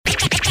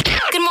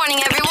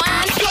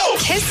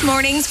Kiss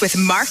Mornings with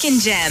Mark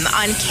and Jem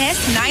on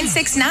Kiss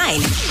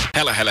 969.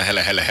 Hella.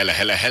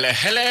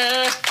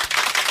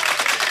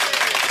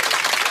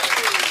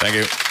 Thank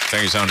you,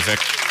 sound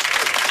effect.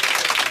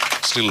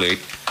 Still late.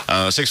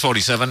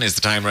 6:47 is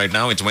the time right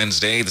now. It's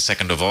Wednesday, the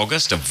 2nd of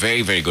August. A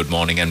very, very good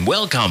morning and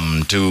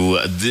welcome to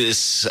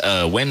this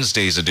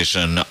Wednesday's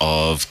edition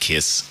of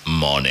Kiss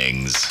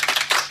Mornings.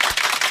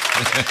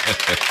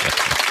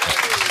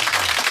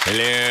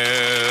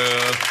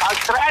 Hello. I'll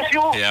trash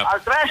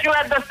you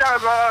at the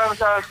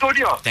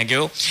studio. Thank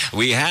you.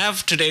 We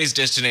have today's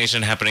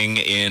destination happening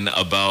in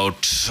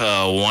about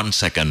 1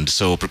 second,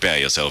 so prepare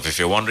yourself. If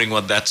you're wondering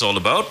what that's all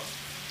about,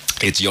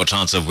 it's your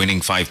chance of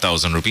winning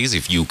 5,000 rupees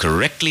if you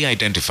correctly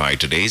identify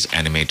today's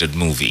animated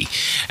movie.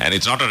 And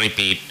it's not a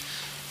repeat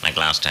like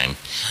last time.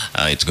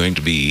 It's going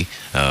to be,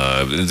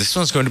 this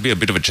one's going to be a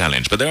bit of a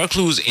challenge, but there are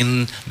clues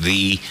in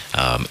the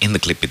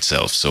clip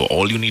itself. So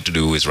all you need to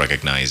do is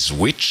recognize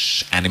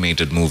which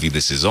animated movie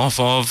this is off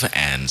of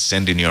and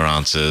send in your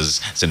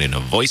answers, send in a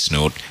voice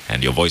note,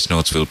 and your voice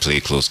notes will play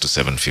close to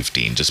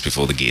 7:15, just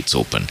before the gates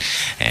open.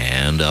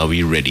 And are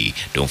we ready?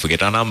 Don't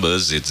forget our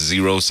numbers. It's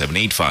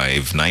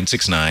 0785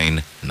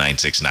 969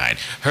 969.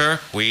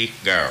 Here we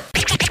go.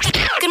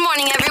 Good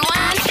morning,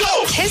 everyone.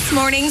 Go! Kiss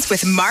Mornings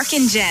with Mark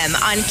and Jem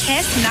on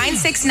Kiss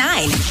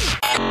 969.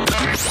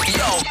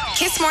 Yo!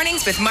 Kiss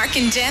Mornings with Mark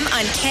and Jem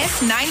on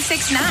Kiss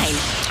 969.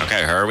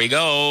 Okay, here we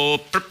go.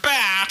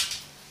 Prepare.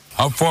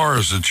 How far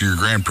is it to your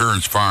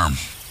grandparents' farm?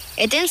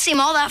 It didn't seem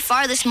all that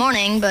far this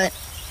morning, but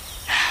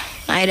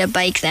I had a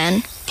bike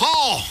then.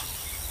 Paul!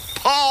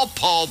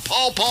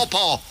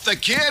 The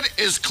kid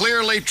is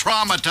clearly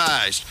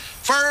traumatized.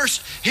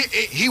 First,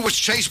 he was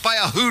chased by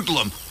a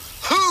hoodlum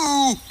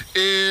who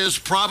is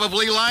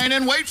probably lying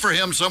in wait for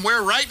him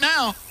somewhere right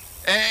now.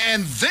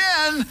 And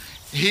then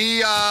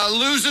he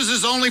loses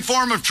his only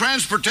form of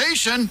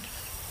transportation.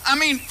 I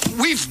mean,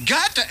 we've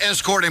got to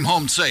escort him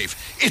home safe.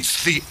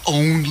 It's the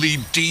only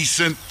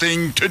decent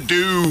thing to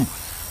do.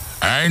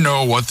 I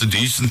know what the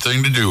decent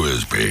thing to do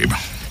is, babe.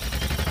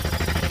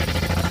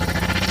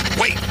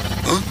 Wait,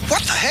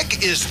 what the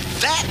heck is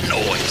that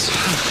noise?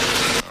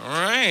 All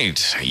right,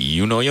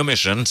 you know your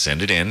mission.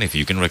 Send it in if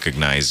you can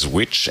recognize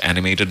which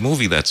animated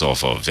movie that's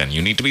off of. And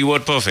you need to be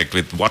word perfect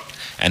with what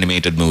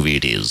animated movie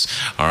it is.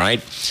 All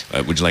right?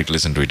 Would you like to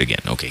listen to it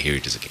again? Okay, here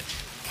it is again.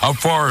 How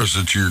far is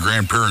it to your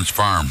grandparents'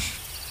 farm?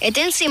 It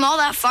didn't seem all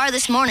that far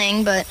this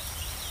morning, but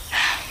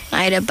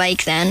I had a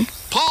bike then.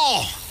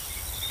 Paul!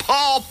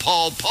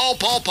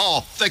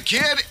 The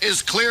kid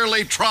is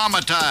clearly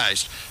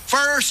traumatized.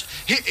 First,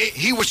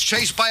 he was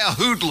chased by a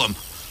hoodlum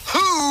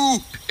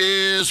who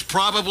is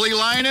probably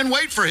lying in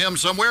wait for him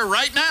somewhere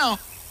right now.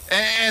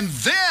 And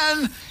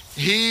then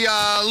he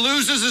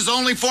loses his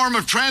only form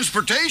of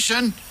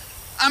transportation.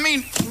 I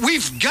mean,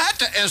 we've got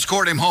to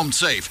escort him home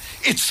safe.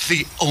 It's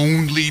the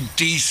only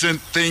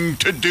decent thing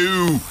to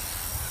do.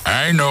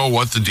 I know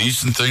what the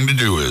decent thing to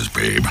do is,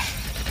 babe.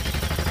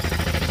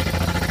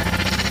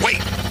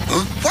 Wait,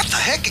 what the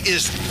heck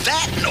is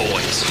that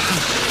noise?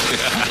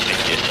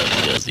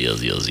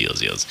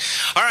 Yes.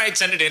 All right,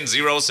 send it in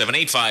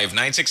 0785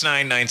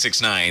 969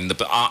 969.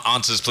 The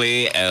answers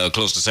play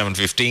close to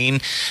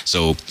 7:15,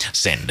 so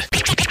send.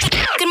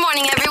 Good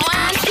morning,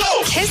 everyone.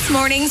 Go! Kiss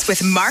Mornings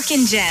with Mark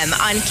and Jem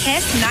on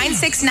Kiss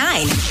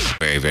 969.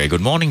 Very, very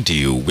good morning to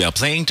you. We are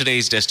playing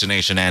today's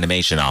destination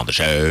animation on the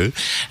show,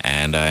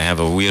 and I have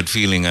a weird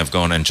feeling I've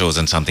gone and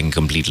chosen something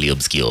completely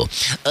obscure.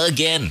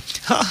 Again.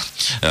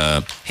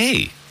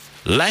 Hey,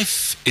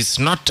 life is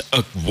not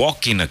a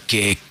walk in a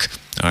cake.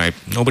 All right,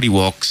 nobody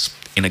walks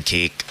in a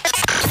cake.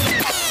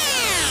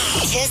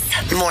 Kiss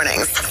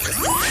Mornings.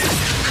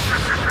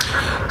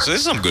 So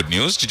this is some good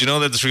news. Did you know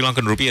that the Sri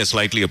Lankan rupee has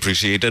slightly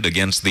appreciated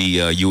against the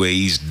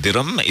UAE's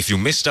dirham? If you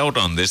missed out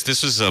on this,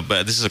 this is a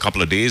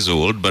couple of days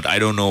old, but I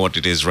don't know what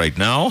it is right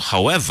now.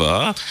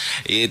 However,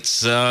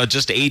 it's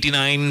just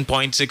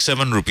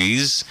 89.67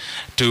 rupees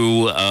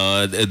to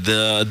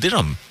the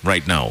dirham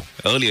right now.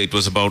 Earlier, it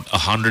was about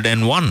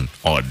 101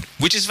 odd,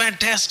 which is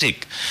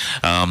fantastic.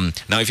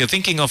 Now, if you're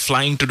thinking of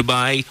flying to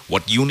Dubai,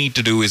 what you need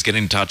to do is get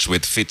in touch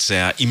with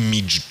Fitzair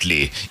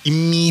immediately.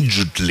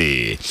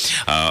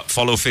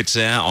 Follow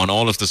Fitzair on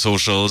all of the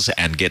socials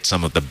and get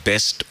some of the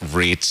best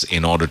rates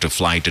in order to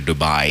fly to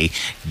Dubai.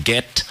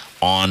 Get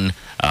on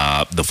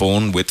the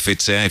phone with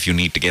Fitzair if you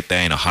need to get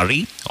there in a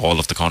hurry. All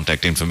of the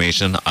contact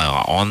information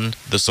are on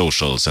the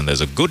socials, and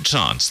there's a good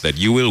chance that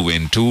you will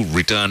win 2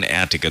 return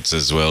air tickets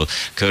as well,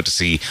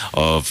 courtesy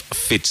of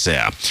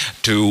Fitzair,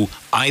 to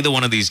either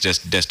one of these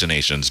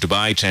destinations,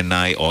 Dubai,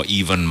 Chennai, or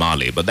even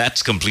Male. But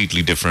that's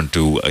completely different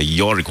to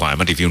your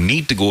requirement. If you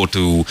need to go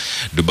to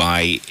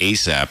Dubai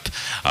ASAP,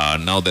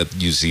 now that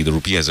you see the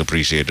rupee has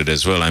appreciated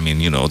as well, I mean,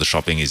 you know, the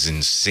shopping is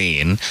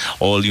insane.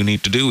 All you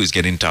need to do is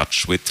get in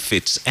touch with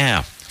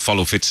Fitzair.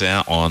 Follow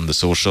Fitzair on the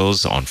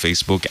socials, on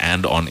Facebook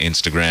and on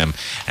Instagram,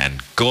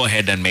 and go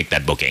ahead and make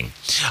that booking.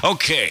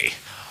 Okay,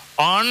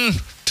 on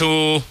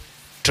to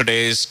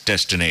today's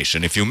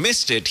destination. If you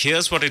missed it,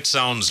 here's what it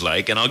sounds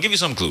like, and I'll give you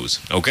some clues,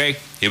 okay?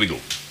 Here we go.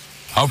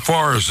 How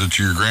far is it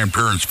to your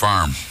grandparents'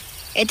 farm?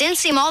 It didn't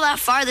seem all that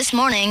far this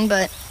morning,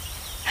 but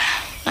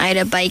I had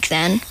a bike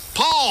then.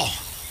 Paul!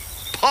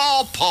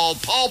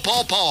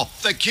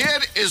 The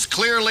kid is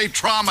clearly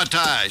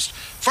traumatized.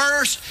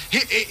 First,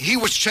 he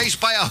was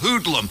chased by a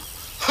hoodlum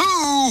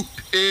who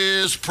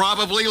is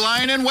probably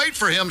lying in wait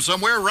for him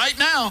somewhere right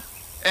now.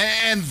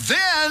 And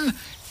then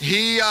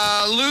he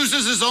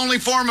loses his only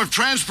form of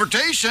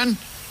transportation.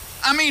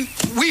 I mean,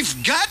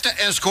 we've got to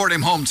escort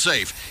him home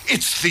safe.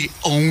 It's the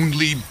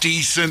only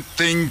decent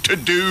thing to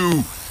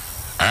do.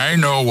 I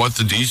know what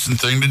the decent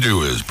thing to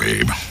do is,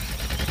 babe.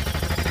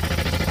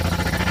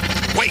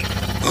 Wait,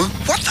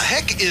 what the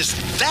heck is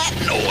that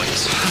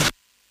noise?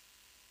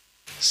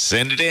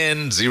 Send it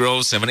in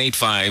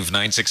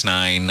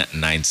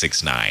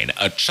 0785-969-969.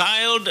 A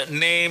child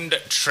named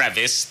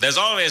Travis, there's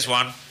always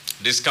one,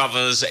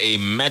 discovers a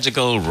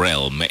magical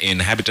realm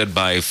inhabited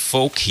by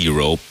folk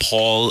hero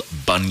Paul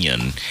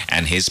Bunyan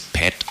and his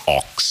pet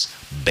ox,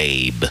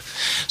 Babe.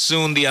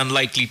 Soon the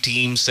unlikely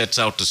team sets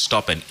out to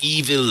stop an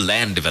evil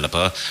land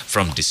developer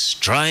from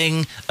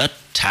destroying a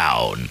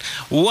town.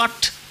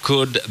 What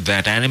could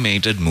that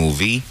animated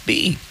movie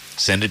be?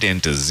 Send it in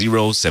to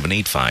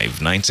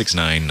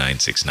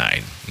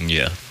 0785-969-969.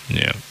 Yeah.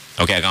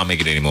 Okay, I can't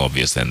make it any more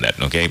obvious than that,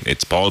 okay?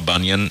 It's Paul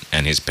Bunyan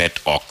and his pet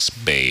ox,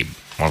 Babe.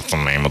 What's the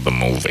name of the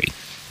movie?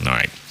 All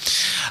right.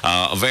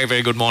 A very,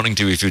 very good morning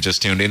to you if you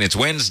just tuned in. It's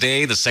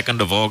Wednesday, the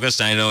 2nd of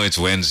August. I know it's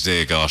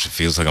Wednesday. Gosh, it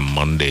feels like a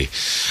Monday.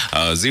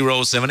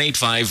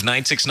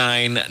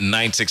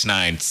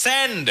 0785-969-969.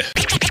 Send!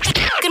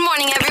 Good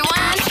morning,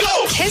 everyone.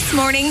 Kiss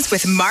Mornings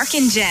with Mark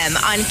and Jem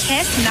on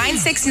Kiss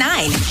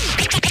 969.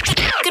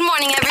 Good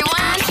morning,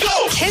 everyone.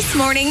 Kiss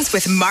Mornings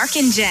with Mark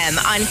and Jem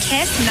on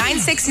Kiss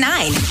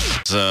 969.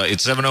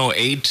 It's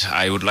 7:08.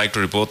 I would like to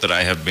report that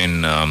I have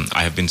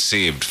been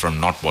saved from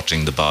not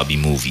watching the Barbie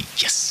movie.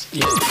 Yes.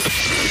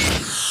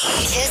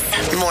 Kiss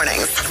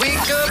Mornings.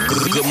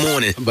 Good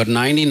morning. But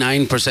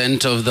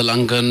 99% of the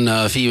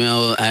Lankan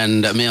female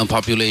and male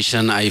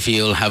population, I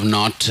feel, have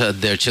not.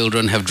 Their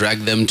children have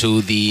dragged them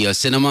to the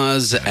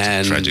cinemas. That's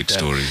and a tragic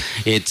story.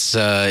 It's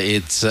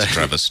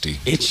travesty.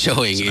 It's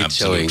showing. It's an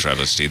absolute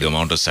travesty. The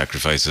amount of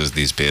sacrifices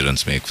these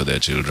parents make for their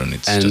children,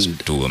 it's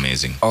just too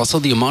amazing. Also,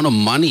 the amount of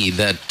money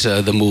that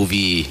the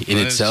movie in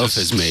itself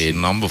has made.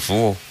 Number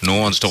 4. No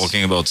one's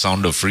talking about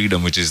Sound of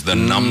Freedom, which is the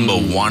number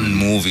 1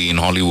 movie in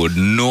Hollywood.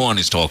 No one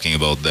is talking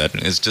about that.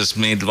 It's just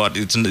made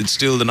it's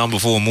still the number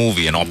 4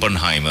 movie. And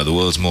Oppenheimer, the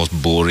world's most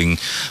boring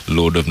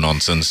load of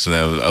nonsense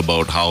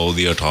about how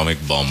the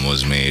atomic bomb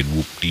was made.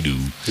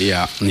 Whoop-de-doo.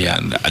 Yeah.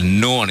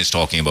 And no one is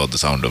talking about the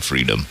Sound of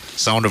Freedom.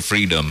 Sound of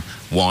Freedom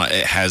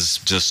has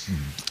just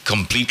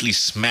completely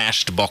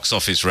smashed box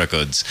office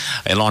records.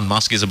 Elon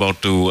Musk is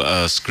about to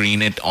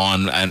screen it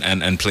on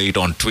and play it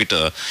on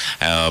Twitter.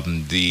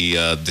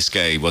 This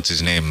guy, what's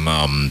his name?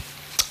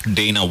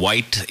 Dana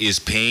White is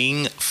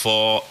paying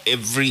for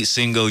every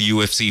single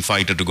UFC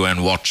fighter to go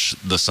and watch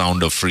The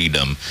Sound of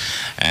Freedom.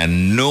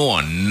 And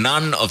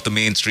none of the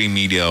mainstream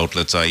media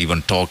outlets are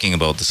even talking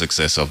about the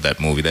success of that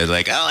movie. They're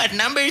like, oh, at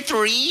number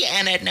 3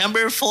 and at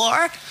number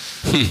 4.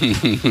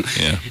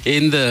 Yeah.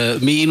 In the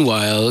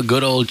meanwhile,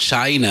 good old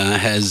China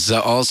has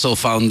also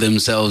found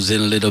themselves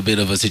in a little bit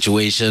of a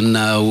situation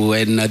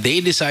when they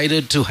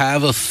decided to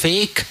have a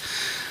fake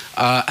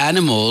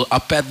animal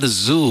up at the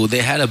zoo.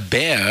 They had a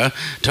bear.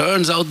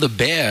 Turns out the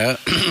bear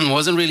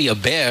wasn't really a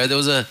bear. There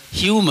was a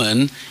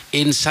human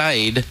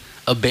inside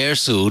a bear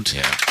suit.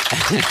 Yeah.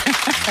 Right.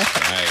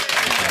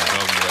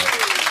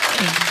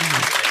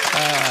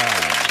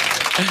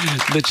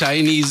 The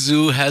Chinese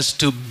zoo has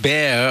to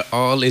bear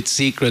all its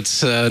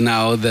secrets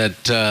now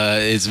that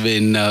it's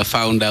been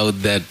found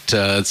out that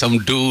some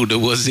dude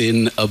was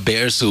in a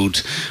bear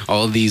suit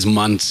all these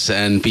months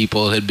and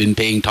people had been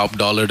paying top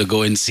dollar to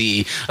go and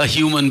see a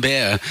human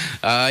bear.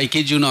 I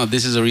kid you not,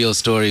 this is a real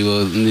story.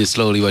 We'll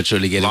slowly but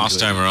surely get into it. Last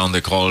time around they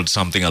called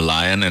something a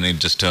lion and it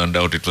just turned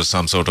out it was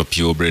some sort of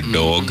purebred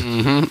dog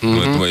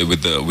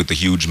with the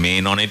huge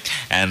mane on it.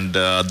 And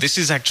this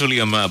is actually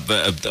a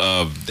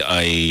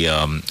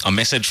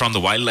message from the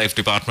wildlife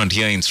department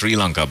here in Sri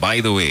Lanka.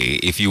 By the way,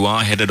 if you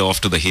are headed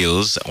off to the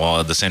hills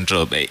or the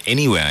central,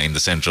 anywhere in the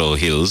central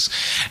hills,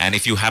 and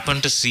if you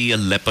happen to see a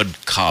leopard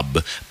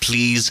cub,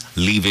 please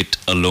leave it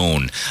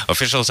alone.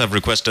 Officials have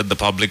requested the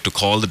public to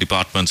call the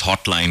department's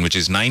hotline, which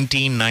is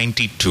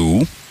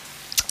 1992.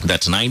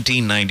 That's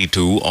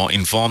 1992, or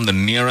inform the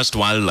nearest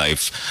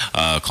wildlife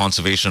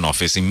conservation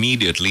office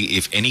immediately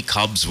if any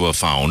cubs were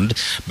found,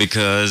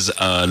 because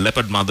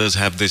leopard mothers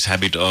have this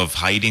habit of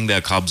hiding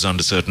their cubs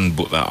under certain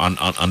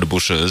under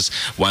bushes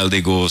while they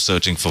go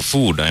searching for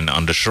food and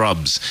under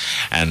shrubs.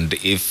 And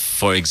if,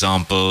 for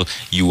example,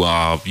 you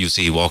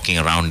say walking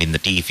around in the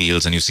tea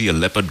fields and you see a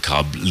leopard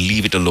cub,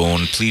 leave it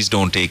alone. Please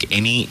don't take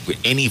any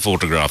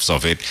photographs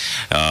of it.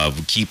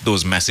 Keep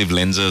those massive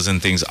lenses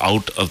and things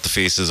out of the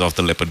faces of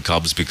the leopard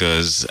cubs,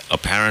 because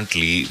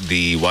apparently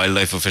the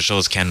wildlife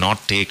officials cannot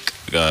take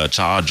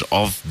charge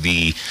of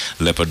the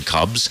leopard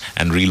cubs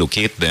and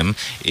relocate them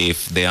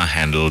if they are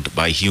handled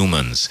by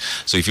humans.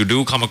 So if you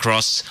do come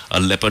across a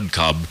leopard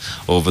cub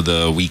over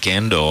the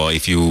weekend, or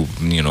if you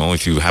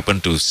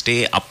happen to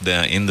stay up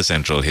there in the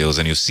Central Hills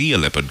and you see a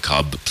leopard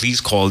cub, please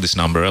call this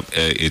number up.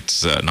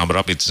 It's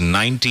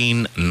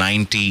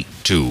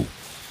 1992.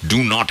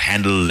 Do not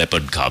handle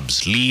leopard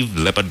cubs. Leave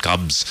leopard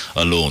cubs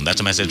alone. That's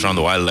a message from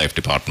the Wildlife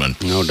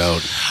Department. No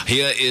doubt.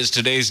 Here is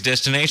today's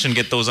destination.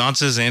 Get those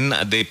answers in.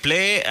 They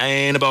play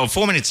in about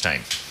 4 minutes'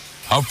 time.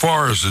 How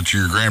far is it to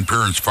your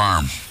grandparents'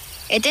 farm?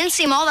 It didn't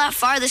seem all that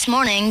far this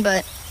morning,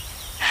 but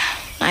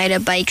I had a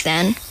bike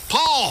then.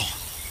 Paul!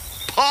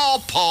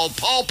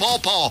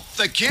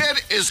 The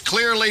kid is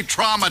clearly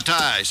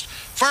traumatized.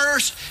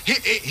 First,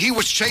 he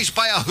was chased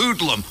by a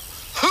hoodlum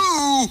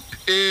who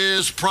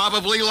is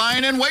probably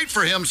lying in wait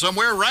for him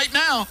somewhere right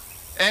now.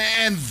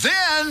 And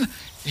then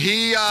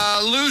he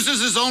loses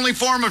his only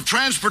form of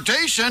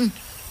transportation.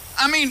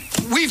 I mean,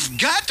 we've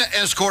got to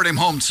escort him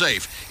home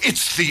safe.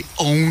 It's the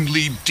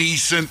only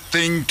decent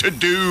thing to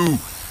do.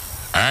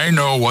 I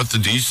know what the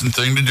decent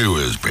thing to do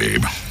is,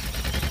 babe.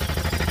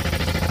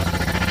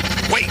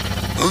 Wait,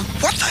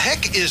 what the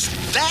heck is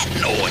that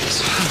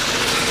noise?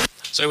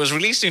 So it was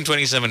released in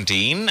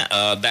 2017.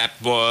 That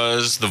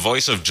was the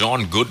voice of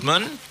John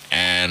Goodman.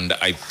 And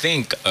I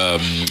think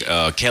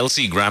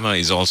Kelsey Grammer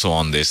is also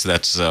on this.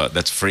 That's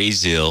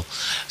Frasier.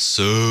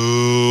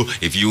 So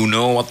if you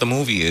know what the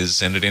movie is,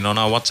 send it in on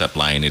our WhatsApp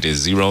line. It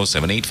is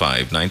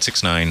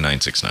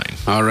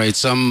 0785-969-969. All right,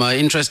 some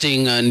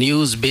interesting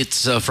news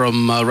bits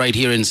from right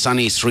here in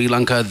sunny Sri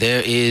Lanka.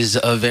 There is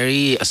a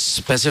very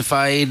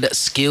specified,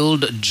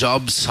 skilled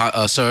jobs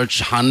search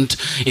hunt,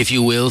 if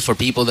you will, for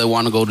people that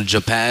want to go to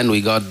Japan.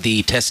 We got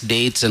the test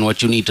dates and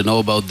what you need to know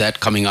about that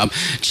coming up.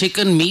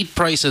 Chicken meat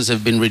prices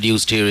have been reduced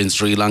here in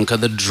Sri Lanka.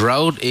 The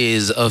drought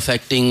is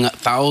affecting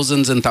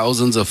thousands and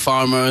thousands of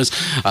farmers.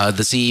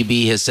 The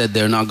CEB has said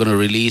they're not going to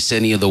release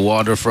any of the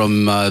water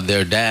from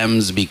their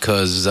dams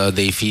because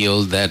they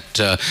feel that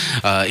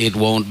it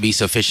won't be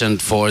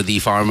sufficient for the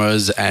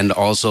farmers, and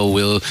also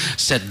will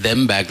set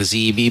them back, the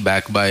CEB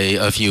back, by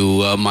a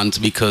few months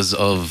because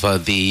of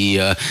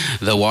the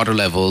water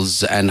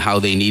levels and how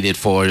they need it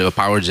for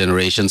power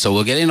generation. So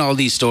we'll get in all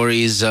these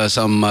stories,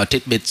 some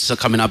tidbits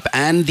coming up,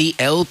 and the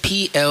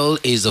LPL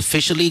is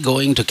officially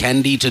going to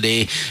Kandy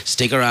today.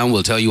 Stick around,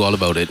 we'll tell you all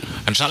about it.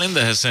 And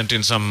Shalinda has sent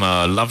in some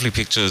lovely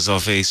pictures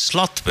of a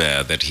sloth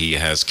bear that he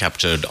has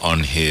captured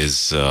on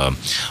his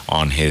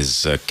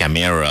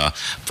camera.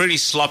 Pretty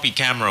sloppy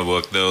camera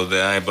work though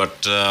there,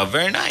 but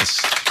very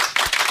nice.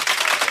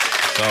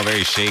 So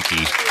very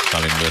shaky,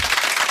 Shalinda.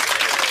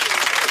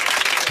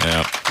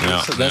 Yeah,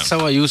 That's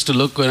how I used to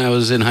look when I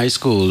was in high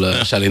school,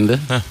 Shalinda.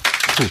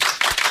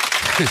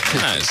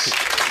 Nice.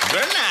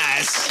 Very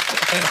nice.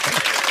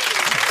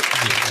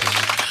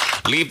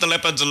 Leave the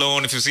leopards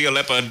alone. If you see a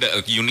leopard,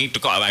 you need to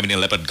call, a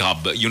leopard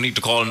cub, you need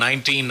to call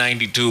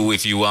 1992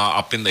 if you are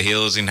up in the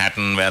hills in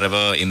Hatton,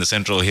 wherever, in the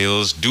Central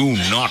Hills. Do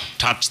not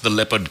touch the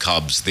leopard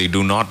cubs. They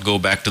do not go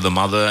back to the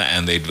mother,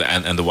 and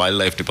the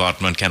Wildlife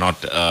Department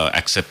cannot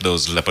accept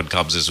those leopard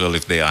cubs as well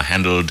if they are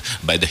handled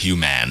by the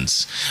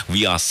humans.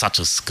 We are such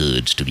a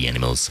scourge to the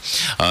animals.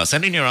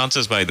 Send in your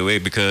answers, by the way,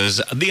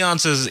 because the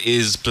answers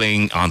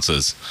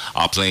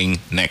are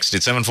playing next.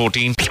 It's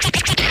 7:14.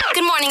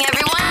 Good morning,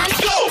 everyone.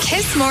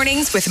 Kiss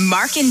Mornings with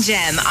Mark and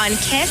Jem on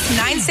Kiss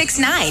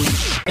 969.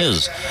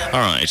 Yes.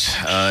 All right.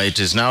 It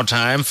is now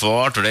time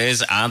for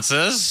today's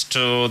answers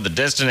to the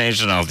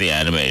destination of the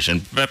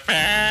animation.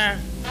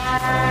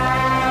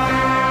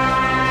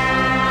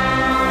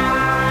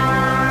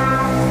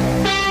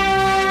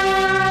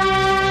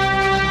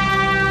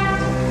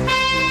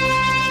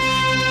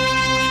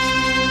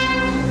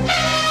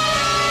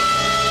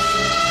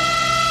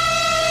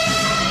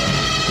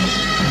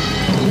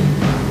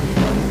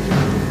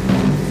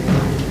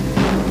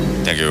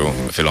 Thank you,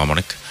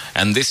 Philharmonic.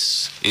 And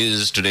this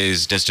is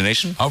today's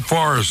destination. How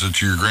far is it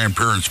to your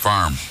grandparents'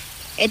 farm?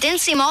 It didn't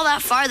seem all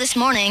that far this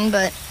morning,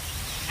 but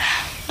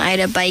I had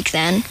a bike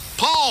then.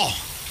 Paul!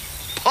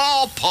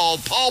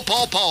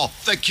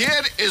 The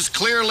kid is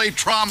clearly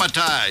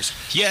traumatized.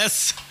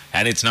 Yes.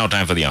 And it's now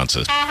time for the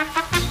answers.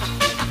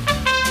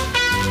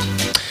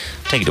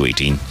 Take it away,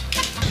 teen.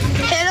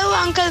 Hello,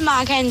 Uncle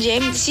Mark and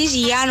Jim. This is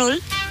Yanul.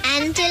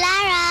 And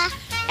Tulara.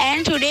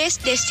 And today's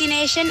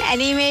destination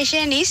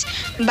animation is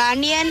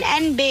Banyan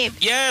and Babe.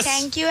 Yes.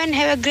 Thank you and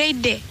have a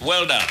great day.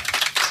 Well done.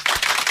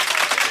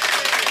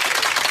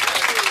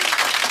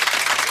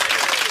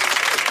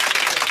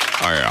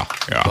 Oh,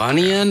 yeah.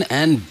 Banyan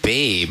and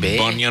Babe, eh?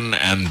 Banyan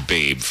and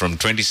Babe from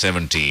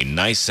 2017.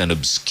 Nice and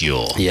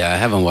obscure. Yeah, I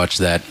haven't watched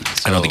that.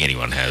 I don't think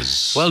anyone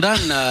has. Well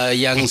done,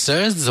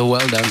 youngsters.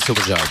 Well done.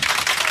 Super job.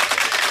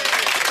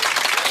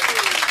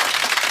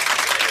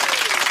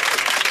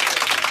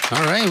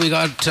 All right, we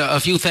got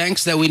a few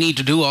thanks that we need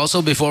to do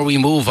also before we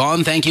move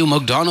on. Thank you,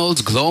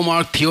 McDonald's,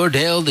 Glowmark,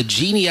 Puredale, the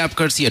Genie app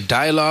courtesy of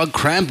Dialogue,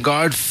 Cramp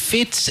Guard,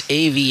 Fitz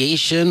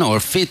Aviation or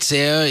Fitz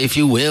Air, if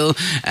you will,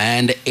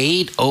 and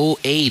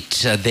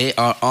 808. They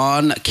are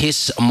on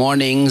Kiss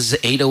Mornings,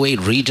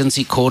 808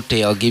 Regency Court.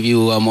 I'll give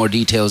you more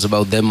details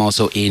about them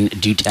also in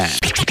due time.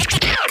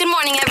 Good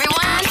morning, everyone.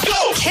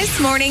 Kiss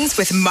Mornings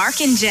with Mark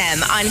and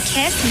Jem on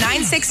Kiss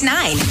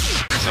 969.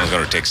 Someone's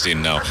got to text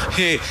in now.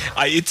 Hey,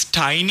 it's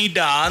Tiny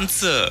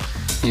Dancer.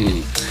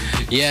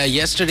 Yeah,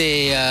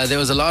 yesterday there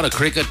was a lot of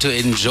cricket to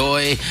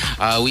enjoy.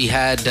 We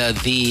had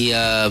the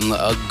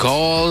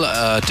Gaul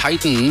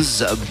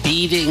Titans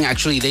beating,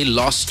 actually they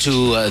lost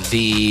to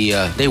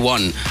they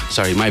won.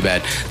 Sorry, my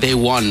bad. They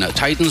won.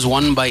 Titans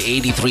won by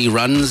 83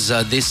 runs.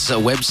 This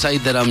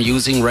website that I'm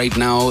using right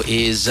now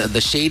is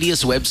the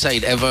shadiest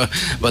website ever,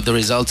 but the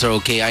results are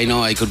okay. I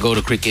know I could go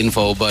to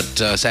Cricinfo, but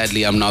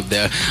sadly I'm not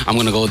there. I'm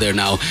going to go there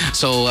now.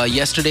 So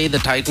yesterday the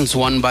Titans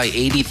won by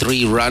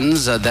 83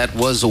 runs. That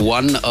was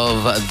one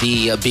of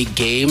the big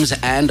games,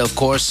 and of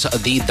course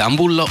the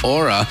Dambulla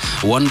Ora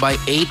won by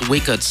 8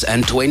 wickets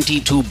and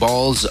 22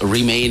 balls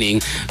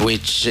remaining,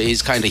 which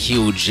is kind of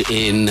huge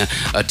in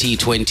a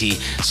T20.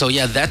 So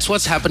yeah, that's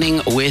what's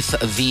happening with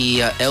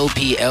the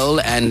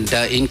LPL, and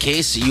in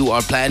case you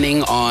are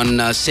planning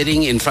on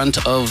sitting in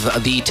front of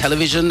the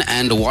television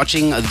and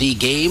watching the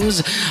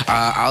games,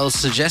 I'll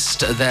suggest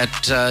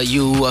that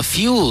you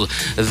fuel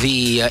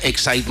the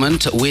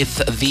excitement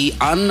with the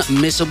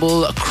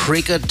unmissable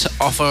cricket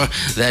offer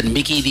that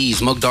Mickey D's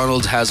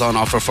McDonald's has on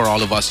offer for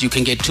all of us. You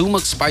can get 2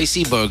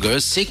 McSpicy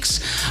burgers, 6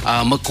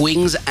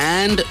 McWings,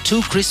 and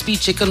 2 crispy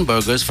chicken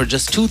burgers for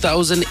just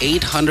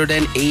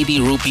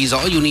 2,880 rupees.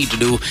 All you need to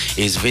do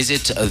is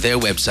visit their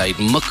website,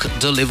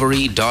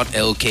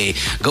 mcdelivery.lk.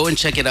 Go and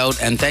check it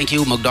out, and thank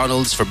you,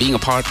 McDonald's, for being a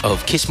part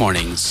of Kiss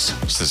Mornings.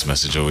 What's this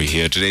message over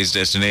here? Today's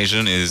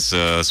destination is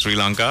Sri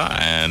Lanka,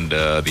 and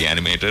the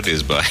animated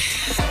is by...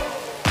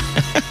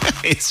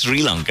 It's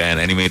Sri Lanka and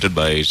animated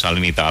by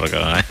Shalini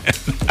Taraka.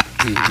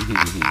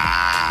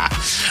 I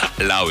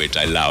love it.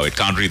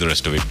 Can't read the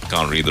rest of it.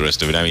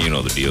 I mean, you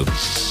know the deal.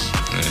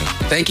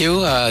 Thank you.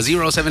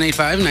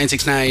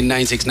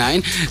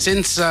 0785-969-969.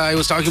 Since I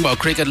was talking about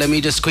cricket, let me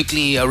just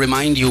quickly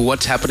remind you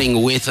what's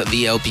happening with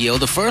the LPL.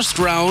 The first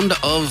round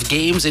of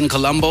games in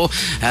Colombo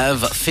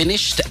have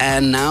finished,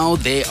 and now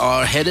they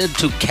are headed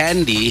to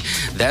Kandy.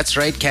 That's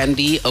right,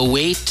 Kandy.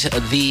 Await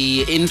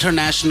the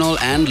international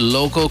and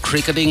local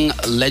cricketing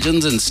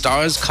legends and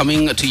stars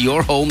coming to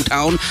your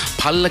hometown.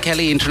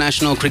 Pallakeli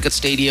International Cricket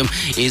Stadium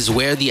is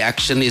where the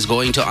action is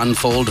going to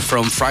unfold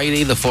from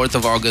Friday, the 4th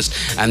of August,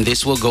 and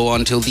this will go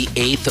on till the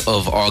 8th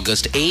of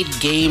August. 8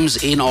 games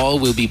in all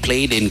will be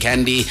played in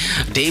Kandy.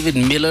 David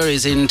Miller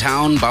is in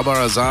town, Babar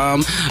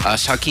Azam,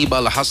 Shakib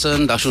Al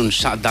Hassan, Dasun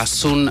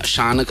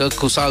Shanaka,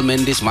 Kusal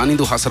Mendis,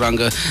 Vanindu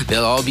Hasaranga.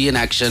 They'll all be in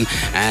action,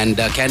 and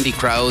Kandy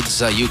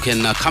crowds, you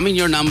can come in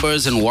your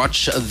numbers and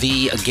watch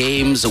the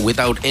games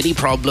without any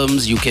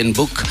problems. You can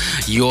book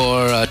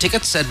your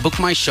tickets at Book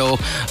My Show,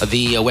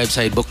 the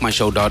website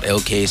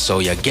bookmyshow.lk. So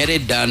yeah, get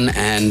it done,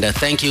 and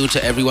thank you to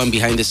everyone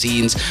behind the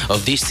scenes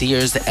of this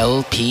year's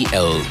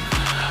LPL.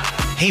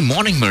 Hey,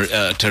 morning,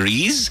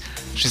 Therese.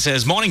 She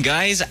says, morning,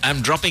 guys.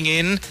 I'm dropping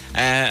in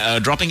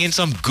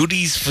some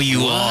goodies for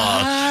you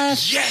all.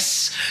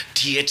 Yes!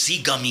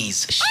 THC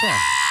gummies. Sure.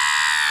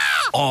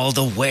 All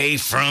the way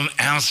from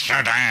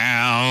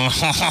Amsterdam.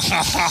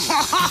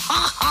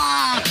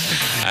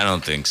 I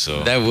don't think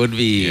so. That would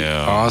be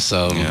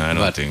awesome. Yeah, I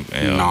don't think.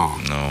 Yeah,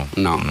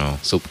 no.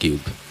 Soup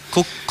cube.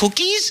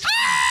 Cookies?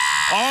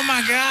 Oh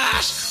my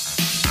gosh!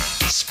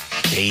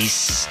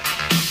 Space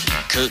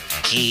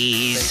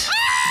cookies.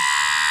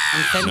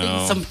 I'm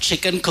sending some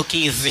chicken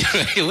cookies.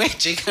 Wait,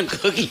 chicken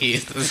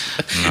cookies?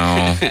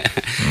 No.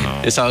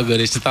 It's all good.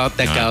 It's the thought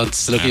that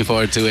counts. Looking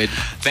forward to it.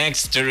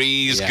 Thanks,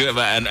 Therese. Yeah. Good,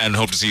 and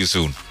hope to see you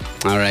soon.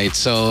 All right.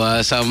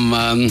 So some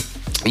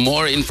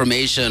more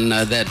information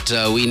that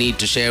we need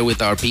to share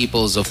with our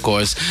peoples, of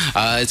course.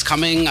 It's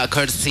coming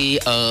courtesy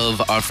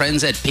of our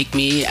friends at Pick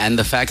Me, and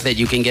the fact that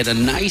you can get a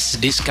nice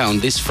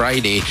discount this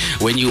Friday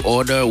when you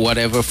order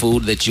whatever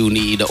food that you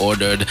need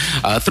ordered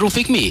through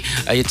Pick Me.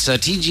 It's a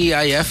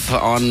TGIF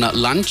on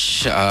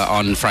lunch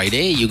on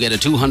Friday. You get a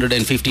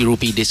 250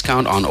 rupee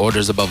discount on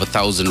orders above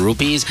 1,000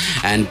 rupees.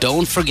 And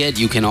don't forget,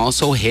 you can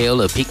also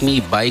hail a Pick Me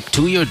bike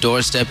to your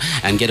doorstep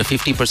and get a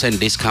 50%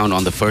 discount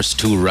on the first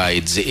 2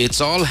 rides. It's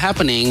all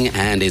happening,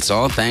 and it's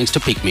all thanks to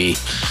Pick Me.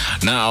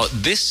 Now,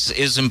 this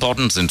is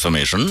important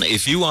information.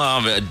 If you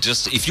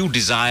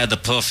desire the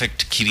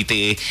perfect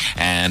kirite,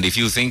 and if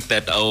you think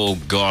that, oh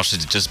gosh,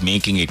 it's just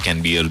making it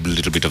can be a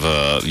little bit of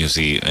a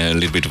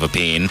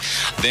pain,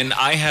 then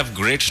I have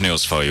great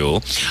news for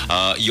you.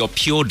 Your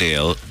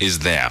Puredale is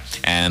there,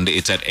 and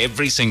it's at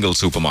every single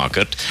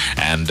supermarket,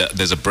 and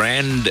there's a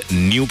brand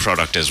new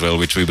product as well,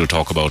 which we will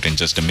talk about in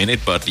just a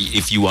minute. But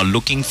if you are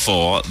looking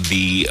for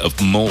the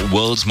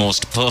world's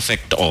most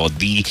perfect, or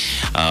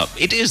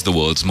it is the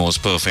world's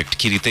most perfect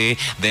kirite,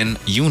 then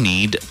you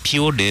need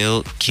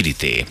Puredale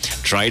Kirite.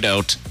 Try it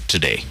out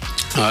today.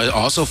 I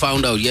also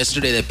found out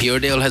yesterday that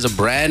Puredale has a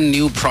brand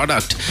new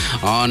product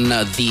on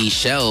the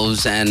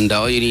shelves, and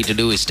all you need to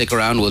do is stick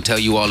around. We'll tell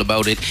you all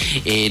about it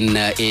in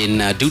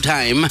due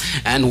time.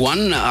 And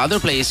one other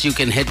place you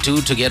can head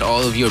to get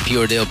all of your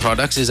Puredale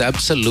products is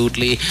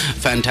absolutely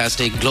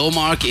fantastic.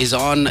 Glowmark is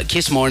on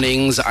Kiss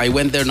Mornings. I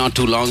went there not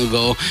too long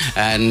ago,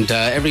 and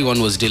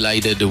everyone was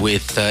delighted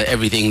with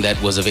everything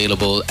that was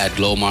available at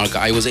Glowmark.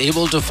 I was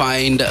able to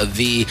find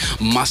the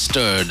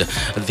mustard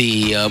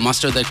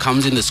that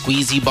comes in the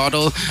squeezy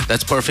bottle.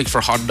 That's perfect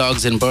for hot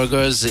dogs and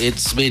burgers.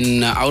 It's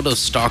been out of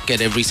stock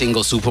at every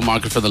single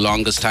supermarket for the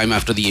longest time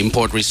after the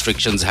import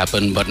restrictions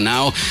happened. But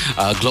now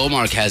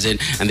Glowmark has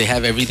it, and they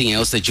have everything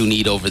else that you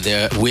need over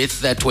there with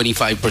that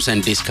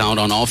 25% discount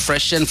on all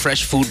fresh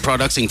food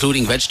products,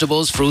 including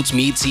vegetables, fruits,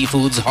 meat,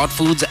 seafoods, hot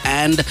foods,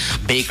 and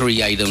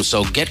bakery items.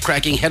 So get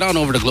cracking. Head on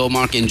over to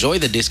Glowmark. Enjoy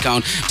the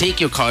discount. Take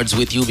your cards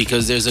with you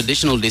because there's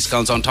additional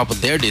discounts on top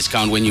of their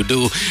discount when you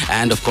do.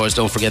 And of course,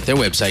 don't forget their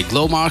website,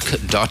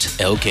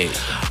 glowmark.lk.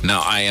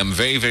 Now, I am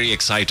very, very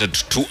excited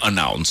to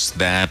announce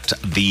that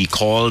the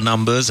call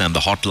numbers and the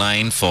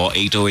hotline for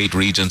 808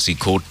 Regency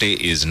Kotte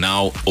is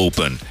now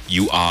open.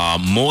 You are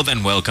more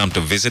than welcome to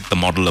visit the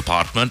model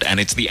apartment, and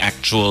it's the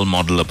actual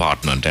model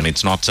apartment, and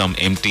it's not some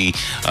empty,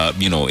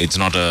 it's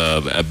not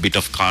a bit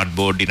of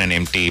cardboard in an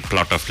empty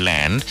plot of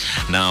land.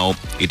 Now,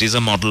 it is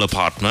a model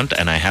apartment,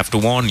 and I have to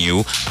warn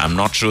you, I'm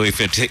not sure if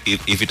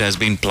it has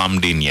been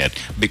plumbed in yet,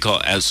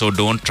 because so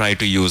don't try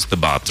to use the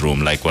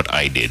bathroom like what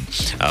I did.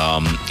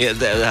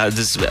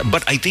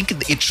 But I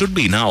think it should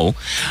be now.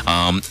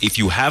 If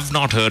you have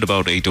not heard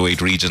about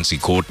 808 Regency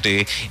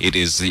Kotte, it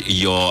is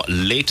your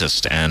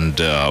latest and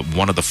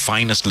one of the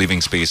finest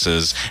living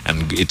spaces,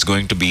 and it's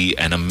going to be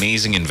an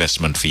amazing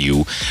investment for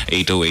you.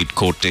 808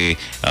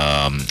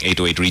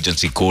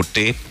 Regency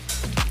Kotte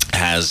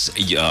has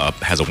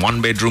a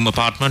 1-bedroom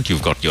apartment.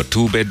 You've got your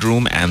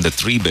 2-bedroom and the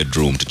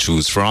 3-bedroom to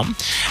choose from.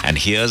 And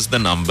here's the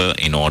number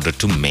in order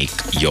to make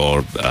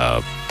your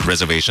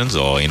reservations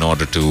or in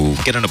order to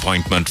get an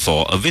appointment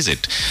for a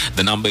visit.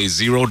 The number is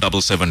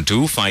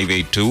 0772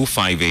 582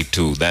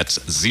 582.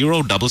 That's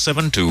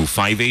 0772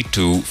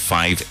 582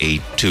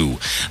 582.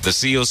 The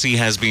COC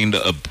has been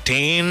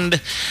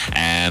obtained,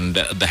 and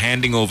the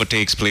handing over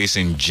takes place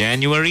in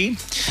January.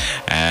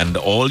 And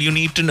all you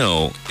need to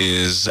know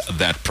is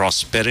that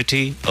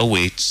prosperity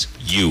awaits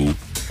you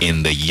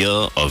in the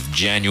year of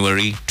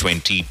January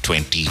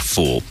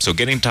 2024. So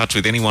get in touch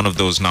with any one of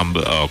those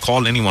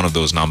call any one of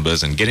those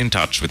numbers and get in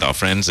touch with our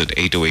friends at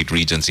 808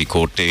 Regency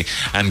Kotte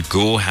and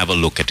go have a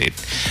look at it.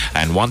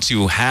 And once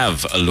you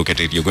have a look at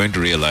it, you're going to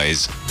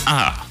realize,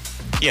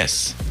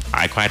 yes,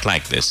 I quite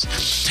like this.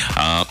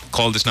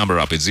 Call this number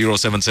up. It's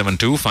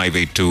 0772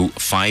 582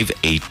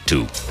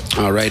 582.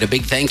 All right. A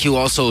big thank you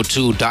also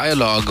to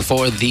Dialogue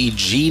for the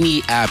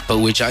Genie app,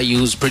 which I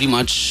use pretty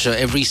much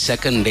every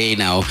second day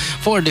now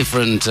for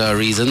different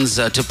reasons,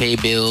 to pay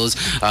bills,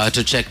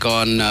 to check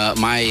on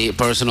my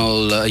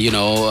personal,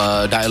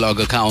 Dialogue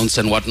accounts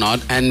and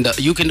whatnot. And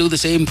you can do the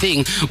same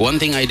thing. One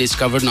thing I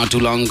discovered not too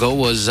long ago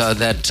was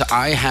that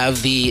I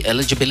have the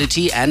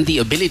eligibility and the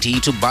ability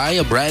to buy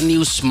a brand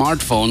new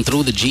smartphone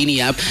through the Genie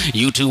app.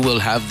 You too will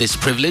have this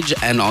privilege,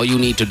 and all you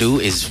need to do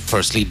is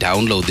firstly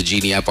download the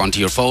Genie app onto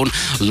your phone,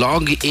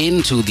 log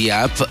into the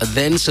app,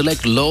 then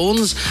select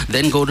loans,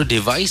 then go to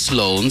device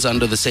loans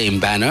under the same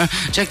banner.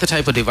 Check the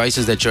type of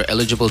devices that you're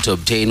eligible to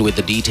obtain with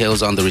the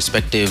details on the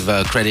respective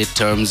credit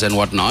terms and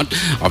whatnot.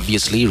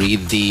 Obviously,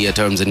 read the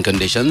terms and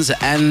conditions,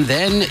 and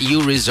then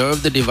you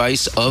reserve the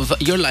device of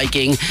your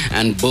liking,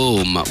 and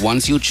boom,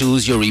 once you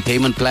choose your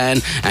repayment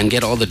plan and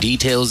get all the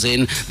details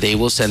in, they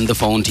will send the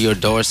phone to your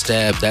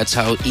doorstep. That's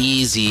how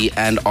easy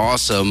and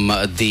awesome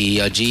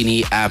the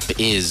Genie app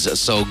is.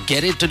 So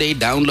get it today,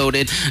 download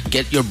it,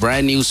 get your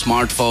brand new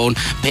smartphone,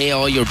 pay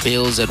all your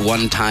bills at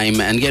one time,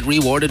 and get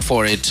rewarded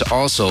for it.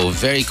 Also,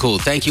 very cool.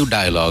 Thank you,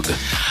 Dialogue.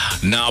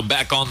 Now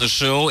back on the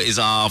show is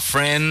our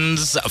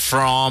friends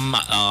from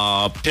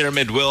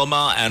Pyramid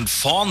Wilma, and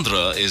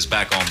Fondre is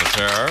back on the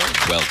show.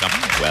 Welcome.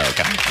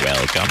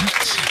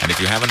 And if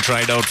you haven't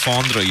tried out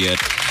Fondre yet,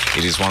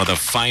 it is one of the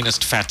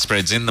finest fat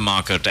spreads in the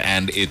market,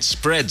 and it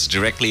spreads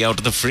directly out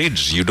of the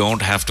fridge. You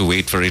don't have to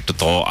wait for it to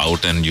thaw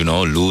out and,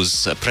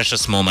 lose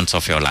precious moments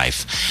of your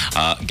life.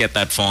 Get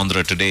that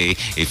Fondre today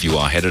if you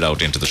are headed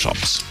out into the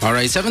shops. All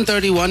right,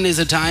 7:31 is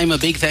the time. A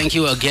big thank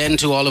you again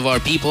to all of our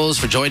peoples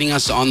for joining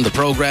us on the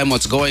program.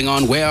 What's going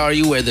on? Where are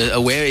you?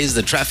 Where is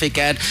the traffic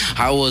at?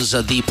 How was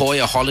the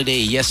Poya holiday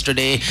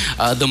yesterday?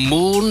 The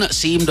moon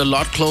seemed a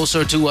lot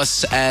closer to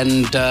us,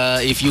 and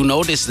if you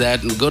notice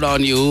that, good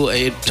on you.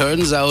 It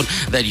turns out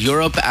out that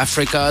Europe,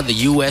 Africa, the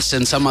US,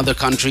 and some other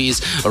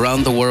countries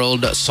around the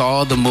world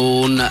saw the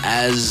moon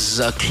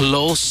as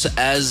close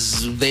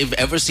as they've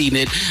ever seen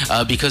it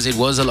because it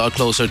was a lot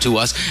closer to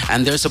us.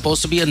 And there's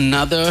supposed to be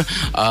another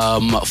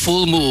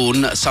full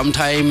moon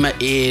sometime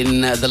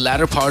in the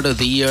latter part of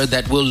the year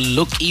that will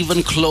look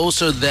even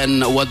closer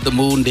than what the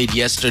moon did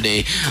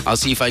yesterday. I'll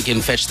see if I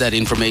can fetch that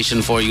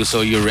information for you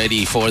so you're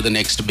ready for the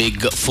next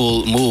big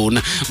full moon.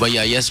 But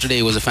yeah,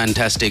 yesterday was a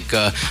fantastic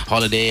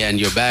holiday and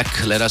you're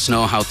back. Let us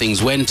know how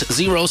things went.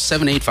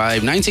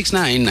 0785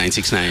 969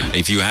 969.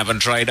 If you haven't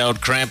tried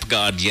out Cramp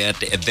Guard yet,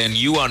 then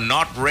you are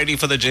not ready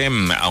for the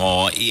gym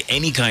or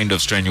any kind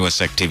of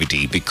strenuous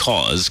activity,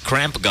 because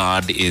Cramp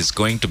Guard is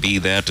going to be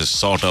there to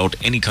sort out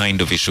any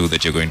kind of issue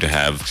that you're going to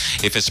have.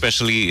 If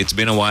especially it's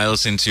been a while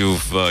since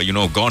you've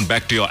gone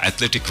back to your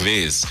athletic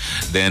ways,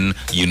 then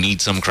you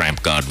need some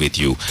Cramp Guard with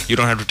you. You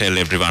don't have to tell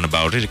everyone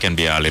about it. It can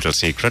be our little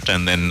secret.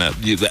 And then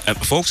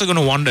folks are going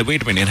to wonder,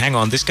 wait a minute, hang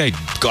on, this guy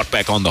got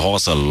back on the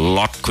horse a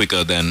lot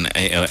quicker than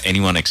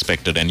anyone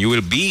expected, and you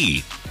will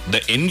be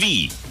the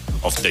envy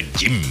of the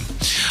gym.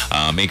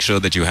 Make sure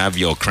that you have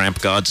your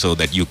Cramp Guard so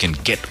that you can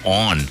get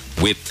on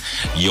with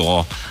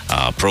your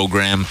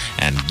program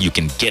and you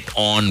can get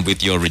on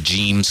with your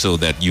regime so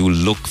that you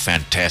look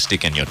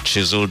fantastic and you're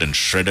chiseled and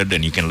shredded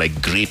and you can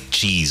like grate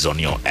cheese on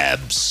your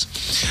abs.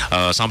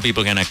 Some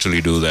people can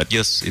actually do that.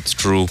 Yes, it's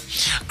true.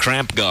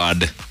 Cramp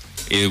Guard,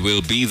 it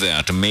will be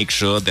there to make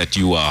sure that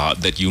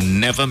you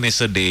never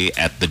miss a day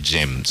at the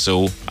gym.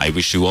 So I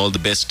wish you all the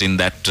best in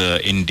that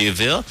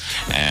endeavor,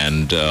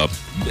 and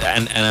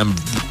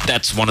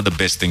that's one of the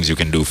best things you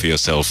can do for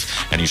yourself,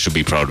 and you should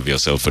be proud of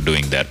yourself for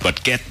doing that.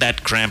 But get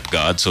that Cramp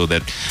Guard so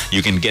that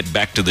you can get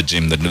back to the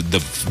gym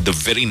the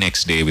very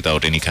next day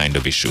without any kind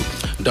of issue.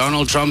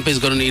 Donald Trump is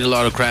going to need a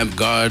lot of Cramp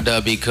Guard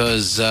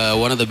because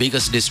one of the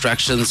biggest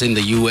distractions in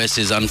the U.S.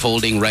 is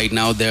unfolding right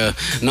now. They're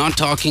not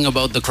talking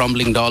about the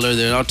crumbling dollar.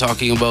 They're not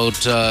talking about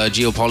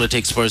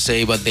geopolitics per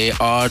se, but they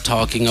are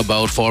talking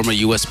about former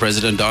U.S.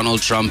 President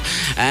Donald Trump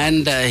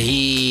and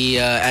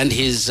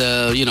his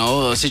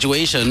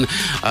situation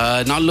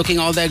not looking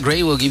all that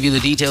great. We'll give you the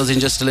details in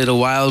just a little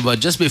while, but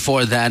just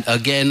before that,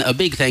 again, a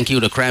big thank you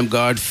to Cramp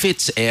Guard,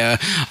 Fitz Air,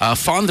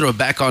 Fondra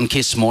back on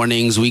Kiss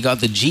Mornings. We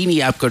got the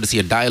Genie app courtesy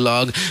of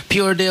Dialogue,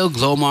 Puredale,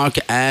 Glowmark,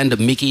 and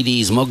Mickey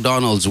D's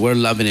McDonald's. We're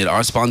loving it.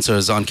 Our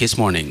sponsors on Kiss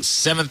Mornings.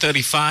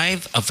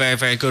 7:35. A very,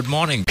 very good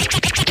morning.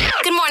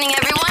 Good morning,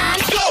 everyone.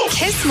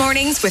 Kiss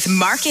Mornings with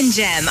Mark and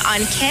Jem on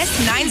Kiss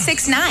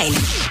 969.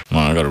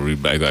 I got a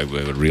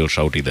real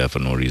shouty there for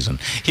no reason.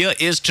 Here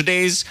is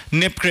today's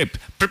Nip Crip.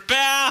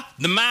 Prepare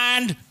the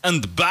mind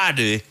and the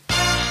body.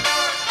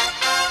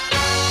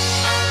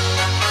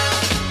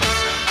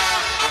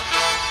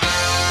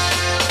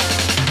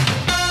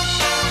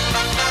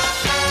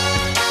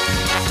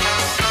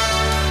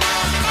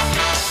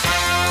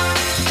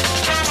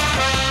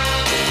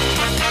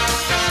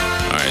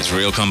 It's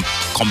real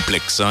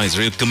complex. It's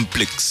real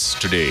complex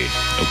today,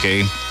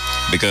 okay?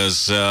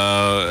 Because,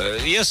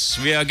 yes,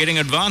 we are getting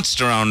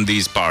advanced around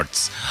these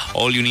parts.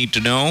 All you need to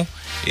know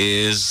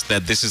is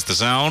that this is the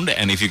sound,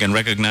 and if you can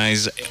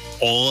recognize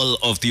all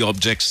of the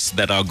objects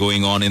that are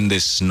going on in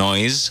this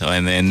noise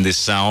and in this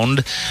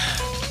sound,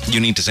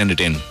 you need to send it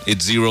in.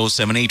 It's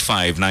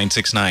 0785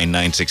 969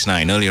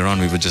 969. Earlier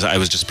on, I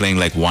was just playing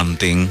like one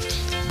thing,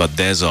 but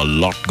there's a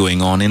lot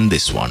going on in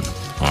this one.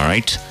 All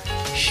right,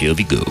 here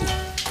we go.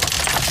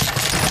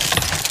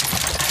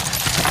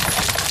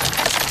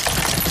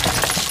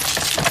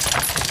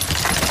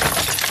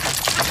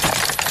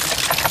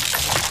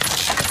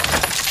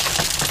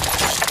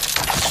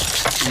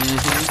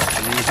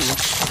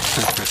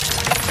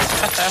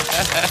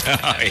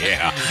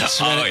 Yeah.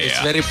 It's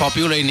very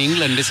popular in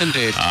England, isn't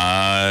it?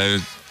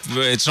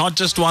 It's not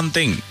just one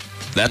thing.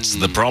 That's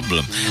the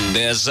problem.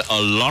 There's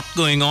a lot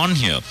going on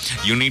here.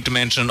 You need to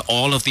mention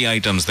all of the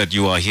items that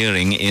you are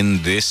hearing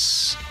in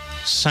this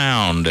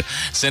sound.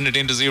 Send it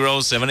into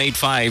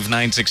 0785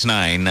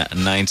 969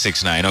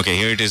 969. Okay,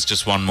 here it is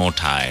just one more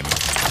time.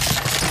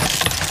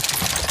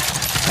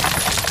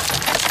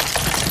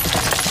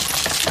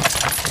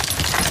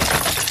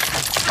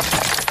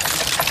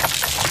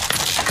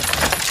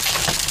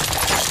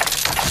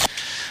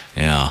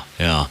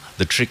 Yeah.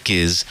 The trick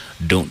is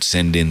don't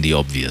send in the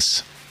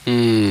obvious.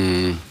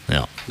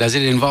 Yeah. Does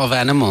it involve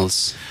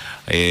animals?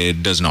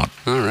 It does not.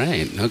 All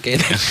right. Okay.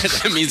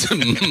 That means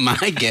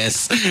my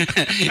guess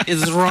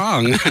is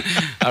wrong.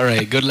 All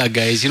right. Good luck,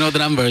 guys. You know the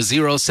number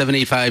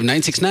 0785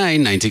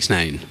 969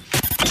 969.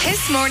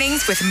 Kiss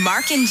Mornings with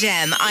Mark and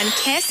Jem on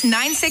Kiss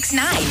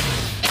 969.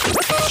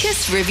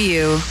 Kiss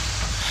Review.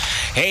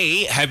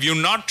 Hey, have you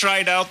not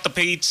tried out the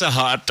Pizza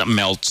Hut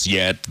melts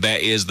yet? There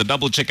is the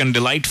double chicken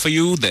delight for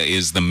you. There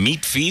is the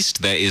meat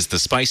feast. There is the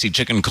spicy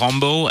chicken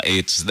combo.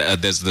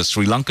 There's the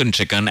Sri Lankan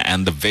chicken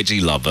and the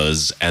veggie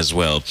lovers as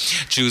well.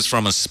 Choose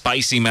from a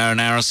spicy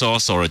marinara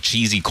sauce or a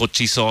cheesy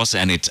kochi sauce,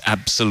 and it's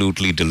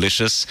absolutely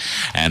delicious.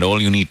 And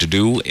all you need to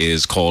do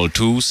is call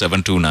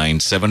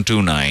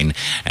 2729-729,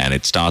 and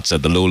it starts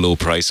at the low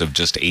price of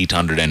just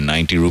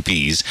 890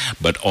 rupees.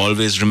 But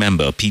always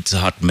remember, Pizza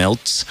Hut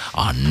melts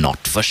are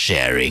not for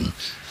sharing.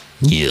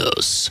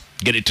 Yes.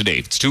 Get it today.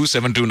 It's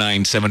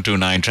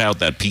 2729-729. Try out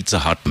that Pizza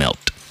Hut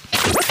melt.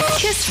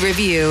 Kiss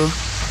Review.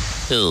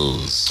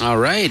 All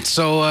right,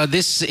 so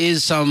this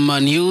is some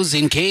news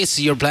in case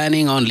you're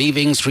planning on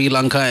leaving Sri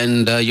Lanka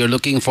and you're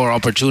looking for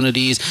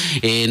opportunities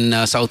in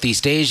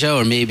Southeast Asia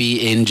or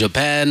maybe in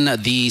Japan.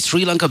 The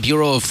Sri Lanka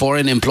Bureau of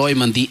Foreign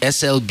Employment, the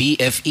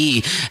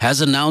SLBFE, has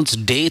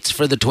announced dates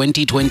for the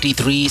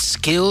 2023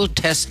 skill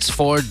tests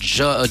for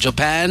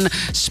Japan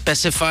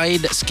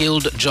specified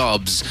skilled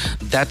jobs.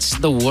 That's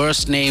the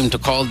worst name to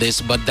call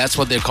this, but that's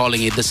what they're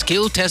calling it. The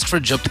skill test for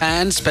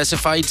Japan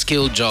specified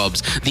skilled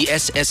jobs, the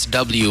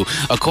SSW.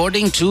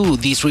 According to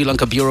the Sri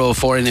Lanka Bureau of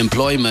Foreign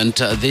Employment,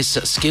 this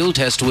skill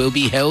test will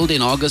be held in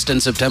August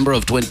and September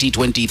of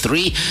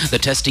 2023. The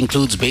test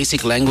includes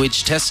basic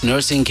language tests,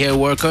 nursing care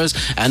workers,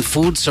 and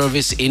food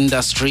service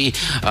industry,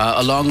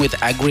 along with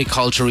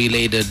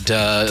agriculture-related,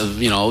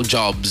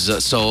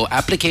 jobs. So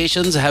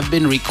applicants have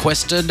been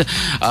requested to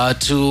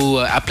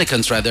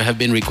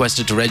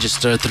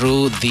register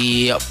through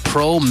the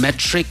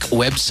Prometric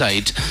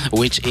website,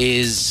 which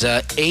is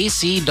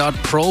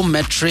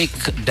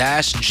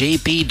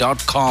ac.prometric-jp.com.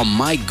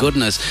 My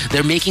goodness,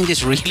 they're making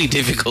this really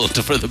difficult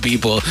for the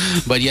people.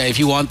 But yeah, if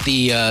you want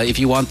the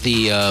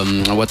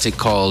what's it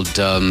called?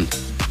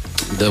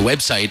 The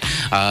website,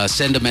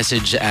 send a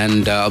message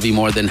and I'll be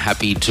more than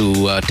happy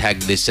to tag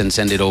this and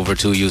send it over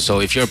to you.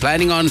 So if you're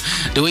planning on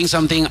doing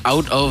something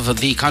out of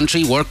the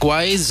country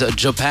work-wise,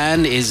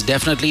 Japan is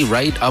definitely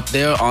right up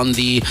there on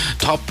the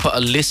top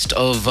list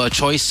of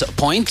choice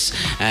points.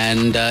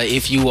 And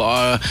if you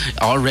are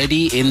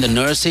already in the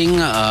nursing,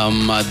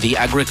 the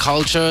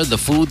agriculture, the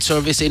food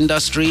service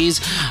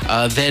industries,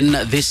 then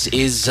this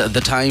is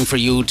the time for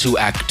you to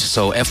act.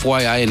 So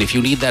FYI, and if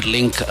you need that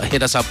link,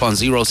 hit us up on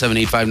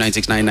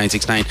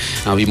 0785-969-969.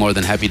 I'll be more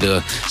than happy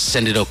to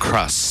send it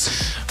across.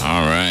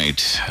 All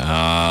right.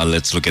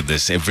 Let's look at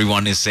this.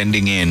 Everyone is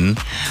sending in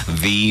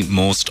the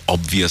most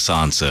obvious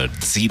answer.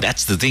 See,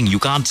 that's the thing. You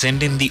can't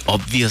send in the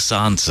obvious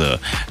answer.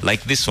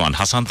 Like this one.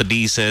 Hasanta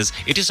D says,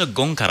 it is a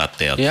Gong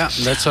Karate. Yeah,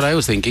 that's what I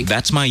was thinking.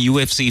 That's my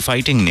UFC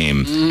fighting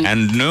name.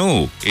 And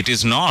no, it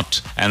is not.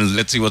 And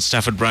let's see what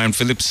Stafford Brian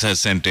Phillips has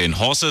sent in.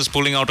 Horses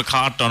pulling out a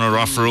cart on a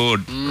rough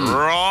road.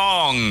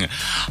 Wrong.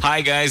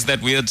 Hi, guys.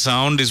 That weird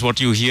sound is what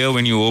you hear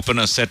when you open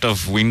a set of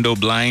window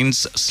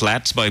blinds,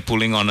 slats by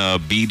pulling on a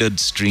beaded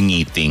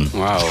stringy thing.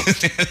 Wow.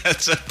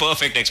 That's a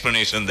perfect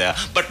explanation there.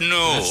 But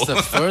no. That's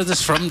the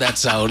furthest from that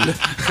sound.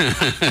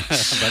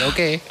 But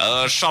okay.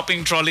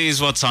 Shopping trolley is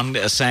what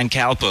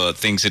Sankalpa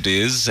thinks it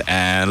is.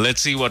 And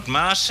let's see what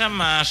Masha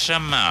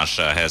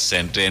has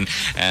sent in.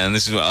 And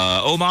this is,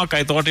 Mark,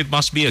 I thought it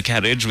must be a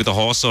carriage with a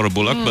horse or a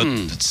bullock, but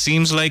it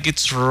seems like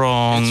it's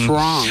wrong. It's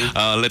wrong.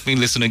 Let me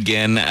listen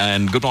again.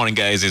 And good morning,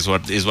 guys, is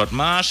what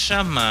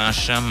Masha.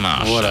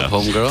 What up,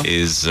 homegirl?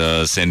 Is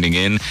sending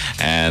in.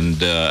 And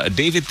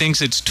David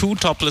thinks it's two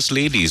topless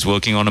ladies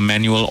working on a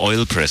manual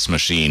oil press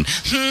machine.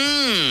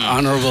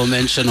 Honorable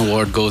mention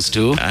award goes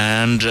to.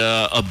 And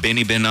a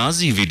Benny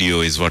Benazzi video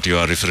is what you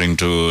are referring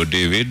to,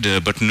 David.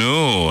 But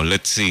no,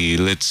 let's see.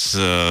 Let's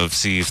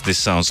see if this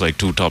sounds like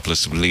two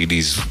topless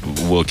ladies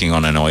working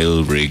on an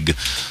oil rig.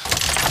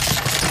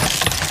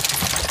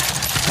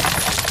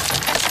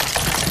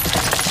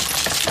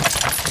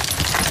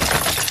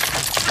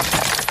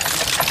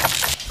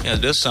 Yeah,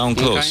 it does sound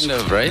close. Kind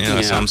of, right?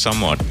 Yeah,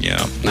 somewhat.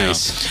 Yeah.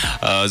 Nice.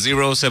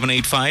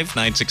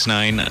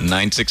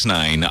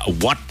 0785-969-969.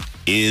 What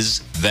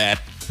is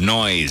that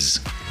noise?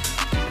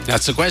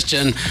 That's the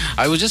question.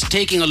 I was just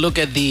taking a look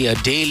at the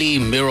Daily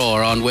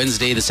Mirror on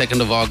Wednesday, the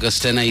 2nd of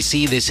August, and I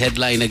see this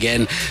headline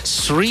again.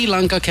 Sri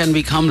Lanka can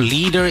become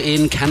leader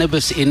in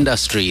cannabis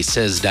industry,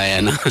 says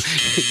Diana.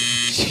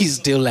 She's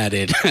still at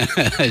it.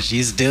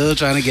 She's still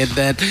trying to get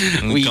that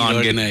weed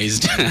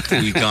organized.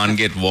 We can't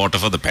get water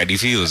for the paddy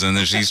fields, and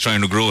then she's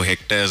trying to grow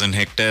hectares and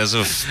hectares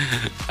of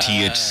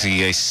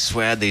THC. I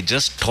swear, they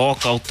just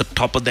talk out the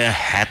top of their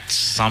hats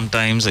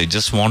sometimes. I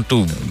just want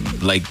to,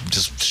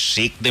 just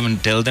shake them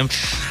and tell them,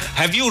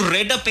 have you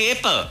read a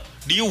paper?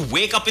 Do you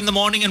wake up in the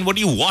morning and what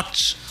do you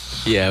watch?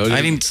 Yeah,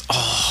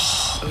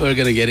 we're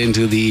going to get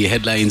into the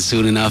headlines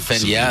soon enough.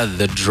 And yeah,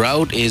 the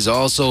drought is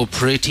also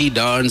pretty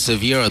darn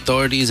severe.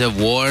 Authorities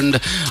have warned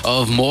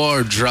of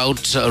more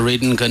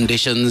drought-ridden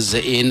conditions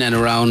in and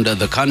around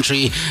the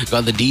country.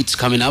 Got the deets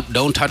coming up.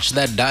 Don't touch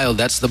that dial.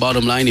 That's the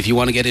bottom line. If you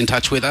want to get in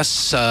touch with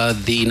us,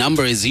 the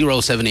number is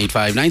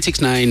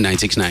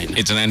 0785-969-969.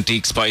 It's an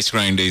antique spice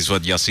grinder is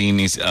what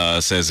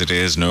Yassine says it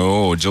is.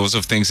 No,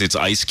 Joseph thinks it's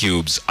ice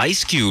cubes.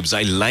 Ice cubes,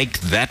 I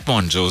like that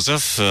one,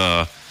 Joseph.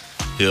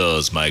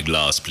 Here's my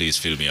glass. Please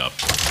fill me up.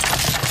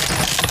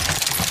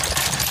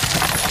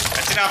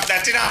 That's enough.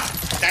 That's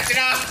enough. That's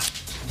enough.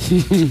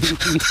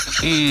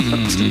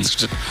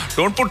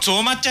 Don't put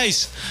so much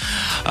ice.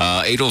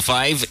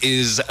 8:05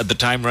 is the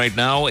time right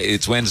now.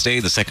 It's Wednesday,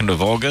 the 2nd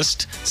of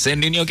August.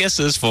 Send in your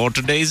guesses for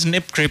today's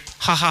Nip Crip.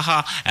 Ha ha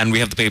ha. And we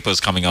have the papers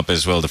coming up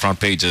as well. The front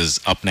page is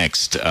up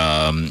next.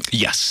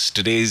 Yes,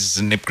 today's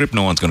Nip Crip,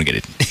 no one's going to get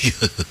it.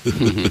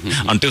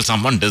 Until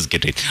someone does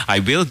get it. I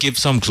will give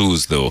some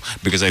clues though,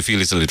 because I feel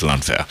it's a little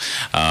unfair.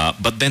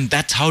 But then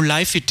that's how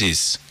life it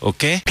is,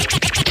 okay?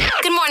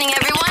 Good morning,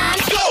 everyone.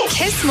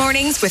 Kiss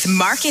Mornings with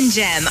Mark and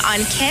Jem on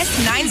Kiss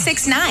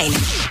 969.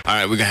 All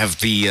right, we're going to have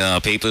the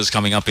papers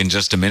coming up in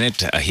just a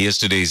minute. Here's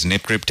today's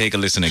Nip Crip. Take a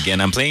listen again.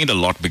 I'm playing it a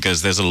lot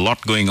because there's a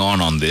lot going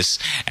on this.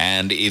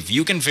 And if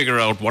you can figure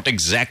out what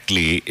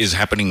exactly is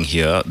happening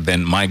here,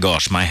 then my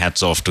gosh, my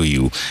hat's off to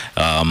you.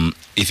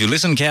 If you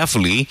listen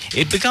carefully,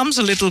 it becomes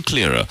a little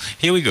clearer.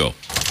 Here we go.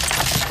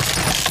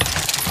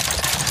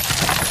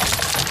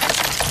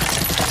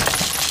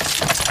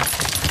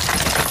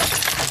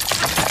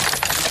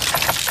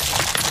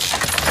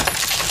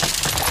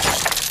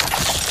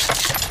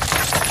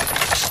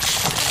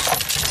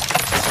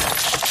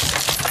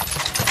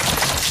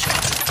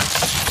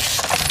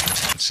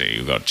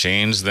 You got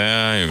chains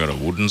there, you got a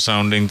wooden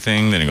sounding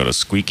thing, then you got a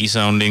squeaky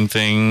sounding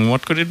thing.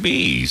 What could it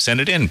be? Send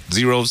it in.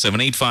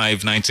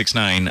 0785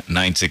 969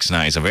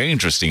 969. Some very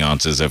interesting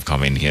answers have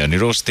come in here.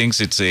 Nirosh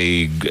thinks it's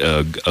a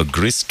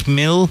grist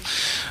mill.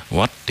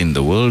 What in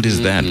the world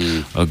is that?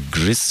 A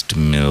grist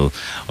mill.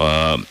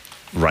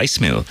 Rice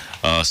mill.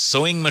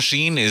 Sewing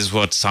machine is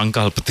what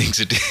Sankalp thinks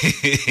it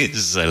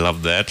is. I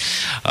love that.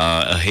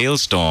 A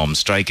hailstorm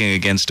striking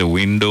against a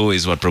window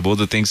is what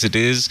Prabodha thinks it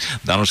is.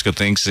 Danushka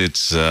thinks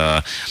it's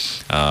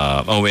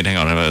oh wait, hang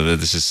on,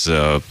 this is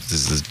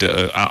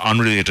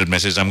unrelated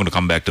message. I'm going to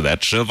come back to that.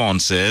 Shervon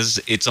says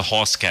it's a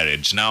horse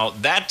carriage. Now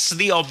that's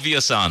the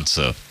obvious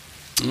answer.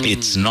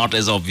 It's not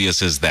as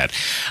obvious as that.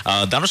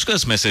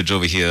 Danushka's message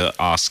over here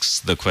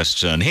asks the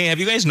question, hey, have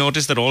you guys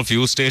noticed that all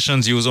fuel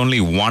stations use only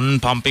one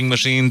pumping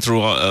machine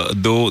through,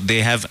 though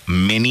they have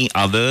many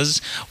others,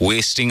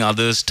 wasting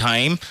others'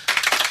 time?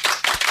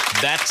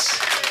 That's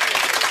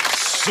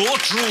so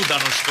true,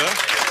 Danushka.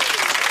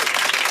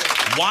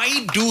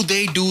 Why do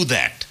they do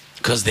that?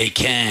 Because they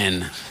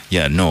can.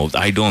 Yeah, no,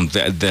 I don't.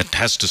 That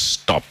has to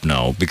stop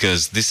now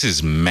because this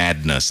is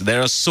madness. There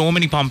are so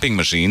many pumping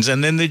machines,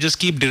 and then they just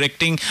keep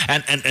directing,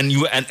 and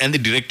they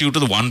direct you to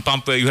the one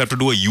pump where you have to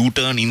do a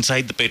U-turn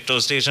inside the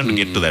petrol station to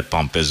get to that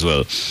pump as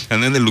well.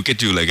 And then they look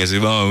at you like as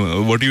if,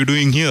 oh, what are you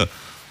doing here?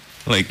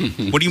 Like,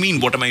 what do you mean,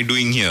 what am I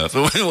doing here?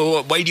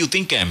 Why do you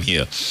think I'm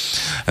here?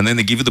 And then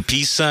they give you the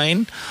peace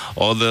sign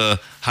or the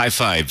high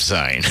five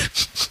sign.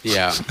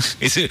 Yeah.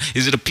 Is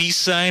it a peace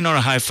sign or a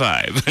high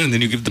five? And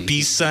then you give the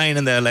peace sign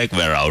and they're like,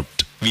 we're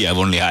out. We have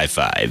only high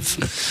five.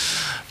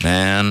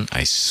 Man,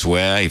 I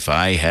swear if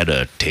I had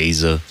a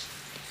taser.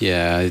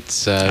 Yeah,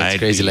 it's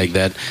crazy like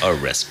that.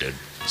 Arrested.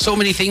 So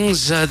many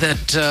things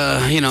that,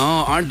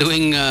 aren't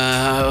doing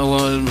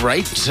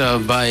right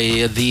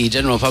by the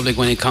general public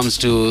when it comes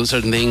to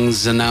certain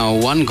things. And now,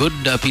 one good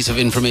piece of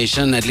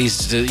information, at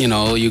least,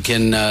 you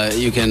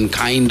can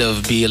kind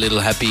of be a little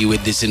happy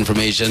with this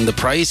information. The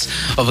price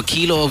of a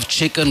kilo of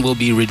chicken will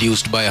be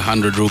reduced by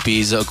 100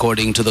 rupees,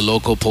 according to the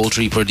local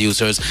poultry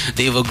producers.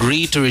 They've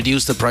agreed to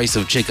reduce the price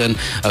of chicken,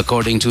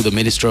 according to the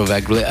Minister of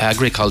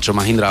Agriculture,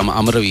 Mahindra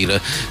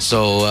Amaraveera.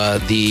 So,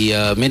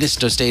 the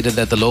minister stated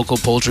that the local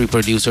poultry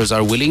producers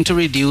are willing to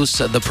reduce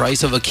the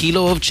price of a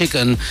kilo of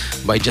chicken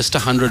by just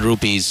 100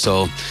 rupees.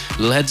 So,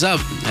 little heads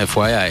up,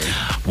 FYI.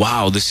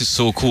 Wow, this is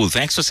so cool.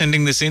 Thanks for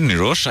sending this in,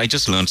 Nirosh. I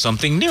just learned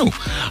something new.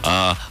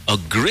 A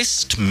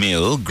grist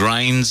mill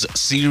grinds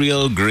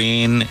cereal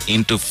grain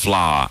into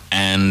flour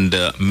and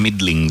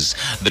middlings.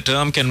 The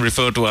term can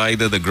refer to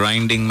either the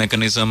grinding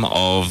mechanism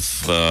or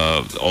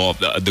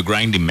the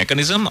grinding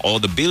mechanism or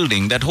the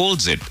building that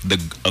holds it.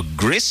 A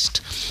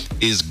grist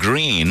is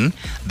grain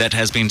that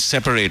has been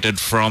separated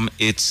from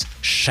its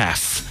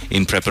chaff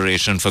in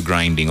preparation for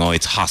grinding, or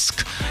its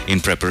husk in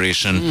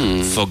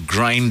preparation for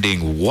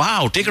grinding.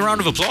 Wow, take a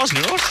round of applause,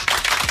 Nirosh.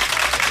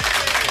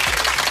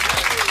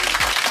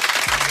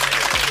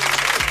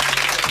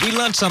 We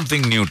learned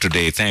something new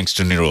today, thanks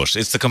to Nirosh.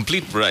 It's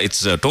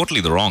totally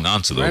the wrong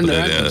answer though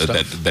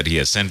that he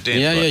has sent in.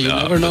 Yeah, you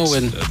never know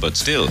when. But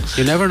still,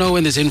 you never know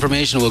when this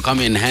information will come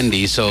in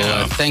handy. So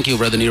thank you,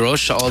 brother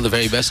Nirosh. All the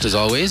very best as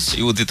always.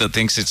 Udita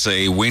thinks it's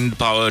a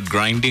wind-powered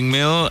grinding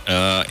mill.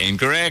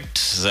 Incorrect.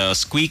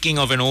 Squeaking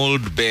of an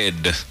old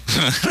bed.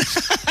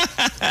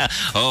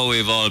 Oh,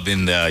 we've all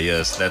been there.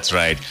 Yes, that's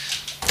right. You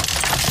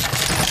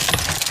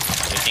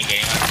think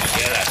anyone can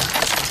hear us?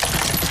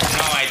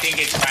 No, I think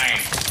it's fine.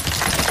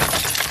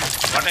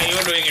 What are you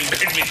doing in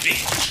bed with me?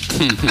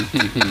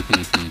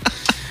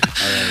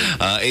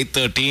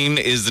 8:13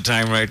 is the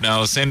time right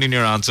now. Send in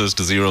your answers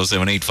to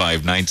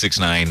 0785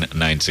 969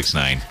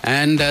 969.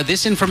 And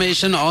this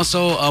information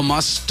also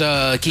must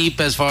keep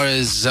as far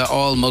as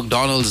all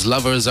McDonald's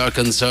lovers are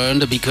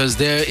concerned, because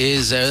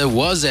there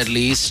was at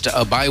least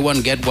a buy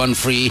one get one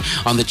free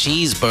on the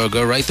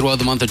cheeseburger right throughout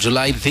the month of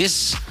July.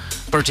 This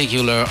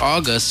particular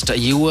August,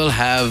 you will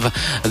have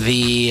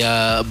the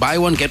buy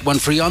one get one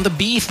free on the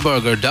beef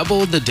burger.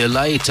 Double the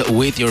delight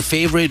with your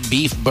favorite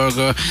beef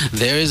burger.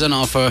 There is an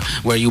offer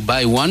where you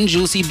buy one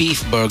juicy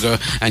beef burger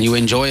and you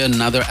enjoy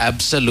another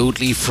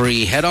absolutely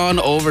free. Head on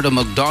over to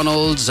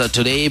McDonald's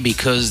today,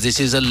 because this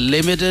is a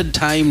limited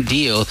time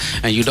deal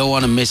and you don't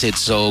want to miss it.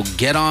 So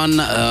get on,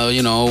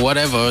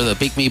 whatever, the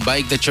Pick Me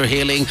bike that you're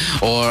hailing,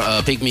 or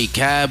Pick Me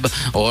cab,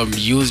 or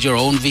use your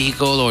own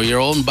vehicle or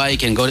your own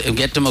bike and go and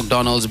get to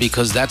McDonald's,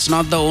 because that's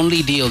not the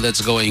only deal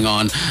that's going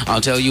on. I'll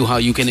tell you how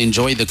you can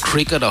enjoy the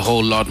cricket a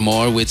whole lot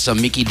more with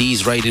some Mickey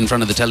D's right in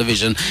front of the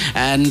television.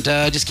 And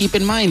just keep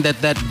in mind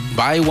that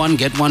buy one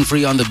get one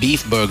free on the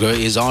beef burger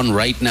is on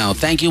right now.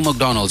 Thank you,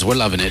 McDonald's. We're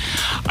loving it.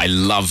 I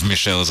love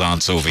Michelle's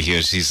answer over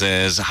here. She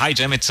says, "Hi,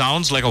 Jem. It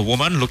sounds like a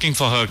woman looking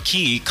for her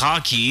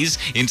car keys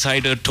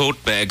inside a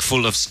tote bag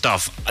full of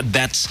stuff."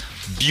 That's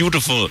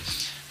beautiful.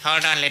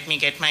 Hold on, let me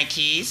get my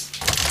keys.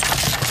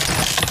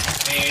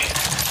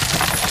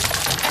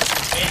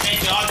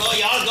 Wait, y'all go.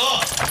 Y'all go!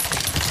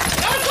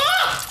 I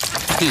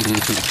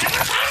haven't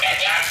found it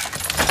yet!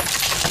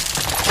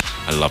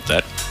 I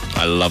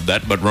love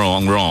that, but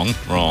wrong.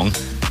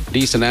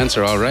 Decent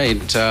answer, all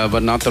right,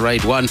 but not the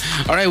right one.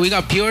 All right, we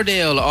got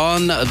Puredale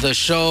on the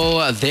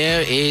show.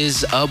 There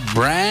is a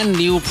brand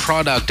new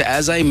product,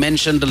 as I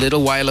mentioned a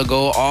little while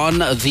ago, on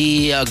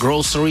the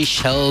grocery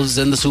shelves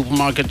and the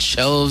supermarket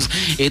shelves.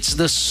 It's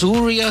the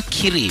Surya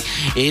Kiri.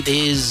 It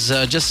is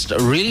just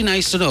really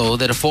nice to know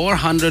that a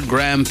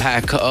 400-gram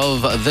pack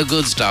of the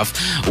good stuff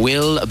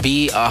will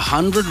be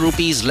 100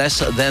 rupees less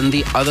than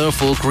the other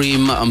full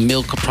cream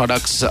milk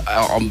products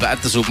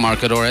at the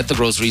supermarket or at the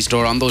grocery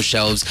store on those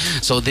shelves.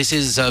 So this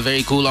is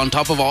very cool. On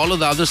top of all of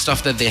the other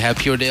stuff that they have,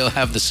 Puredale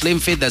have the Slim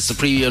Fit, that's the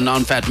premium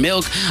non-fat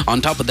milk. On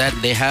top of that,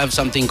 they have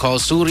something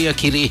called Surya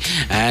Kiri,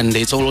 and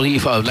it's only,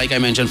 like I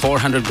mentioned,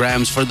 400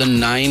 grams for the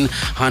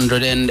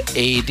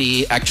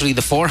 980. Actually,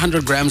 the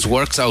 400 grams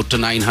works out to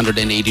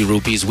 980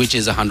 rupees, which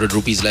is 100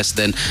 rupees less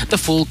than the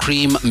full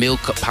cream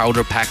milk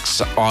powder packs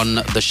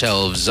on the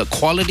shelves.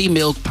 Quality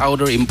milk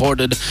powder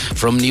imported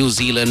from New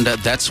Zealand.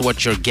 That's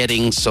what you're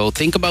getting. So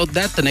think about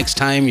that the next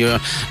time you're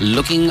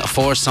looking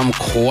for some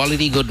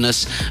quality goodness.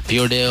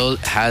 Puredale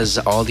has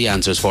all the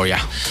answers for you.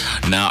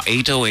 Now,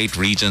 808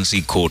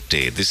 Regency Court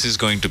Day. This is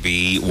going to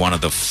be one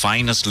of the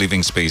finest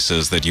living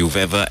spaces that you've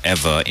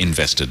ever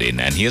invested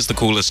in. And here's the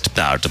coolest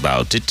part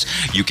about it.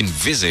 You can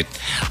visit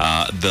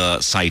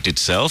the site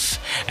itself,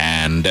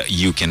 and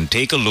you can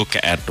take a look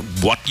at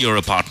what your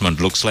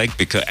apartment looks like,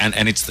 because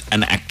and it's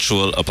an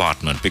actual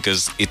apartment,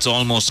 because it's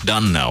almost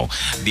done now.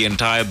 The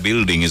entire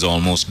building is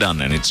almost done,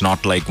 and it's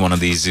not like one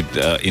of these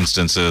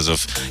instances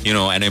of,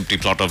 an empty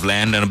plot of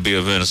land and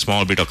a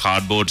small bit of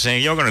cardboard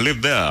saying you're going to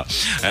live there.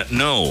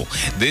 No,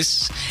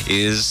 this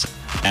is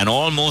an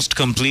almost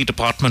complete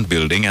apartment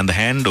building, and the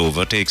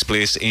handover takes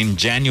place in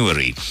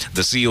January.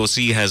 The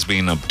COC has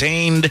been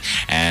obtained,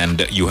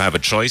 and you have a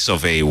choice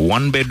of a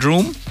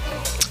 1-bedroom.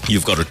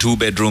 You've got a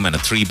 2-bedroom and a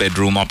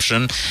 3-bedroom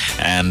option,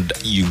 and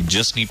you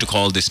just need to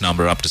call this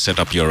number up to set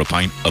up your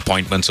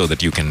appointment so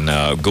that you can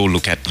go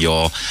look at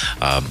your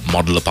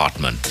model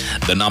apartment.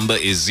 The number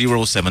is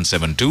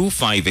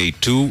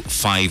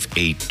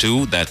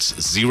 0772-582-582. That's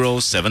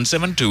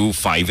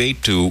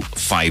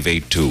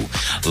 0772-582-582.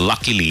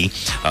 Luckily,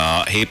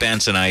 Hey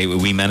Pants and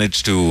we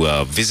managed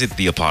to visit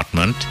the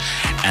apartment,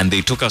 and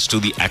they took us to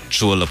the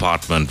actual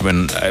apartment.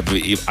 When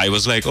I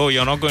was like, "Oh,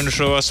 you're not going to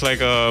show us like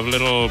a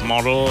little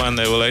model?" And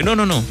they were like, no,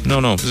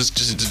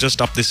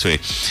 just up this way.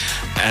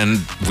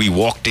 And we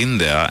walked in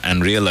there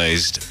and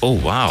realized, oh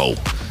wow,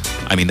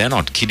 I mean, they're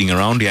not kidding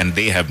around here, and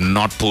they have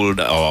not pulled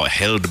or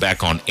held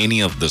back on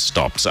any of the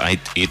stops.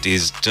 It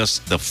is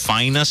just the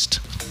finest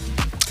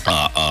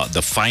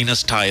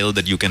tile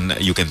that you can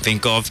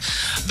think of.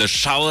 The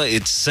shower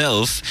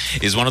itself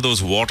is one of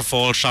those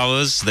waterfall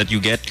showers that you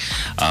get,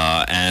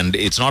 and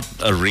it's not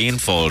a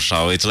rainfall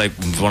shower. It's like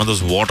one of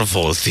those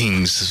waterfall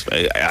things.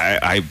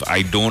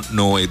 I don't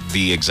know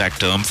the exact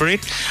term for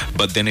it,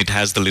 but then it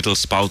has the little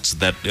spouts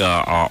that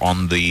are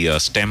on the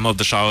stem of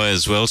the shower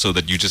as well, so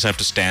that you just have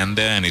to stand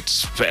there, and it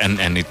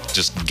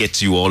just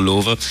gets you all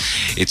over.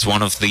 It's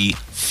one of the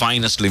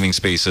finest living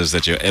spaces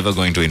that you're ever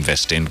going to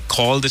invest in.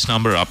 Call this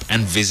number up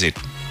and visit.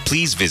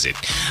 Please visit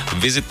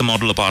the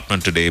model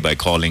apartment today by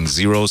calling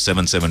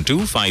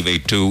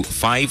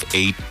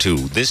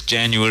 0772-582-582. This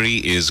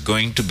January is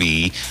going to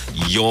be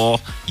your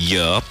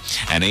year,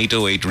 and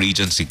 808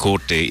 Regency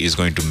Court Day is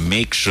going to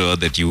make sure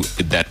that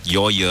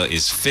your year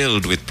is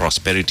filled with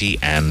prosperity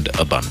and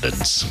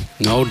abundance.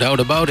 No doubt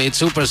about it.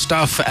 Super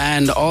stuff.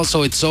 And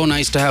also, it's so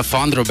nice to have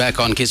Fondra back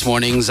on Kiss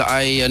Mornings.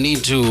 I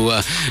need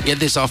to get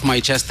this off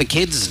my chest. The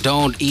kids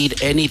don't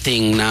eat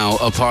anything now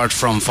apart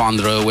from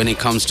Fondra when it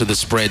comes to the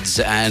spreads.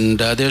 and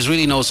there's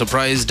really no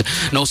surprise.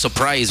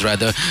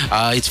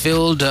 It's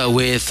filled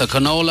with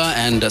canola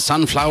and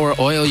sunflower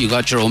oil. You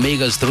got your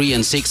omegas 3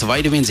 and 6,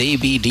 vitamins A,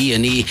 B, D,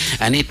 and E,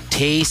 and it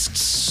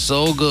tastes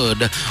so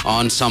good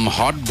on some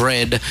hot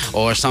bread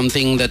or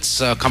something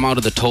that's come out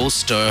of the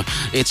toaster.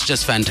 It's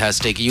just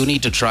fantastic. You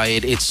need to try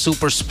it. It's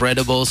super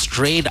spreadable,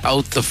 straight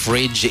out the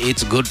fridge.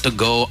 It's good to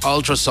go.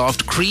 Ultra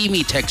soft,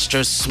 creamy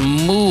texture,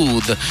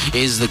 smooth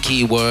is the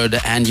key word,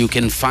 and you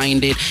can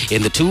find it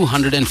in the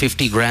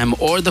 250 gram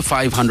or the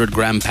 500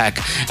 gram pack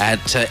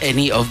at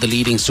any of the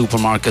leading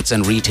supermarkets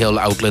and retail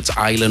outlets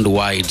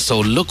island-wide. So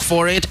look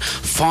for it.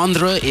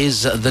 Fondra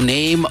is the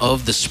name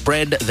of the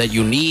spread that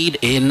you need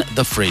in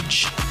the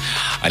fridge.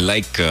 I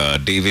like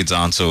David's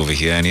answer over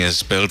here, and he has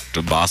spelled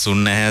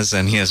basunnaz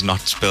and he has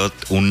not spelled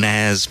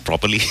unnaz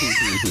properly.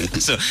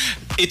 So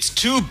it's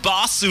two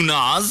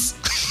basunas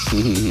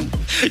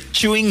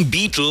chewing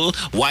beetle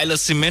while a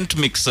cement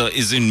mixer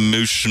is in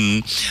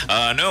motion.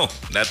 No,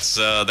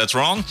 that's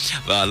wrong.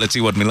 Let's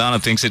see what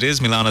Milana thinks it is.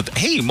 Milana,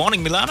 hey,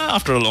 morning Milana,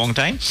 after a long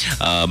time.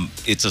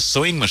 It's a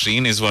sewing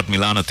machine is what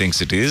Milana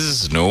thinks it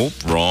is. No,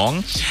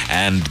 wrong.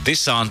 And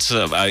this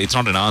answer, it's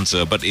not an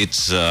answer, but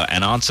it's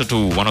an answer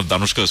to one of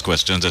Danushka's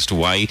questions as to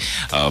why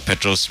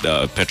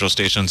petrol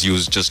stations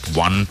use just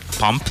one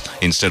pump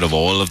instead of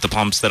all of the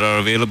pumps that are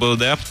available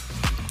there.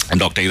 And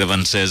Dr.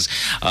 Iravan says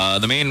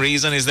the main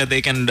reason is that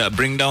they can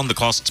bring down the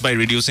costs by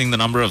reducing the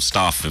number of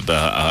staff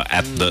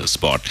at the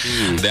spot.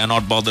 They are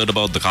not bothered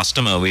about the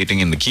customer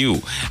waiting in the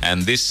queue.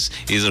 And this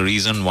is a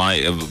reason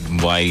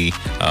why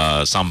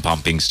some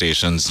pumping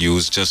stations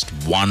use just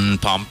one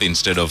pump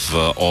instead of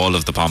all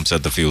of the pumps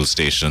at the fuel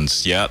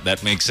stations. Yeah,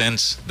 that makes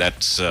sense.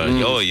 That's,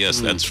 oh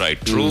yes, that's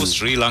right. True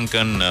Sri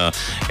Lankan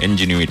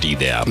ingenuity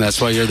there. That's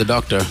why you're the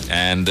doctor.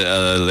 And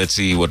let's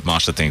see what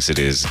Marsha thinks it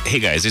is. Hey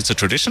guys, it's a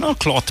traditional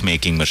cloth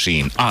making machine.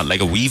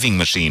 Like a weaving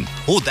machine.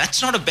 Oh,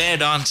 that's not a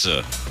bad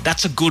answer.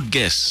 That's a good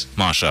guess,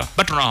 Marsha,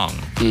 but wrong.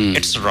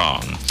 It's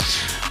wrong.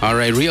 All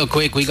right, real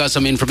quick, we got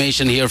some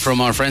information here from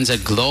our friends at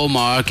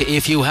Glowmark.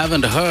 If you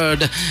haven't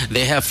heard,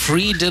 they have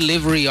free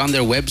delivery on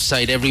their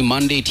website every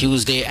Monday,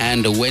 Tuesday,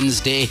 and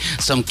Wednesday.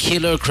 Some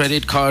killer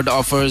credit card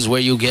offers where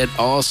you get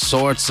all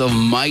sorts of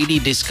mighty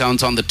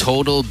discounts on the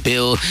total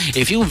bill.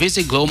 If you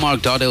visit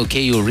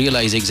glowmark.lk, you'll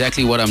realize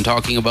exactly what I'm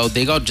talking about.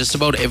 They got just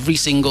about every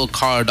single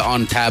card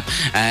on tap,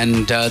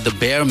 and the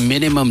bare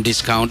minimum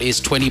discount is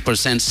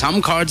 20%.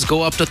 Some cards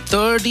go up to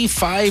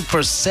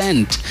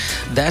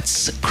 35%.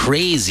 That's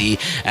crazy.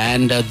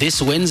 And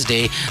this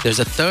Wednesday, there's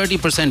a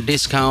 30%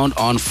 discount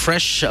on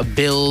fresh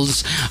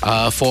bills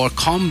for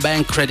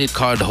Combank credit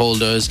card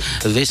holders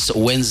this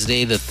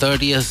Wednesday, the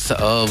 30th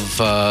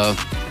of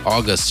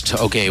August.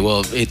 Okay,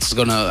 well, it's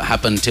going to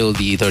happen till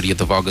the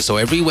 30th of August. So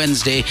every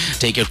Wednesday,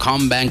 take your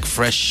Combank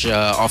fresh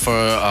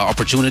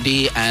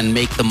opportunity and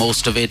make the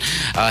most of it.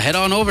 Head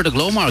on over to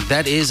Glowmark.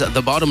 That is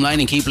the bottom line,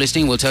 and keep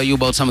listening. We'll tell you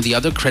about some of the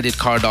other credit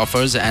card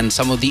offers and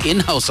some of the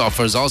in-house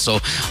offers also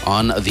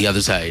on the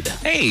other side.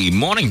 Hey,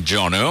 morning,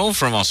 Jono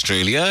from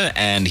Australia,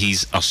 and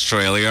he's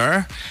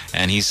Australia,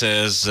 and he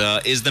says,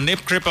 is the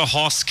Nip Crip a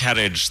horse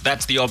carriage?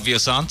 That's the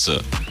obvious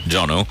answer,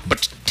 Jono,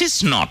 but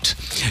 'tis not.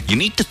 You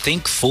need to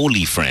think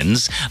Foley,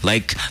 friends,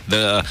 like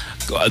the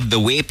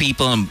way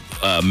people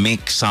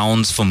make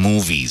sounds for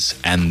movies,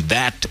 and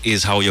that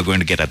is how you're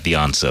going to get at the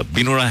answer.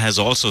 Binura has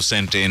also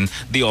sent in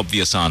the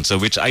obvious answer,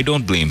 which I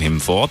don't blame him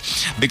for,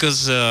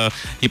 because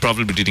he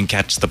probably didn't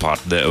catch the part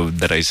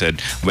that I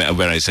said,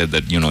 where I said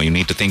that, you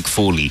need to think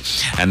Foley.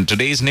 And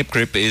today's Nip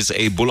Crip is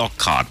a bullock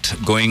cart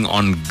going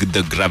on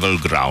the gravel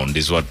ground,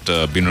 is what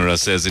Binura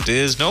says it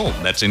is. No,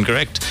 that's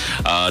incorrect.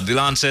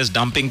 Dilan says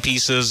dumping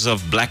pieces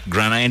of black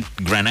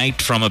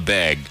granite from a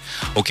bag.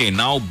 Okay,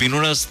 now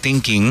Binura's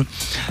thinking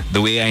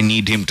the way I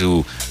need him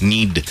to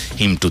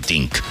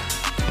think.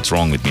 What's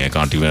wrong with me?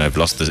 I've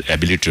lost the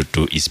ability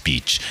to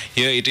speech.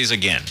 Here it is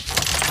again.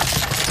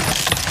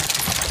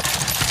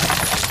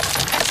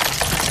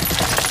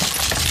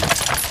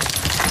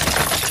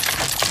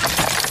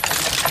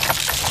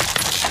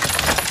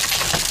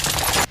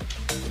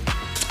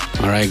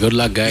 All right, good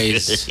luck,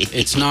 guys.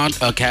 It's not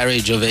a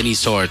carriage of any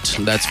sort,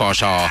 that's for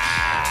sure.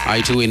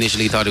 I too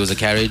initially thought it was a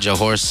carriage, a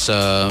horse,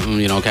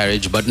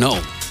 carriage, but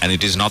no. And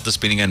it is not the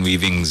Spinning and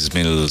Weaving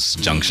Mills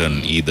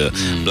Junction either.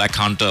 Black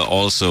Hunter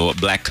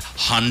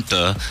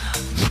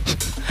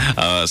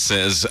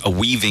says,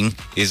 weaving,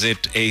 is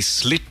it a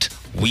slit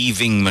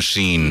weaving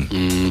machine?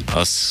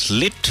 A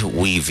slit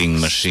weaving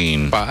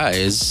machine.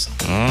 Spies.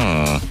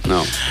 No.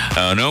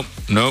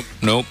 Nope.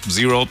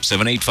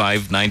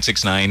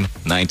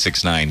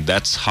 0785-969-969.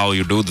 That's how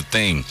you do the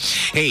thing.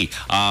 Hey,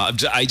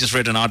 I just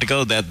read an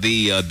article that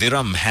the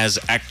dirham has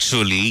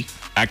actually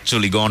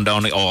gone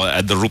down,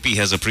 or the rupee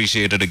has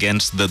appreciated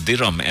against the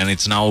dirham, and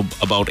it's now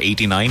about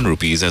 89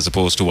 rupees as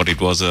opposed to what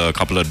it was a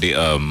couple of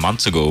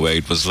months ago, where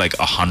it was like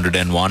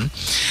 101.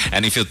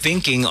 And if you're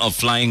thinking of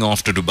flying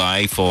off to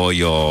Dubai for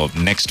your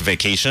next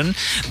vacation,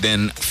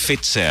 then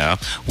Fitzair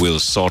will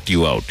sort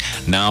you out.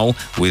 Now,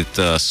 with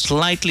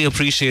slightly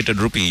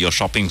appreciated rupee, your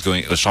shopping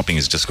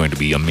is just going to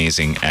be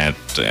amazing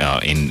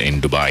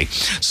in Dubai.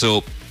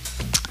 So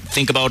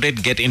think about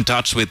it. Get in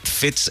touch with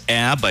Fitz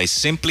Air by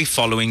simply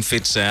following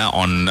Fitz Air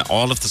on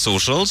all of the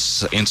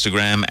socials,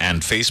 Instagram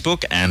and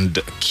Facebook, and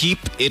keep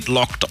it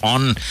locked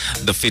on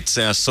the Fitz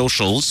Air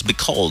socials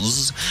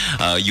because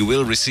you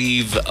will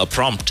receive a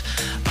prompt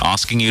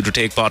asking you to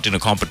take part in a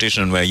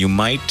competition where you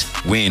might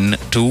win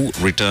 2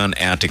 return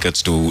air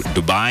tickets to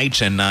Dubai,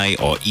 Chennai,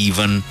 or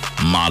even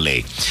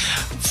Male.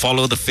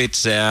 Follow the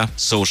Fitz Air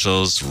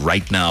socials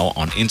right now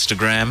on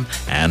Instagram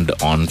and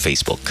on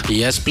Facebook.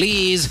 Yes,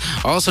 please.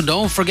 Also,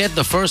 don't forget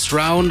the first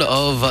round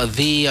of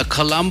the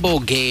Colombo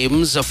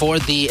Games for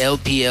the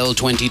LPL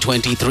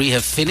 2023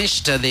 have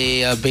finished.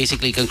 They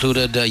basically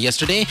concluded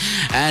yesterday.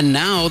 And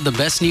now, the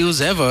best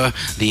news ever,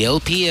 the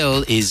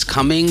LPL is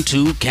coming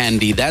to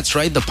Kandy. That's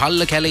right, the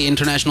Pallakele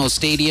International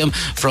Stadium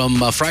from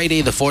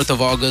Friday, the 4th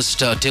of August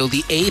till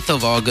the 8th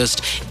of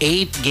August.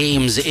 8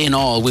 games in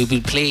all will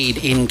be played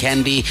in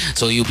Kandy.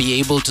 So you'll be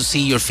able to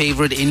see your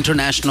favorite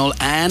international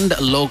and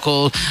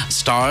local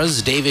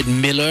stars. David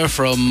Miller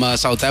from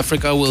South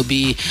Africa will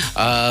be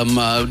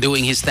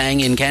doing his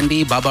thing in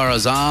Kandy. Babar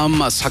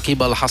Azam,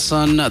 Sakib Al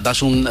Hassan,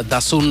 Dasun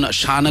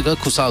Shanaga,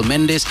 Kusal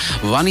Mendes,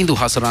 Vanindu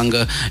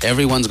Hasaranga.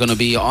 Everyone's going to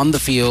be on the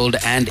field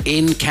and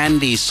in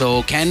Kandy.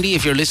 So Kandy,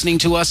 if you're listening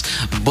to us,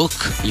 book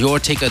your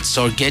tickets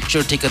or get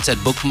your tickets at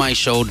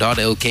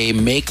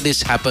bookmyshow.lk. Make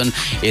this happen.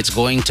 It's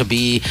going to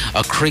be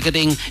a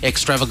cricketing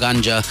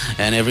extravaganza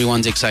and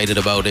everyone's excited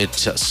about it.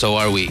 So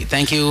are we.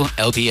 Thank you,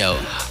 LPL.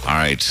 All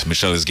right,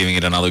 Michelle is giving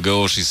it another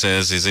go. She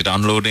says, is it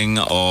unloading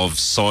of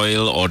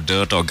soil or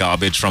dirt or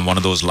garbage from one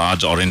of those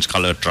large orange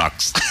colored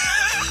trucks?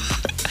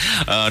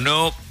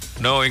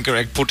 No,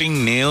 incorrect.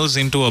 Putting nails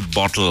into a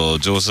bottle,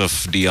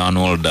 Joseph D.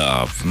 Arnold.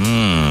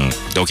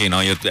 Okay,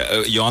 now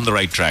you're on the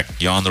right track.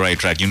 You're on the right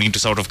track. You need to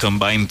sort of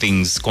combine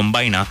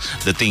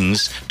the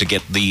things to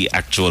get the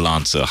actual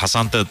answer.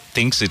 Hasanta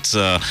thinks is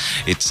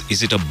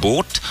it a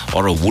boat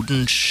or a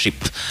wooden ship?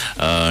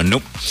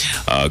 Nope.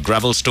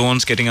 Gravel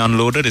stones getting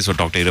unloaded is what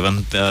Dr.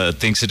 Iravan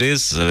thinks it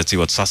is. Let's see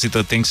what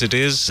Sasita thinks it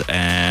is.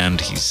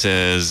 And he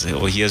says,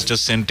 he has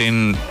just sent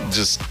in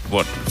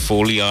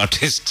Foley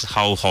artists,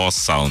 how horse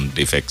sound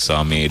effects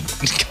are made.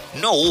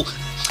 No,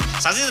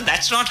 Sasita,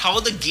 that's not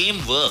how the game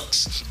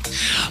works.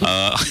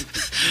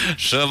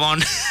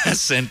 Shervon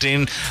has sent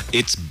in,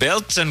 it's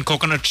belts and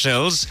coconut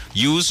shells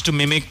used to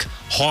mimic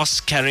horse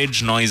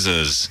carriage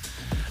noises.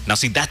 Now,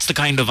 see, that's the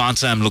kind of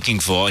answer I'm looking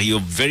for. You're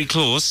very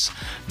close.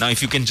 Now,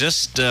 if you can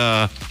just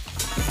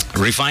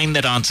refine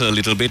that answer a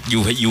little bit,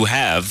 you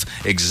have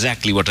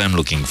exactly what I'm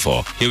looking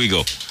for. Here we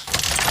go.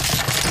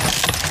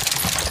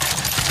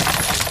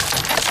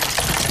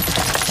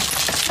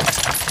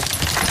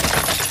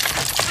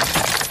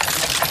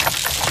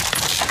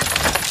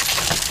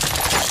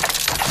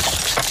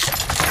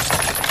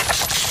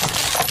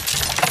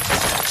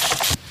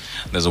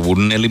 There's a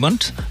wooden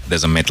element,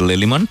 there's a metal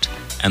element,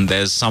 and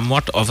there's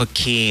somewhat of a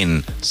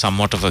cane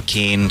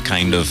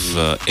kind of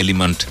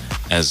element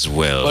as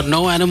well. But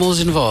no animals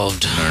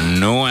involved.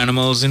 No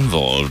animals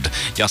involved.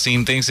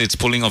 Yasin thinks it's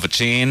pulling off a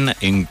chain.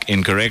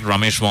 Incorrect.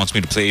 Ramesh wants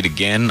me to play it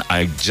again.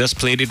 I just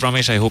played it,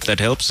 Ramesh. I hope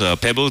that helps.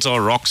 Pebbles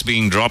or rocks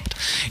being dropped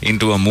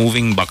into a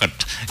moving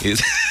bucket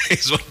is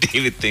what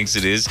David thinks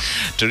it is.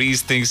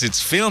 Therese thinks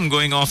it's film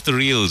going off the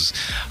reels.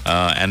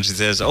 And she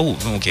says, oh,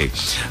 okay.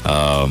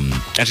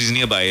 And she's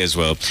nearby as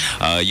well.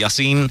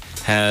 Yasin's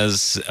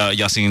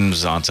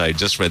answer. I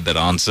just read that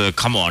answer.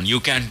 Come on, you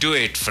can do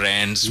it,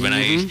 friends. When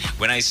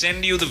I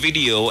send you the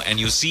video and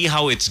you see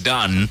how it's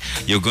done,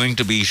 you're going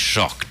to be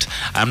shocked.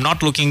 I'm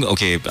not looking,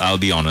 okay, I'll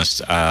be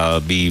honest, I'll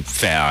be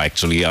fair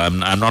actually. I'm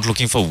not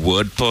looking for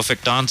word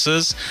perfect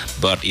answers,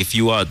 but if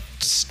you are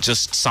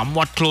just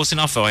somewhat close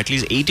enough, or at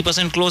least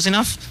 80% close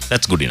enough,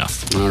 that's good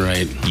enough. All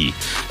right. Yeah.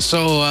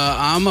 So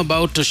I'm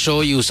about to show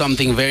you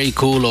something very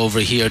cool over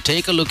here.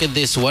 Take a look at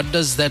this. What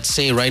does that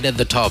say right at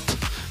the top?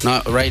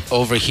 Not right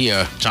over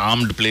here.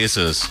 Charmed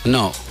places.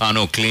 No.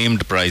 No,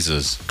 claimed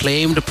prizes.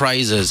 Claimed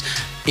prizes.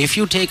 If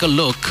you take a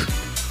look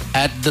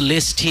at the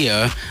list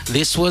here,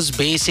 this was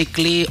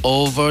basically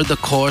over the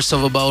course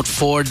of about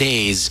 4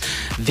 days.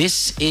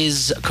 This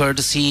is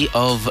courtesy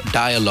of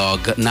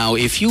Dialogue. Now,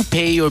 if you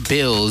pay your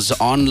bills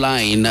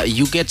online,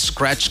 you get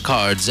scratch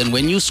cards, and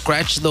when you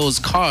scratch those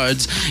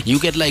cards, you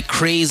get like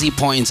crazy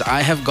points.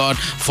 I have got,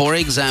 for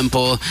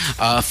example,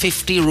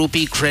 50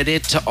 rupee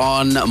credit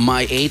on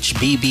my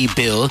HBB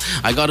bill.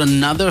 I got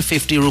another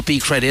 50 rupee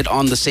credit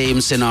on the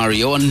same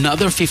scenario,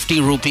 another 50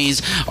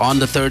 rupees on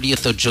the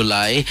 30th of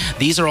July.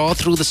 These are all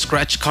through the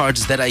scratch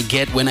cards that I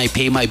get when I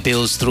pay my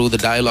bills through the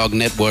Dialogue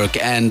network.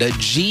 And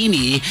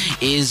Genie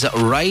is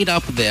right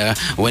up there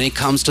when it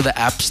comes to the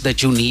apps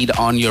that you need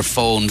on your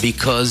phone,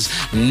 because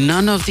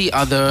none of the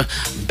other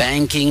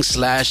banking /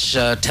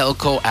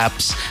 telco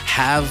apps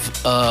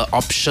have an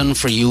option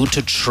for you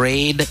to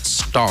trade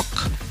stock.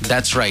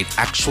 That's right,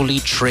 actually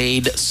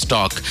trade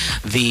stock.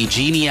 The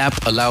Genie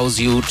app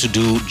allows you to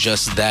do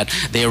just that.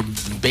 They're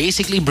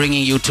basically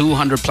bringing you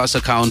 200 plus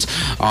accounts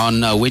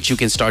on which you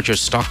can start your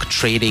stock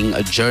trading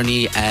journey.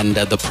 journey, and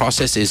the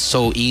process is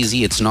so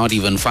easy. It's not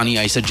even funny.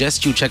 I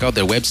suggest you check out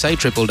their website,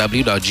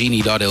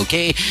 www.genie.lk.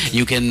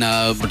 You can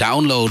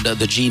download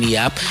the Genie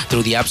app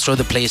through the App Store,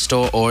 the Play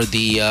Store, or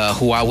the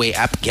Huawei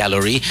App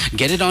Gallery.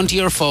 Get it onto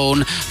your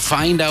phone.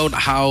 Find out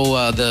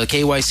how the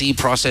KYC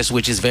process,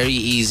 which is very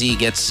easy,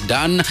 gets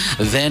done.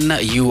 Then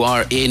you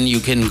are in.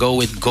 You can go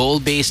with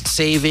goal-based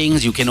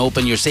savings. You can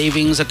open your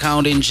savings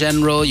account in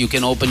general. You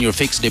can open your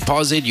fixed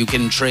deposit. You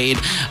can trade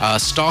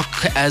stock,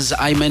 as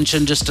I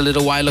mentioned just a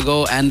little while ago.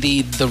 And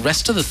the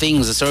rest of the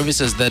things, the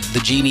services that the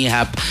Genie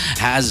app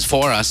has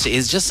for us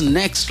is just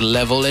next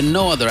level, and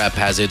no other app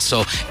has it.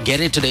 So get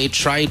it today,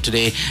 try it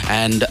today,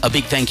 and a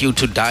big thank you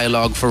to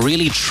Dialogue for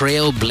really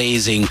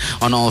trailblazing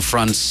on all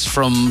fronts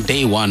from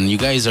day one. You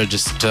guys are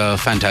just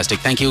fantastic.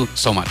 Thank you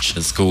so much.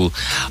 That's cool.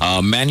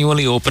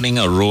 Manually opening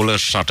a roller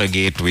shutter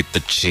gate with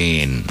the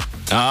chain.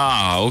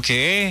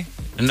 Okay.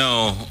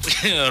 No,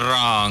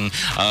 wrong.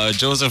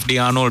 Joseph D.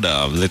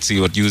 Arnolda, let's see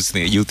what you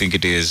think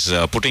it is.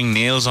 Putting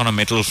nails on a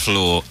metal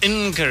floor.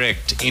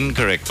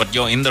 Incorrect. But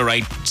you're in the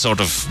right sort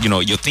of,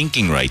 you're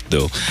thinking right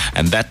though.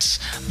 And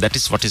that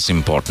is what is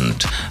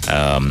important.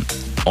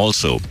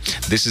 Also,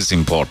 this is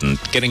important.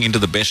 Getting into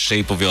the best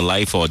shape of your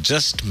life, or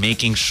just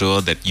making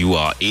sure that you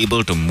are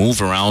able to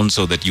move around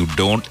so that you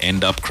don't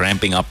end up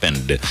cramping up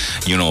and,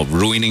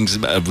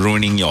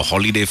 ruining your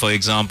holiday, for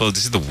example.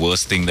 This is the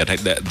worst thing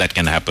that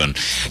can happen.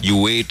 You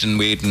wait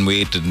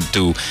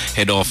to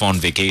head off on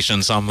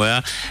vacation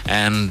somewhere,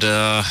 and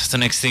the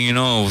next thing you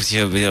know,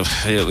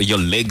 your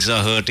legs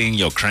are hurting,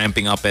 you're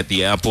cramping up at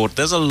the airport.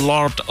 There's a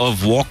lot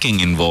of walking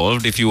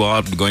involved if you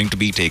are going to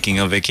be taking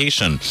a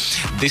vacation.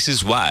 This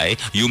is why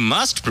you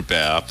must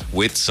prepare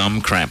with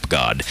some cramp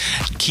guard.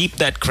 Keep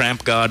that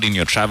cramp guard in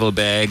your travel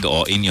bag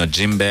or in your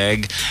gym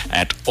bag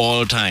at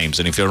all times,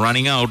 and if you're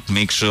running out,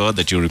 make sure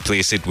that you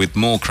replace it with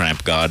more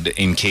cramp guard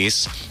in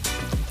case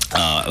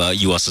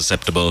you are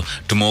susceptible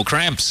to more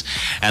cramps.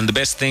 And the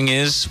best thing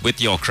is, with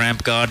your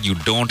cramp guard, you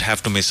don't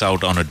have to miss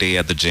out on a day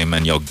at the gym,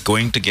 and you're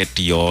going to get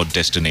to your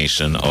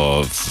destination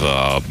of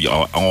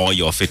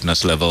your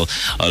fitness level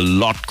a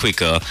lot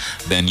quicker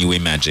than you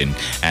imagine.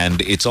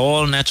 And it's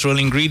all natural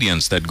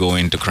ingredients that go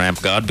into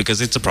cramp guard, because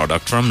it's a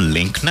product from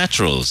Link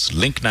Naturals.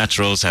 Link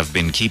Naturals have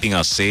been keeping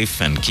us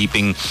safe and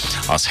keeping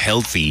us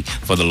healthy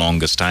for the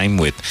longest time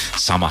with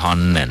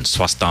Samahan and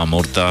Swasta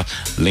Murta.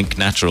 Link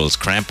Naturals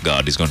Cramp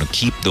Guard is going to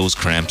keep those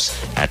cramps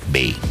at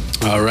bay.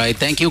 All right,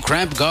 thank you,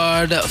 Cramp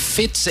Guard.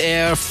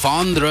 Fitzair,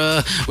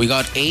 Fondra. We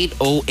got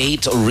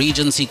 808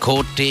 Regency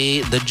Cote,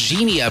 the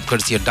Genie app,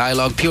 courtesy of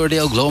Dialogue,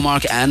 Puredale,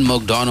 Glowmark, and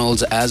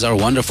McDonald's as our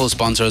wonderful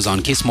sponsors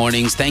on Kiss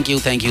Mornings. Thank you.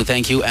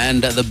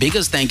 And the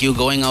biggest thank you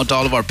going out to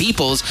all of our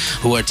peoples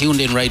who are tuned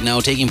in right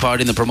now, taking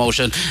part in the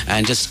promotion,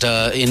 and just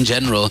in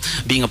general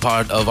being a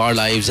part of our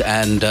lives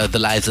and the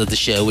lives of the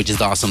show, which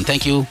is awesome.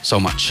 Thank you so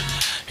much.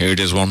 Here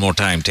it is one more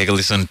time. Take a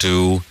listen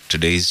to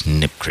today's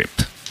Nip Crip.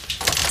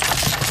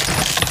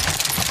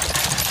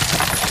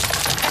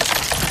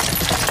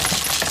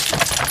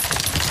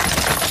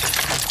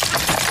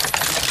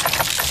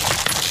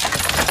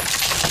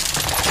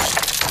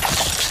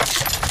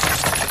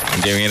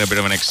 I'm giving it a bit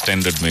of an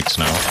extended mix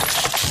now.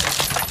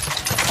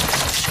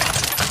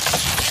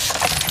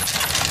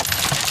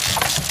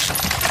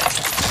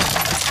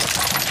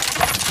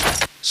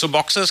 So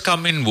boxes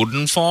come in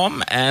wooden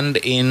form and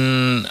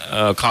in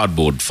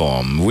cardboard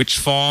form. Which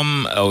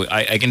form?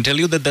 I can tell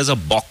you that there's a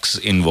box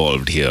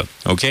involved here.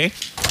 Okay?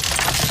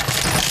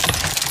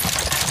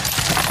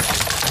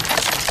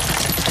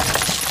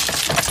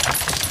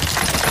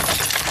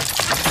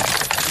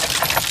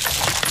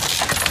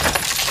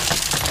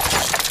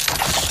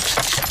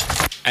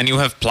 And you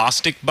have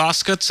plastic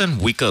baskets and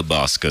wicker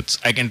baskets.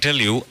 I can tell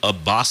you a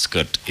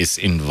basket is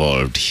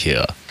involved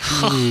here.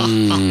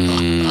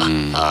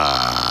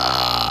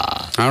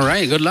 All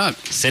right, good luck.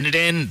 Send it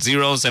in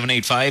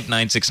 0785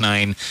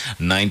 969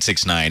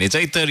 969. It's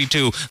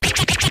 8:32.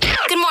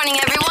 Good morning,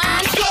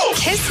 everyone. Go!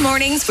 Kiss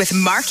Mornings with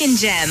Mark and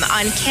Jem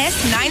on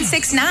Kiss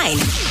 969.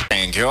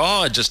 Thank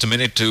you. Just a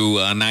minute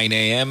to 9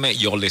 a.m.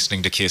 You're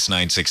listening to Kiss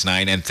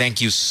 969. And thank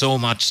you so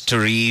much,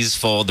 Therese,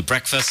 for the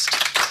breakfast.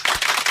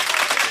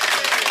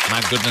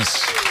 My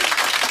goodness.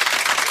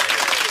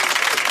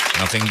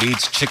 Nothing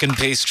beats chicken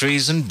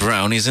pastries and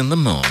brownies in the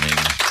morning.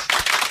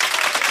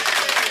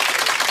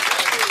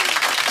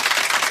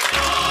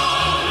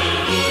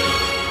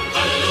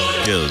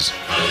 Yes.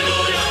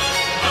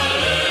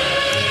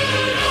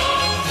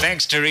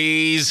 Thanks,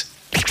 Therese.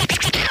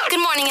 Good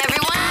morning,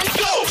 everyone.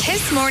 Go!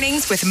 Kiss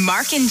Mornings with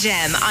Mark and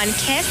Jem on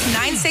Kiss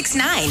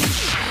 969.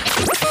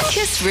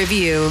 Kiss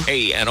Review.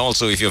 Hey, and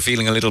also if you're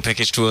feeling a little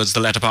peckish towards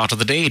the latter part of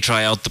the day,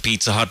 try out the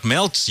Pizza Hut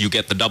Melts. You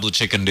get the double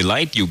chicken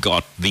delight. You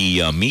got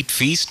the meat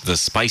feast, the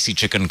spicy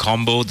chicken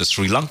combo, the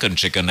Sri Lankan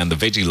chicken, and the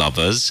veggie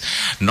lovers.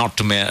 Not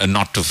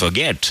to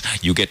forget,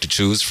 you get to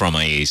choose from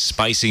a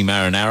spicy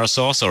marinara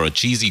sauce or a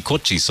cheesy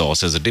kochi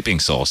sauce as a dipping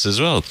sauce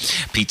as well.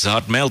 Pizza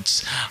Hut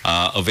Melts,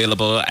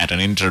 available at an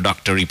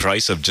introductory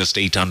price of just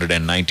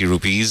 890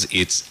 rupees.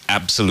 It's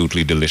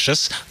absolutely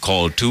delicious.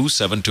 Call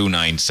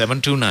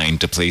 2729-729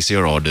 to place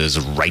your orders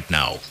right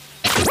now.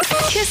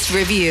 Kiss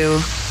Review.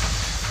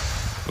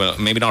 Well,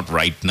 maybe not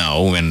right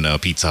now when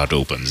Pizza Hut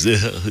opens. We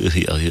have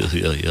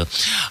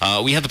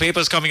the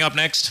papers coming up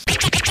next.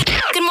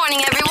 Good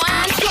morning,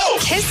 everyone.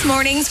 Kiss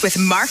Mornings with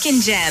Mark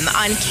and Jem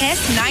on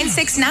Kiss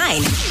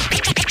 969.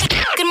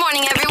 Good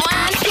morning,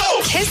 everyone.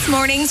 Kiss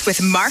Mornings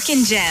with Mark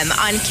and Jem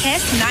on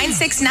Kiss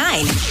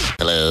 969.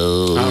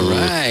 Hello. All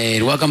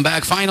right. Welcome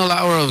back. Final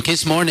hour of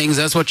Kiss Mornings.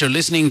 That's what you're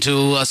listening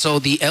to. So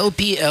the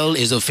LPL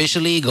is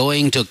officially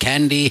going to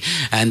Kandy,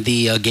 and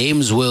the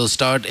games will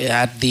start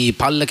at the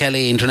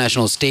Pallakele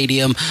International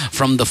Stadium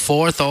from the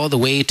 4th all the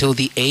way till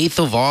the 8th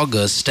of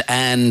August.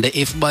 And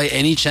if by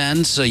any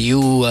chance you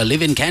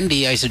live in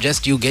Kandy, I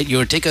suggest you get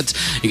your tickets.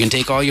 You can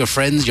take all your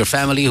friends, your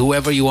family,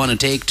 whoever you want to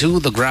take to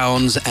the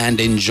grounds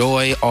and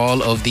enjoy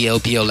all of the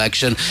LPL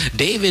action.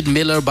 David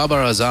Miller,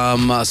 Babar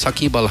Azam,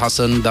 Saqib Al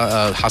Hassan,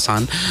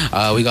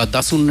 we got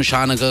Dasun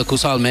Shanaga,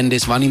 Kusal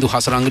Mendes, Vanindu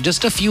Hasaranga,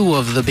 just a few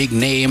of the big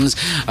names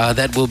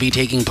that will be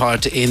taking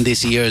part in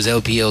this year's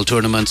LPL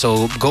tournament.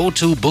 So go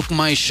to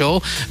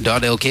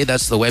bookmyshow.lk,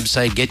 that's the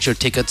website. Get your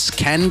tickets.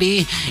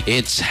 Kandy,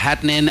 it's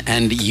happening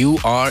and you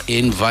are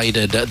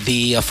invited.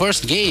 The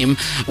first game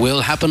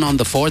will happen on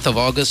the 4th of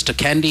August.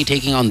 Kandy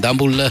taking on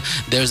Dambulla.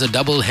 There's a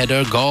double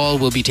header. Gaul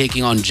will be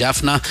taking on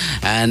Jaffna,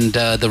 and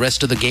the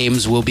rest of the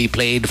games will be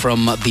played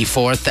from the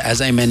 4th,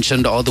 as I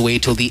mentioned, all the way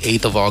till the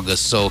 8th of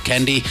August. So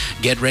Kandy,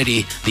 get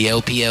ready. The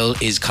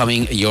LPL is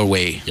coming your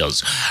way.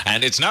 Yes.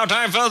 And it's now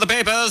time for the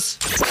papers.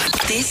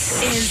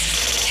 This is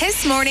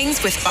Kiss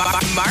Mornings with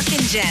Mark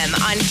and Jem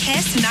on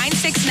Kiss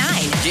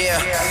 969.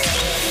 Yeah.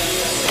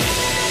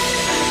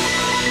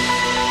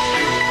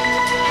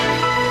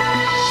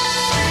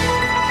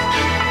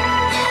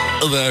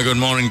 Good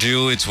morning to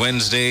you. It's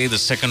Wednesday, the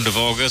 2nd of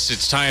August.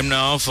 It's time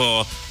now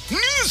for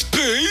News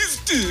Paste.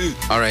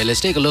 All right, let's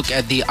take a look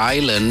at the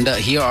island.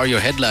 Here are your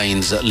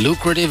headlines.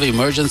 Lucrative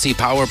emergency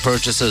power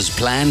purchases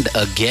planned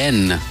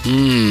again.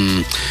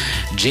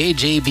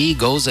 JJB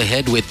goes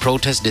ahead with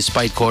protest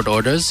despite court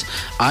orders.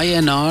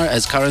 INR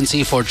as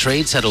currency for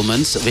trade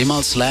settlements.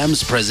 Vimal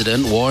Slams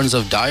president warns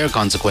of dire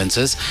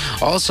consequences.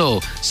 Also,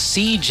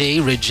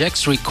 CJ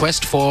rejects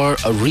request for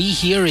a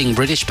rehearing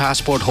British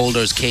passport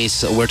holders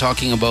case. We're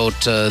talking about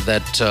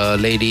that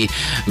lady,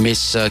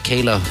 Miss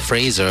Kayla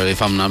Fraser,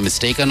 if I'm not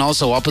mistaken.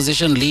 Also,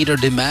 opposition leader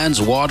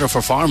demands water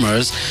for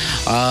farmers.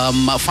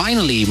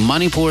 Finally,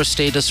 Manipur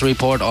status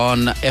report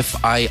on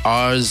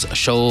FIR's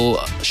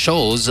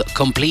shows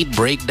complete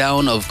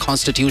breakdown of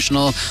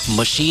constitutional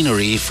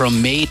machinery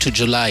from May to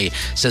July,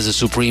 says the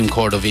Supreme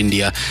Court of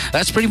India.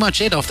 That's pretty much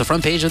it off the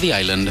front page of the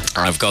island.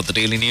 I've got the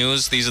Daily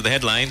News. These are the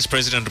headlines.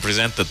 President to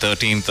present the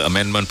 13th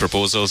Amendment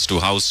proposals to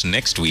House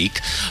next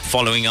week,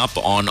 following up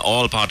on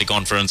all-party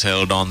conference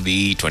held on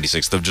the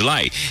 26th of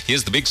July.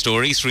 Here's the big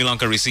story. Sri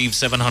Lanka received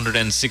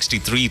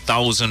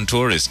 763,000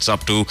 tourists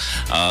up to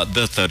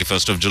the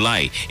 31st of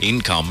July.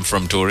 Income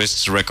from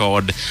tourists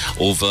record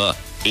over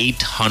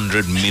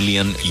 $800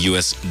 million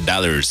US,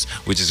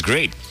 which is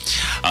great.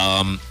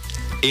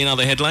 In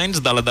other headlines,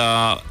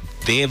 Dalada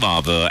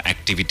Devava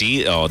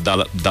activity, or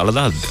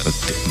Dalada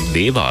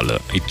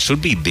Devala, it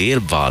should be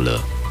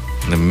Dervala.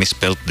 I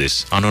misspelled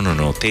this.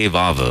 No.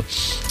 Tevava.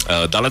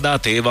 Dalada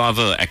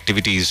Tevava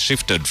activities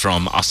shifted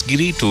from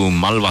Asgiri to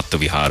Malvatta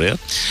Vihara,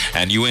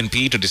 and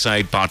UNP to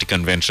decide party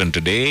convention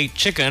today.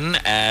 Chicken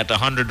at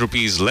 100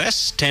 rupees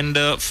less.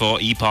 Tender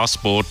for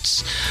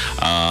e-passports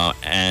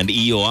and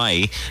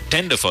EOI.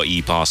 Tender for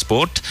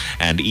e-passport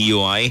and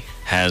EOI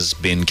has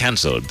been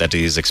cancelled. That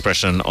is,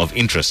 expression of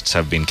interests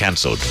have been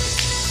cancelled.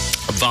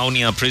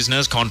 Vaunia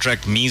prisoners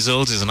contract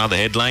measles is another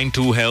headline.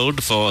 2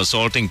 held for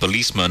assaulting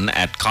policemen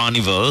at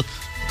Carnival.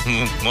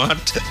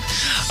 What?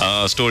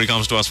 Story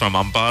comes to us from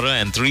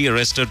Ampara. And 3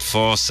 arrested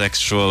for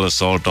sexual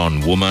assault on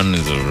woman.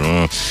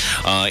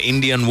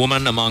 Indian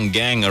woman among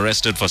gang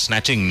arrested for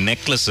snatching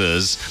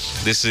necklaces.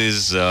 This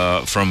is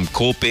from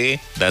Kope.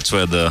 That's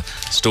where the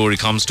story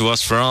comes to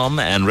us from.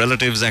 And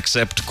relatives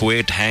accept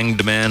Kuwait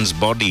hanged man's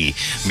body.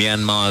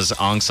 Myanmar's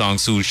Aung San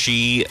Suu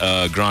Kyi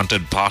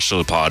granted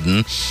partial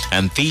pardon.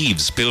 And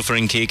thieves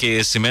pilfering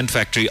KK's cement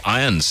factory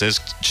iron, says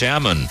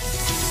chairman.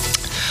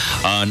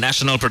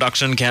 National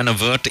production can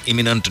avert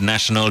imminent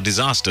national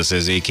disaster,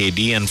 says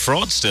AKD. And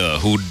fraudster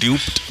who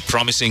duped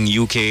promising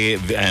UK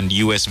and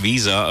US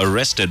visa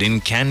arrested in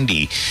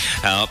Kandy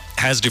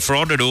has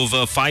defrauded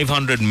over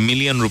 500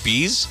 million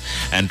rupees,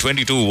 and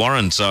 22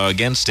 warrants are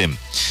against him.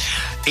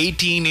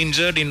 18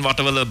 injured in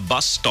Vatavalla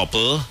bus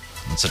topple.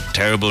 It's a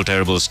terrible,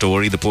 terrible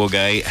story. The poor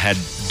guy had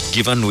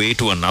given way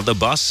to another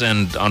bus,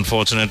 and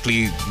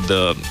unfortunately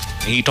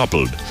he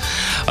toppled.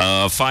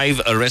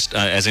 5 arrest,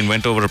 as in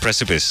went over a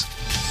precipice.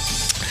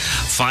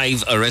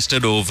 5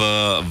 arrested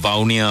over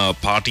Vaunia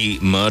party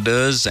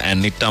murders,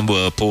 and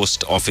Nittambur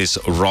post office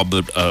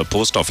robbed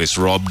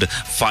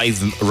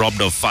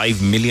of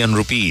 5 million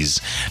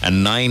rupees,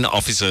 and 9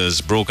 officers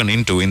broken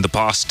into in the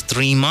past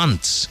 3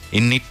 months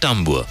in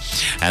Nittambur.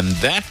 And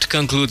that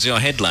concludes your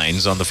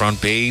headlines on the front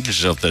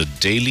page of the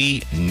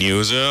Daily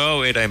News.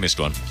 Oh wait, I missed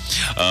one.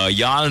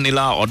 Yal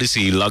Nila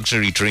Odyssey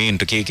luxury train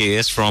to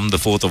KKS from the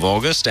 4th of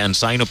August, and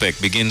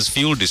Sinopec begins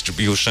fuel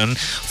distribution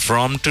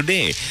from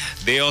today.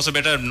 They also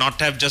better not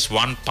have just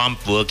one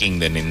pump working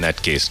then in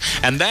that case.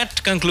 And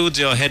that concludes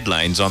your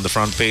headlines on the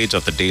front page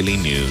of the Daily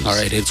News. All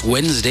right, it's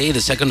Wednesday, the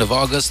 2nd of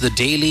August. The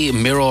Daily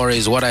Mirror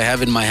is what I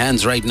have in my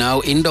hands right now.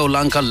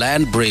 Indo-Lanka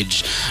land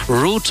bridge.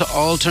 Route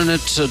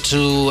alternate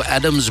to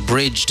Adams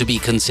Bridge to be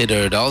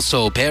considered.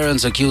 Also,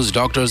 parents accuse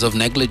doctors of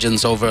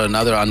negligence over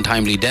another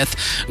untimely death.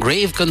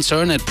 Grave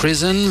concern at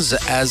prisons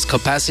as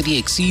capacity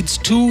exceeds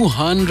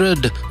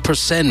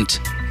 200%.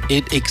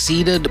 It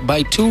exceeded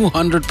by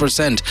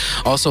 200%.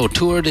 Also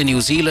toured in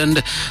New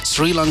Zealand.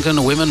 Sri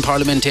Lankan women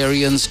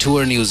parliamentarians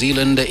tour New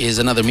Zealand is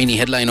another mini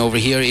headline over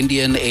here.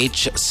 Indian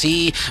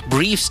HC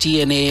briefs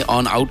TNA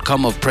on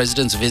outcome of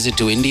president's visit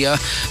to India.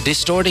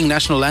 Distorting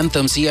national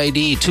anthem,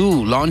 CID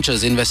 2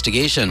 launches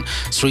investigation.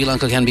 Sri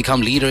Lanka can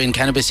become leader in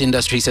cannabis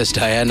industry, says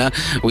Diana.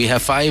 We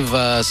have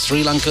 5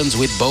 Sri Lankans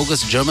with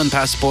bogus German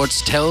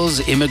passports.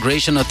 Tells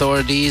immigration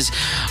authorities.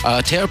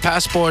 Tear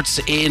passports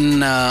in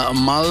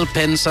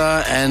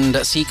Malpensa and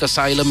seek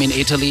asylum in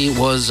Italy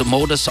was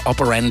modus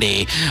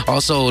operandi.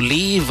 Also,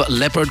 leave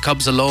leopard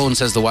cubs alone,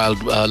 says the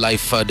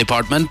wildlife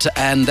department.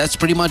 And that's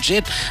pretty much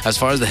it as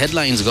far as the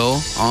headlines go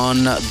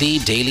on the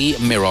Daily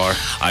Mirror.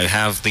 I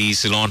have the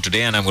Ceylon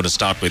today, and I'm going to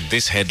start with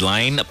this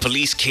headline.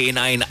 Police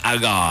K9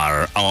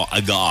 Agar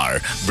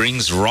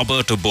brings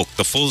robber to book.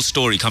 The full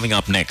story coming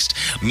up next.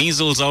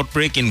 Measles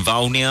outbreak in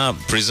Vaunia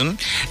prison,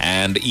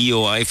 and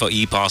EOI for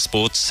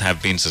e-passports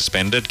have been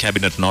suspended.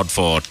 Cabinet nod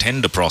for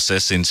tender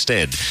process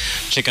instead.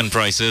 Chicken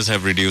prices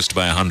have reduced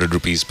by 100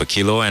 rupees per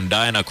kilo, and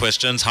Diana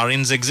questions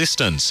Harin's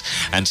existence.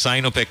 And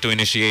Sinopec to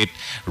initiate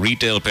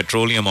retail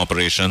petroleum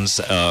operations,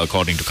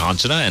 according to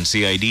Kanchana. And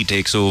CID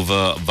takes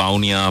over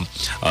Vaunia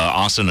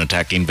arson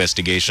attack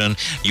investigation.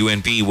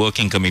 UNP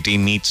working committee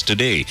meets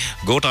today.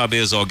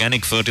 Gotabe's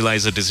organic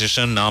fertilizer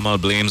decision. Namal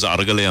blames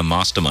Aragalaya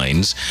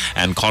masterminds.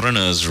 And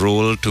coroner's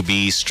role to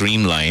be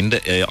streamlined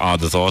are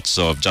the thoughts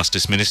of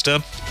Justice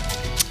Minister.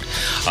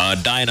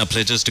 Diana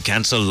pledges to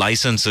cancel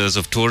licenses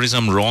of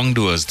tourism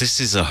wrongdoers. This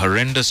is a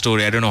horrendous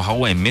story. I don't know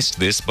how I missed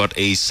this, but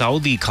a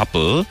Saudi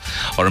couple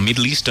or a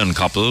Middle Eastern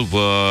couple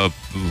were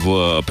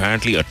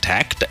apparently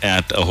attacked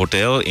at a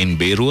hotel in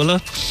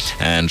Beruala,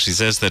 and she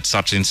says that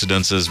such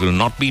incidences will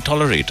not be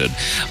tolerated.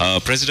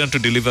 President to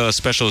deliver a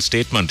special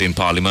statement in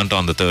Parliament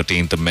on the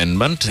 13th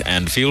Amendment,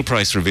 and fuel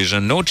price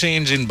revision. No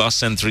change in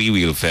bus and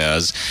three-wheel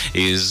fares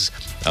is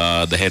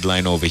the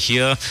headline over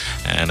here.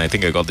 And I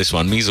think I got this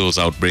one. Measles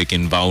outbreak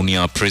in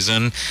Vaunia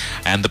prison,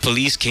 and the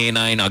police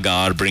K9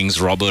 Agar brings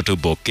robber to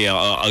book.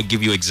 I'll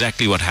give you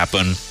exactly what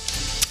happened.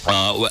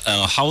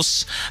 A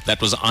house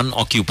that was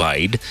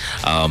unoccupied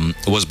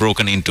was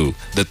broken into.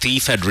 The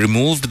thief had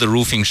removed the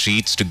roofing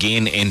sheets to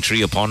gain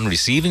entry. Upon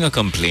receiving a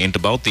complaint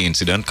about the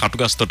incident,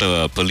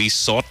 Katugastota police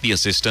sought the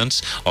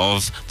assistance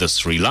of the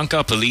Sri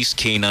Lanka Police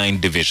K9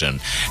 Division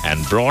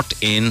and brought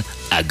in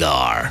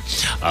Agar.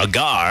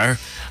 Agar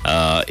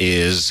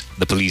is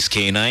the police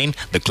K9.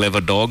 The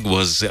clever dog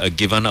was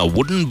given a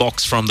wooden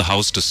box from the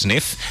house to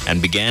sniff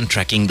and began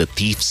tracking the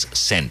thief's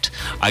scent.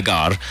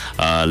 Agar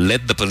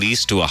led the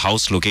police to a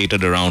house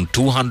located around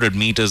 200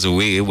 meters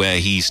away, where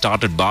he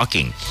started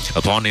barking.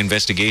 Upon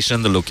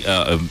investigation,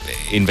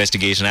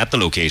 investigation at the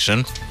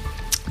location,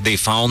 they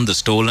found the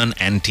stolen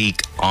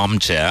antique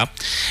armchair,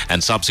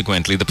 and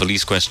subsequently the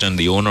police questioned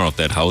the owner of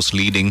that house,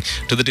 leading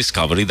to the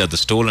discovery that the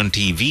stolen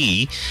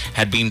TV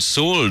had been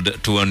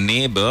sold to a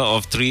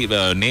neighbor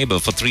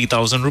for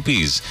 3,000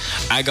 rupees.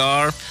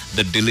 Agar,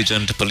 the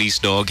diligent police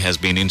dog, has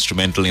been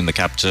instrumental in the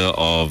capture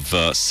of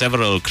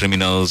several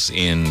criminals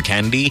in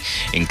Kandy,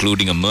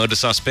 including a murder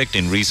suspect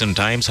in recent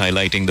times,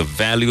 highlighting the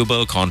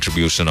valuable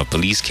contribution of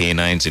police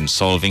canines in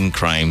solving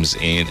crimes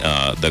in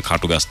the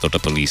Katugastota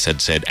police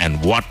had said.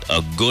 And what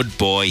a good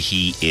boy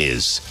he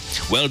is.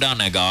 Well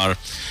done, Agar.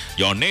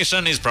 Your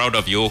nation is proud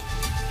of you.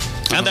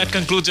 And that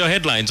concludes your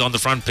headlines on the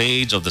front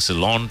page of the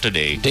Ceylon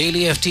today.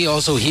 Daily FT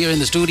also here in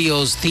the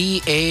studios.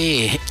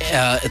 THASL,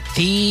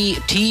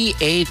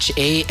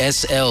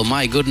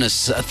 my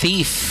goodness,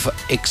 chief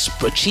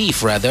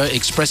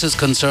expresses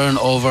concern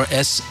over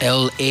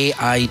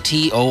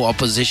SLAITO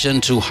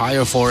opposition to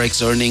higher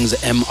forex earnings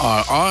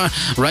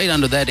MRR. Right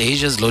under that,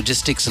 Asia's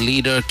logistics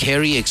leader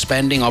Kerry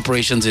expanding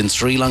operations in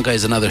Sri Lanka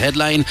is another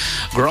headline.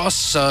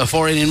 Gross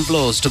foreign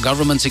inflows to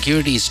government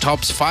securities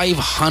tops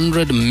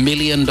 $500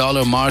 million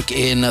mark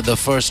in the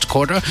first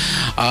quarter.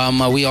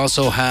 We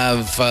also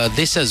have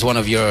this as one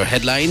of your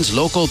headlines.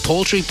 Local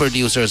poultry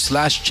producers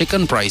slash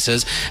chicken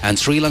prices, and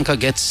Sri Lanka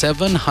gets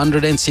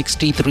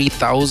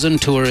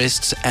 763,000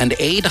 tourists and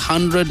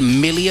 $800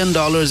 million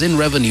in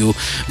revenue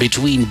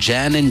between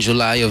Jan and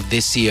July of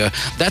this year.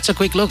 That's a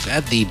quick look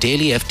at the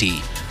Daily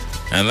FT.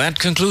 And that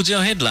concludes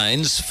your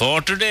headlines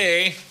for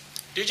today.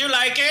 Did you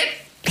like it?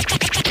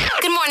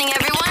 Good morning,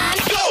 everyone.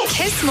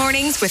 Kiss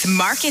Mornings with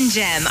Mark and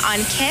Jem on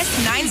Kiss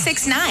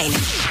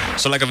 96.9.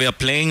 So like we are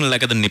playing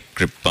like the Nip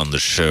Grip on the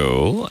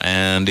show,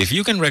 and if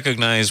you can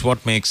recognize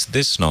what makes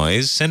this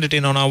noise, send it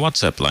in on our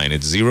WhatsApp line.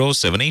 It's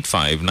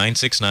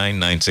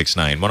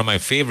 0785-969-969. One of my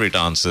favorite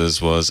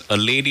answers was a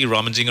lady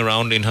rummaging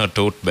around in her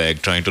tote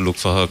bag trying to look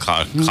for her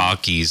car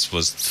keys.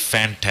 Was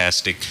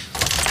fantastic.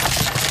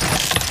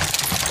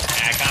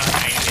 I can't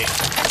find it.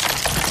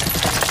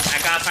 I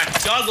can't find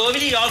it. Y'all go,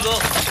 Willie, y'all go.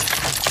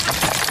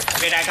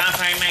 Wait, I can't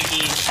find my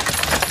keys.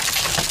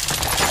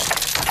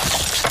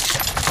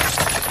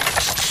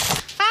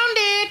 Found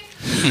it.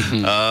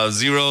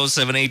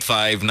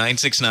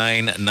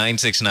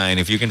 0785-969-969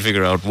 if you can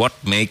figure out what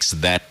makes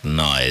that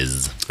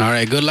noise. All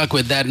right, good luck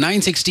with that.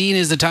 9:16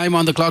 is the time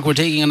on the clock. We're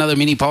taking another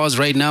mini pause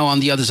right now.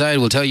 On the other side,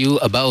 we'll tell you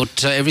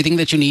about everything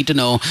that you need to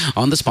know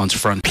on the sponsor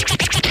front.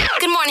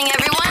 Good morning,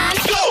 everyone.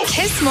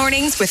 Kiss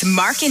Mornings with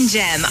Mark and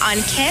Jem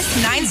on Kiss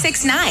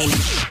 96.9.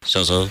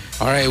 So.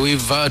 All right,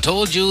 we've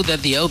told you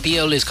that the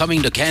LPL is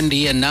coming to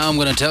Kandy, and now I'm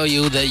going to tell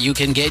you that you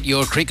can get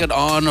your cricket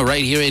on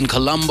right here in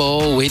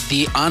Colombo with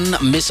the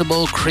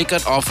unmissable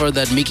cricket offer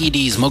that Mickey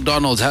D's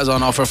McDonald's has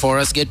on offer for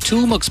us. Get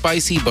 2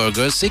 McSpicy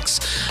burgers, 6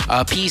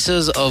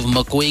 pieces of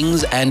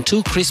McWings, and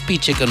 2 crispy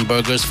chicken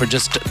burgers for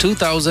just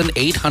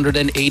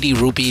 2,880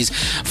 rupees.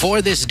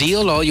 For this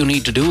deal, all you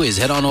need to do is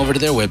head on over to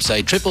their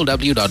website,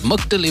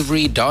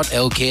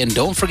 www.mcdelivery.lk, and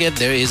don't forget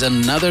there is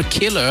another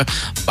killer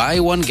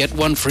buy one get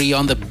one free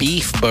on the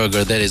beef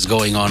burger that is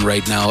going on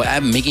right now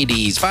at Mickey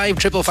D's.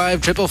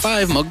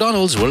 5555555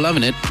 McDonald's. We're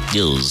loving it.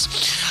 Yes.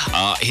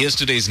 Here's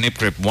today's Nip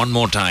Grip one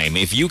more time.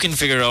 If you can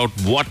figure out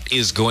what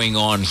is going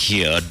on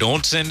here,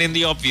 don't send in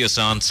the obvious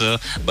answer,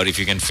 but if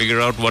you can figure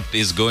out what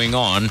is going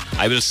on,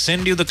 I will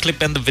send you the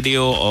clip and the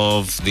video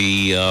of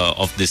the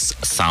of this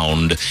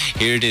sound.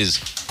 Here it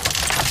is.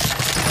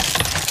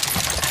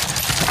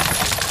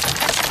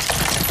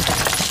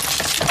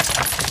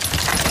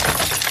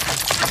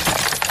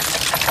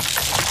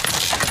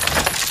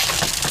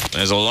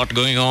 There's a lot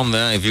going on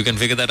there. If you can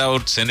figure that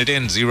out, send it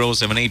in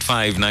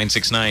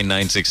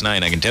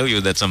 0785-969-969. I can tell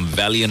you that some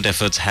valiant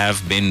efforts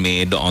have been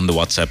made on the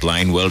WhatsApp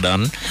line. Well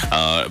done.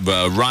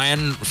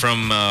 Ryan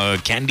from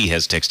Kandy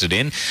has texted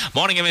in.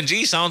 Morning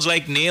MNG, sounds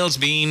like nails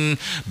being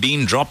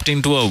dropped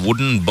into a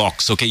wooden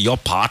box. Okay, you're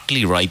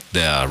partly right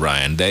there,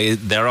 Ryan.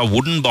 There are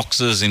wooden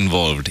boxes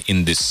involved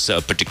in this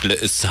particular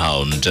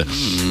sound.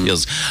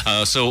 Yes.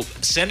 So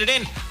send it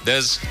in.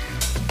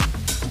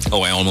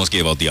 Oh, I almost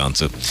gave out the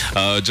answer.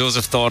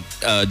 Joseph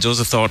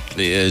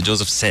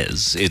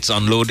says it's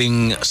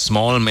unloading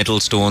small metal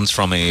stones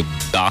from a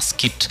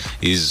basket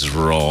is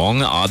wrong.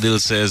 Adil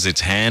says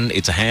it's a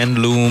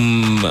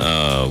handloom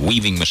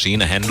weaving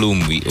machine,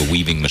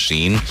 weaving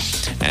machine.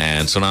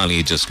 And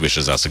Sonali just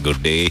wishes us a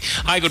good day.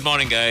 Hi, good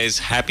morning, guys.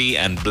 Happy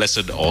and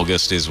blessed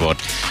August is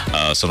what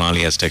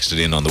Sonali has texted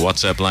in on the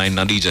WhatsApp line.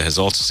 Nadija has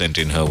also sent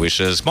in her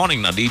wishes.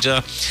 Morning,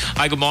 Nadija.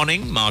 Hi, good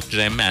morning, Mark,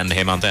 Jem, and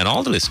Hemantha, and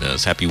all the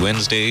listeners. Happy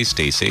Wednesday.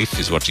 Stay safe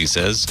is what she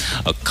says.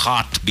 A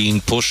cart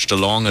being pushed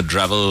along a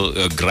gravel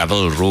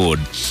road.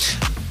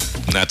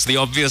 That's the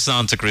obvious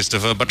answer,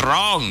 Christopher, but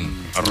wrong.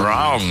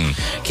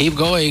 Keep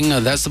going.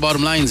 That's the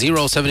bottom line.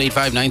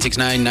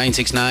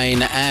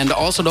 0785-969-969. And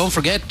also don't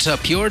forget,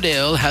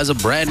 Puredale has a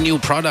brand new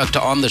product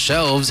on the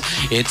shelves.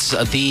 It's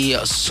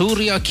the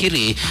Surya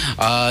Kiri.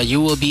 You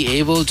will be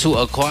able to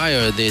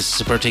acquire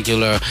this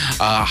particular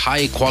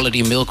high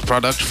quality milk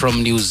product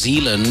from New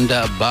Zealand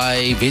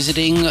by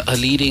visiting a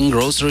leading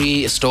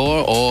grocery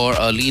store or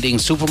a leading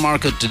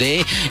supermarket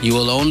today. You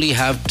will only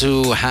have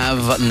to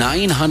have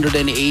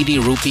 980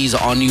 rupees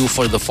on you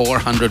for the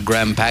 400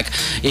 gram pack.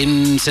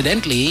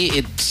 Incidentally,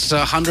 it's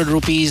 100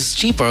 rupees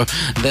cheaper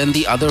than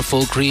the other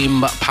full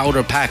cream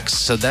powder packs.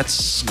 So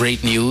that's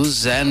great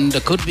news and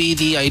could be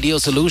the ideal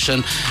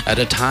solution at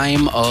a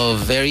time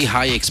of very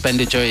high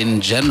expenditure in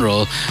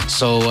general.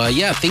 So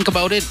think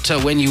about it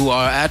when you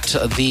are at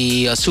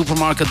the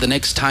supermarket the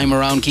next time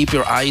around. Keep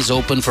your eyes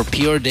open for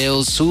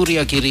Puredale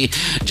Surya Kiri.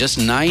 Just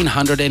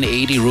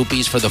 980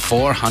 rupees for the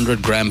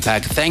 400 gram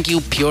pack. Thank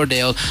you,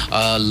 Puredale,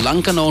 a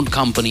Lankan-owned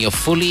company, a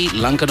fully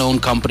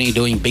Lankan-owned company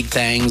doing big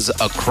things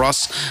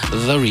across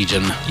the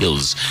region.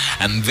 Yes.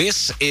 And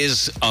this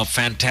is a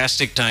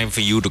fantastic time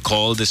for you to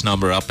call this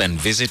number up and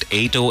visit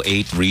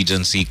 808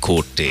 Regency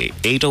Kotte.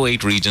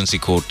 808 Regency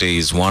Kotte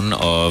is one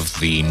of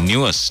the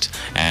newest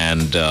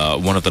and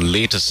one of the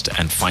latest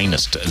and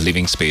finest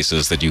living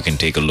spaces that you can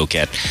take a look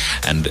at.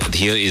 And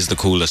here is the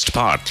coolest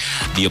part.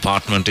 The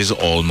apartment is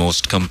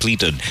almost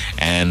completed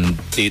and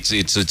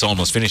it's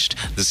almost finished.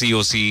 The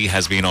COC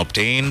has been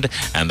obtained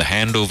and the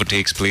handover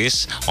takes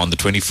place on the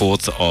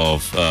 24th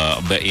of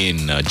in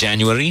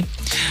January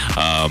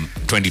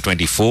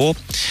 2024.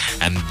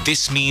 And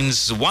this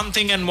means one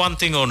thing and one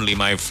thing only,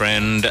 my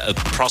friend.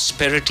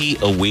 Prosperity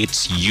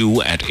awaits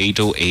you at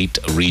 808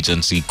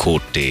 Regency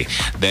Court Day.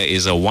 There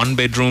is a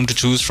 1-bedroom to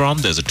choose from.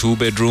 There's a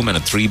 2-bedroom and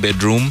a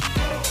 3-bedroom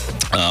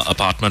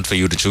apartment for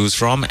you to choose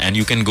from, and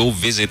you can go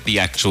visit the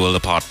actual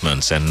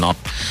apartments and not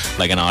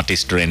like an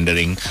artist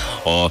rendering,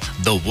 or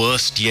the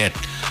worst yet,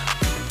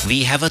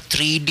 we have a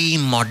 3D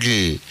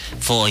model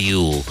for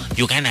you.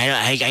 You can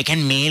I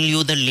can mail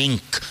you the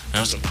link. And I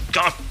was like,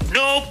 God,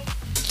 no.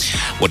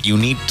 What you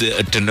need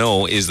to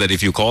know is that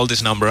if you call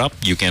this number up,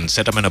 you can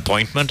set up an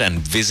appointment and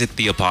visit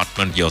the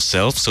apartment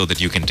yourself, so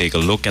that you can take a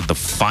look at the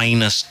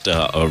finest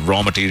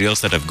raw materials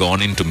that have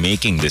gone into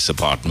making this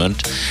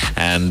apartment,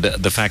 and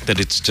the fact that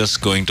it's just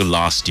going to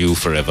last you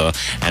forever,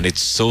 and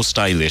it's so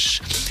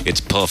stylish,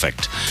 it's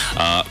perfect.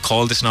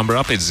 Call this number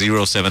up. It's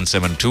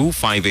 0772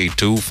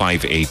 582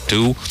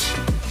 582.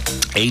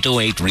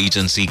 808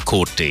 Regency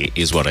Court Day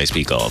is what I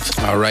speak of.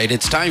 All right,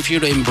 it's time for you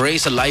to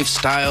embrace a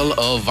lifestyle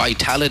of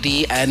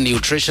vitality and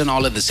nutrition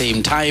all at the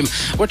same time.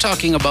 We're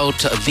talking about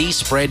the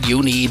spread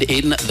you need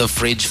in the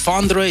fridge.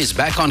 Fondra is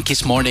back on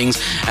Kiss Mornings,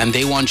 and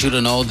they want you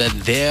to know that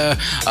their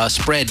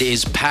spread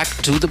is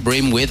packed to the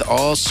brim with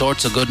all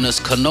sorts of goodness.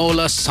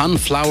 Canola,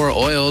 sunflower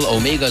oil,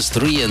 omegas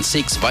 3 and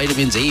 6,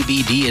 vitamins A,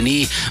 B, D, and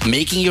E,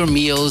 making your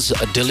meals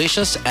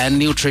delicious and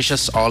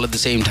nutritious all at the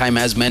same time.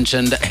 As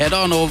mentioned, head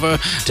on over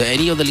to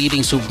any of the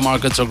leading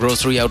supermarkets or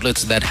grocery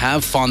outlets that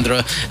have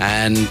Fondra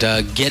and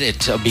get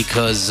it,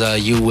 because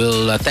you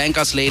will thank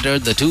us later.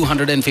 The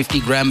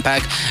 250-gram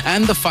pack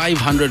and the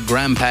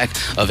 500-gram pack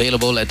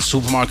available at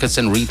supermarkets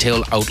and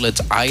retail outlets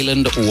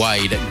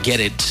island-wide. Get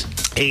it.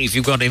 Hey, if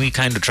you've got any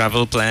kind of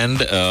travel planned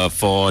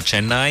for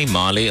Chennai,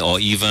 Male, or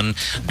even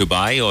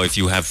Dubai, or if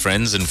you have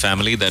friends and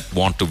family that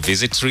want to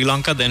visit Sri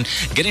Lanka, then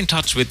get in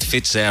touch with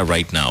FitzAir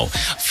right now.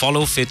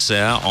 Follow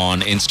FitzAir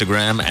on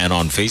Instagram and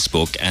on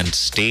Facebook, and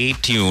stay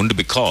tuned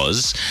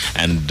because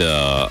there's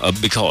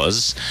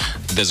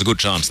a good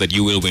chance that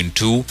you will win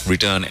 2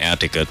 return air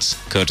tickets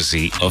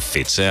courtesy of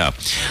FitzAir.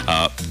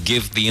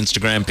 Give the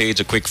Instagram page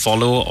a quick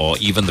follow, or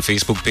even the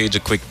Facebook page a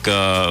quick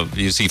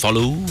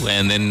follow,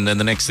 and then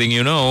the next thing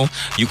you know,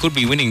 you could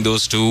be winning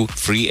those 2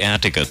 free air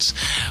tickets.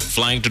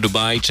 Flying to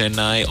Dubai,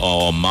 Chennai,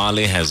 or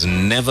Male has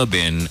never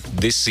been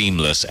this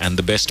seamless, and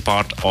the best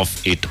part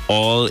of it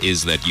all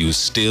is that you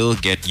still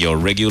get your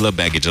regular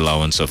baggage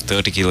allowance of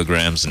 30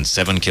 kilograms and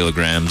 7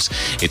 kilograms.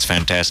 It's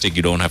fantastic.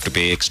 You don't have to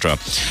pay extra.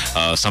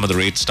 Some of the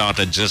rates start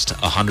at just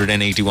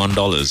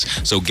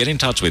 $181. So get in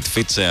touch with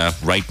FitzAir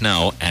right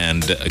now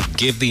and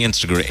give the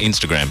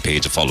Instagram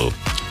page a follow.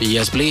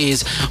 Yes,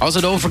 please. Also,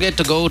 don't forget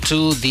to go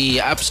to the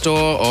App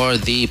Store or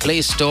the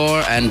Play Store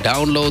and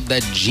download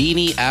that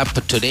Genie app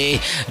today.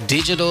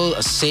 Digital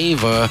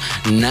Saver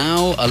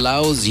now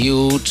allows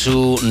you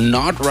to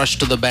not rush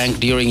to the bank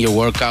during your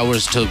work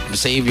hours to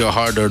save your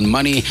hard-earned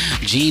money.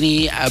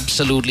 Genie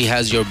absolutely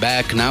has your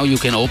back. Now you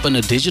can open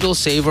a Digital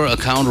Saver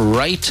account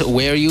right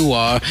where you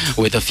are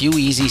with a few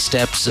easy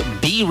steps.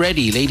 Be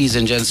ready, ladies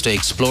and gents, to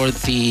explore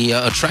the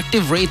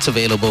attractive rates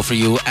available for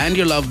you and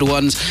your loved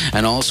ones,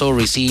 and also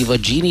receive a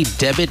Genie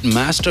Debit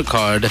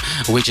MasterCard,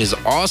 which is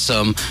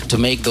awesome to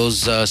make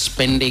those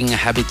spending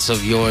habits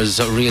of yours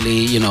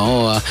really,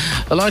 a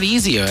lot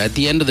easier. At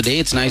the end of the day,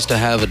 it's nice to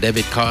have a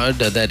debit card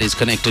that is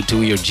connected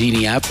to your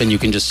Genie app, and you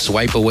can just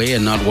swipe away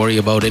and not worry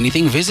about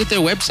anything. Visit their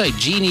website,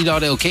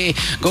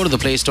 genie.lk. Go to the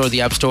Play Store,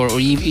 the App Store, or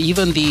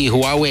even the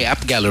Huawei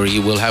App Gallery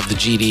will have the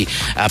Genie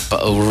app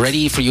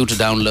ready for you to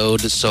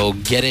download. So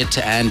get it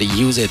and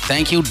use it.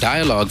 Thank you,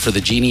 Dialogue, for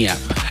the Genie app.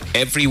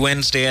 Every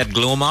Wednesday at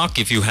Glowmark,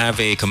 if you have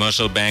a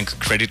commercial bank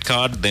credit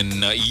card, then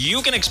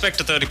you can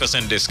expect a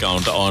 30%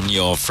 discount on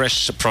your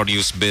fresh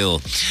produce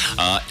bill.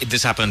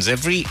 This happens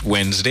every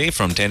Wednesday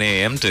from 10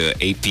 a.m. to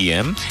 8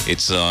 p.m.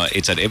 It's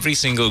at every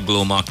single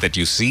Glowmark that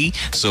you see.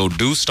 So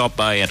do stop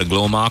by at a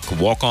Glowmark,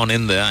 walk on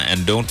in there,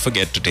 and don't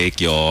forget to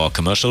take your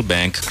commercial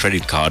bank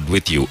credit card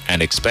with you,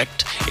 and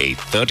expect a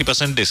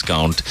 30%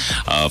 discount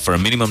for a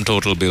minimum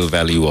total bill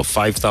value of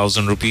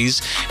 5,000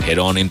 rupees. Head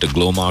on into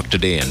Glowmark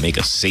today and make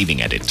a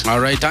saving at it. All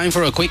right, time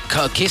for a quick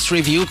Kiss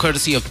review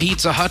courtesy of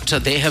Pizza Hut.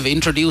 They have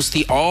introduced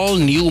the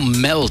all-new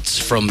Melts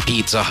from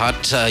Pizza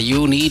Hut.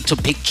 You need to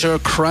picture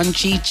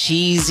crunchy,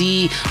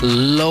 cheesy,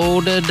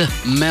 loaded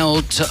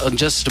melt,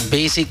 just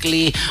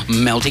basically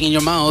melting in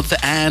your mouth.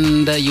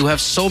 And you have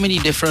so many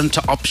different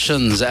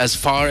options as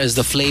far as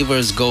the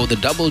flavors go. The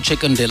Double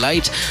Chicken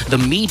Delight, the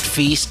Meat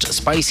Feast,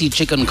 Spicy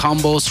Chicken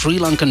Combo, Sri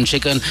Lankan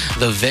Chicken,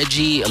 the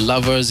Veggie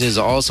Lovers is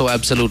also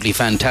absolutely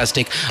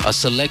fantastic. A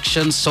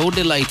selection so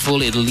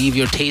delightful, it'll leave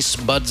your taste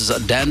buds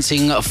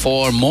dancing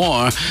for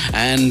more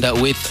and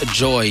with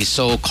joy.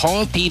 So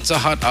call Pizza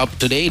Hut up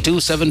today,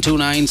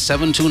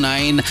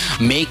 2729-729.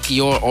 Make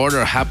your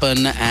order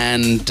happen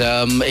and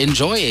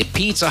enjoy it.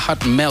 Pizza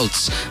Hut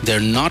Melts. They're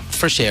not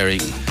for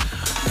sharing.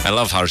 I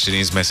love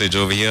Harshini's message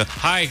over here.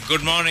 Hi,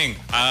 good morning.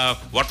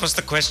 What was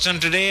the question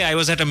today? I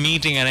was at a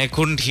meeting and I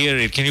couldn't hear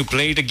it. Can you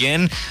play it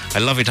again? I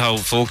love it how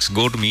folks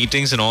go to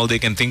meetings and all they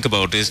can think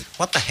about is,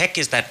 what the heck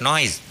is that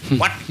noise?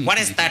 What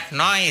is that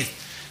noise?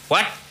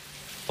 What?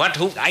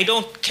 Who? I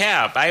don't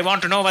care. I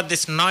want to know what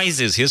this noise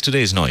is. Here's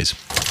today's noise.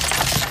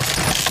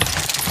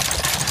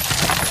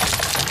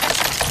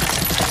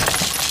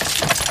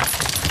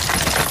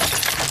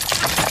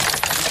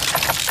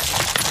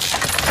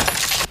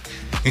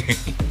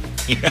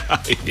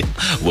 Yeah.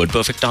 Word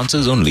perfect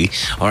answers only.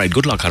 All right,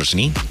 good luck,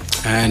 Harshini.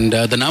 And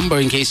the number,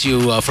 in case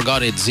you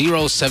forgot it,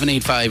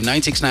 0785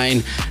 969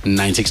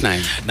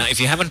 969. Now, if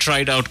you haven't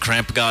tried out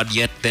Cramp Guard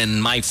yet,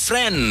 then my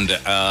friend,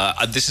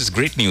 this is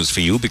great news for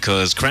you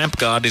because Cramp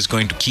Guard is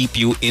going to keep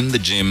you in the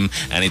gym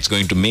and it's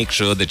going to make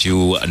sure that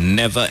you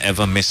never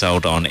ever miss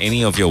out on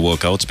any of your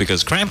workouts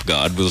because Cramp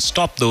Guard will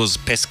stop those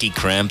pesky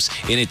cramps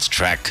in its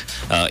tracks,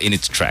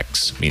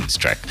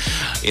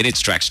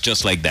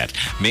 just like that.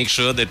 Make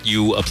sure that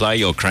you apply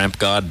your Cramp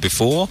Guard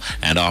before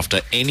and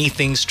after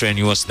anything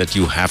strenuous that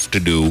you have to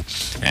do,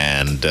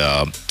 and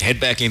head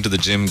back into the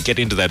gym, get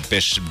into the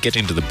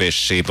best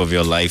shape of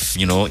your life,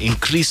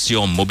 increase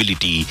your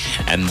mobility,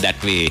 and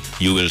that way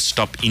you will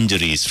stop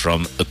injuries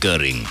from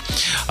occurring.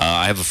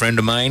 I have a friend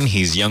of mine,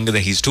 he's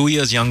 2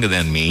 years younger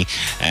than me,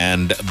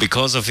 and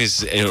because of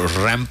his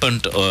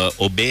rampant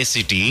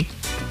obesity,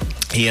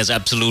 he has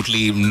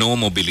absolutely no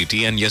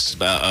mobility, and yes,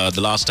 the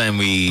last time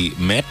we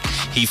met,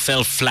 he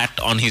fell flat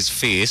on his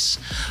face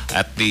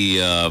at the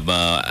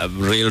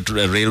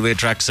railway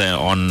tracks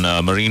on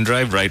Marine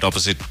Drive, right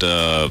opposite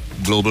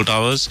Global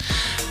Towers.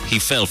 He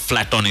fell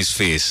flat on his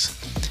face.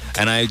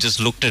 And I just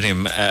looked at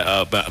him.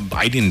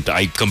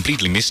 I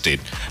completely missed it.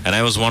 And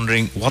I was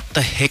wondering, what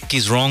the heck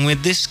is wrong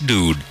with this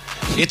dude?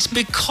 It's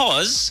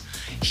because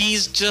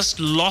he's just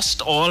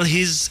lost all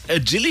his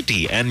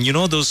agility, and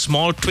those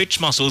small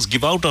twitch muscles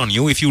give out on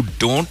you if you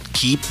don't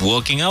keep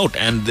working out,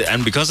 and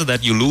because of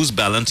that you lose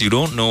balance, you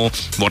don't know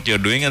what you're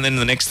doing, and then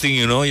the next thing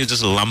you know, you're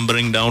just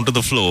lumbering down to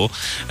the floor,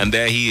 and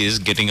there he is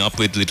getting up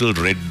with little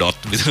red dot,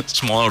 with a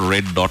small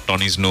red dot on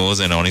his nose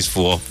and on his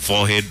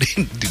forehead.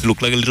 It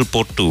looked like a little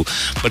pottu,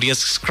 but he has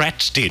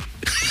scratched it.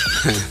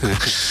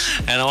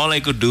 And all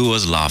I could do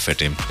was laugh at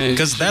him,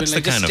 because that's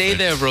the kind of stay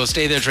there, bro,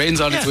 stay there, train's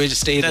on its way,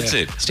 just stay there. That's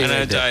it. Stay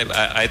and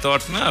I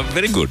thought,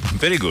 very good,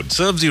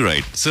 serves you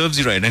right.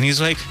 And he's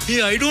like,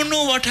 yeah, I don't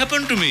know what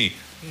happened to me.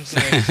 It's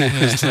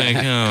like,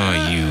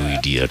 oh, you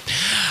idiot.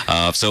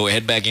 So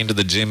head back into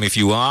the gym if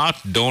you are.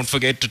 Don't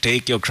forget to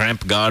take your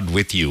Cramp Guard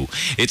with you.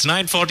 It's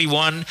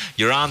 9:41.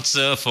 Your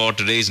answer for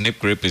today's Nip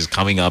Grip is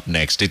coming up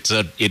next.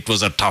 It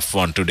was a tough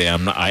one today.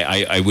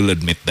 I will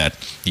admit that.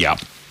 Yeah,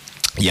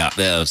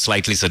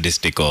 slightly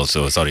sadistic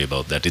also. Sorry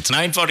about that. It's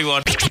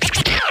 9:41.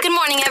 Good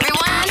morning, everyone.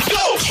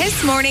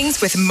 Kiss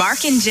Mornings with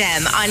Mark and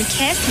Jem on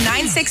Kiss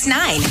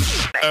 969.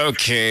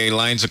 Okay,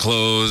 lines are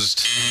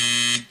closed.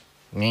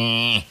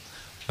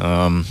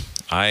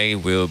 I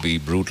will be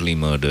brutally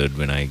murdered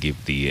when I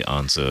give the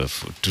answer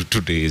to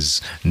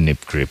today's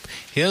Nip Grip.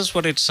 Here's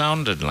what it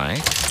sounded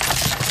like.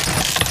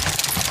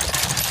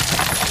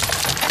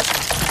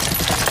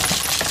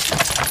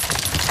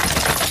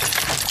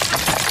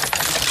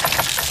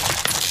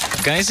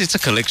 Guys, it's a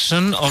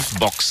collection of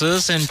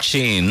boxes and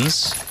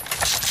chains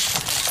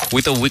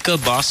with a wicker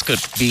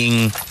basket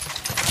being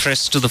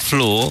pressed to the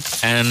floor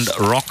and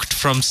rocked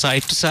from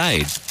side to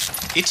side.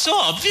 It's so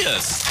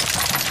obvious.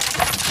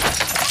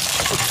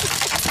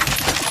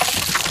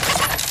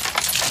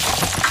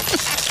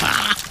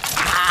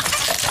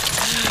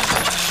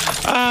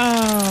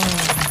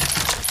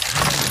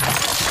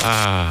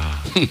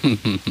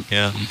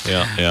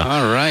 Yeah.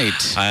 All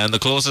right. And the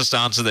closest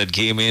answer that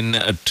came in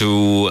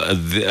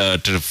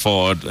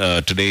for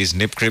today's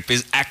Nip Grip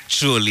is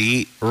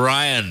actually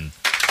Ryan.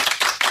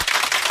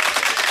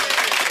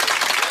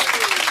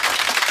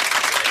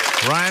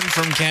 Ryan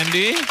from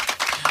Kandy.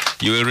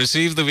 You will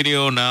receive the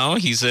video now.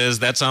 He says,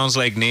 that sounds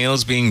like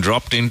nails being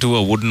dropped into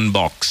a wooden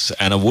box.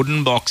 And a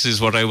wooden box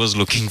is what I was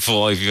looking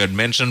for. If you had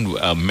mentioned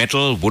a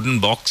metal, wooden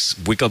box,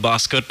 wicker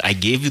basket, I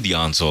gave you the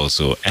answer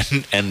also.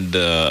 And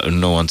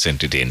no one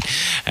sent it in.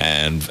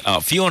 And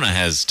Fiona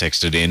has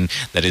texted in,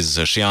 that is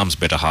Shyam's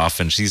better half.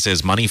 And she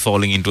says, money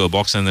falling into a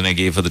box. And then I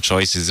gave her the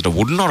choice, is it a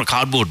wooden or a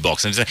cardboard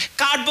box? And she said,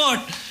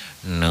 cardboard!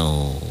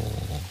 No.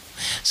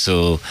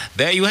 So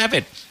there you have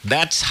it.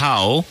 That's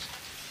how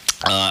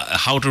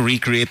to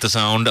recreate the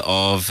sound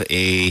of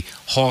a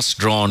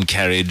horse-drawn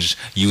carriage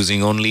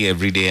using only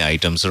everyday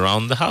items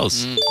around the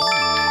house.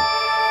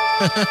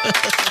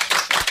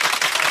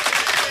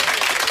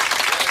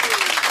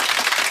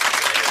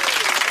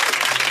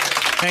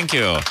 Thank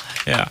you.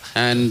 Yeah.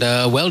 And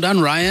well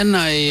done, Ryan.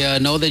 I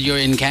know that you're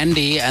in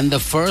Kandy, and the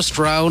first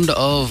round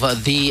of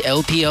the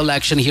LPL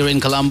action here in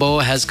Colombo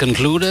has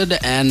concluded,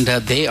 and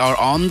they are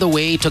on the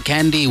way to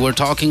Kandy. We're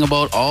talking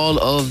about all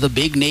of the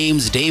big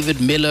names: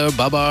 David Miller,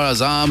 Babar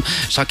Azam,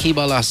 Shakib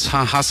Al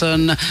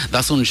Hassan,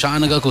 Dasun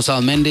Shanaga,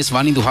 Kusal Mendis,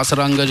 Vanidu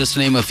Hasaranga, just to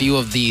name a few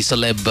of the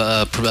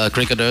celeb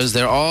cricketers.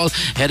 They're all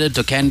headed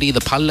to Kandy,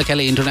 the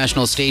Pallakele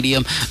International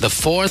Stadium, the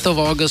 4th of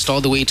August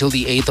all the way till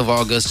the 8th of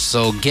August.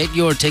 So get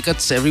your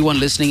tickets. Everyone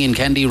listening in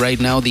Kandy right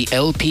now, the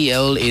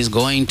LPL is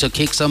going to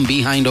kick some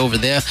behind over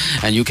there,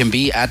 and you can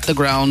be at the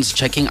grounds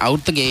checking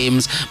out the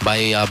games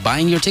by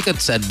buying your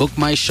tickets at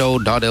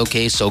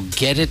bookmyshow.lk. So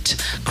get it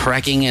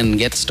cracking and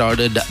get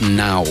started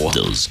now.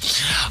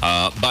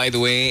 By the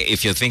way,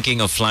 if you're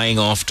thinking of flying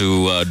off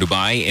to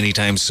Dubai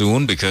anytime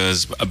soon,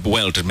 because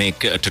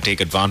to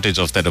take advantage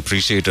of that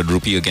appreciated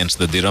rupee against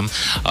the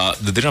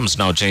dirham's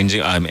now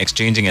changing. I'm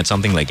exchanging at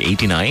something like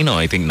 89 or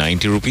I think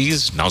 90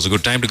 rupees. Now's a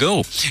good time to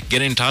go.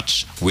 Get in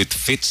touch with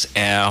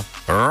FitzAir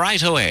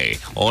right away.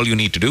 All you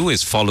need to do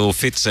is follow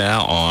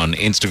FitzAir on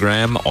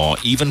Instagram or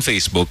even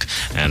Facebook,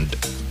 and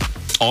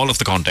all of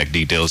the contact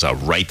details are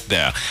right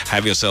there.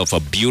 Have yourself a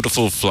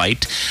beautiful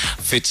flight.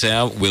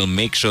 FitzAir will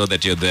make sure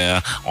that you're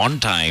there on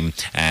time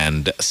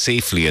and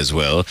safely as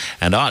well.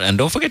 And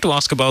don't forget to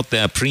ask about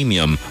their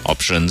premium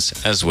options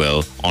as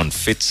well on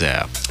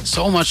FitzAir.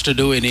 So much to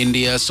do in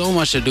India, so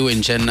much to do in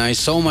Chennai,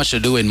 so much to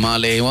do in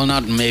Malé. Well,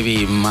 not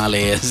maybe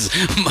Malé as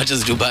much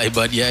as Dubai,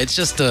 but yeah, it's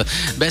just the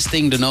best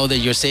thing to know that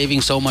you're saving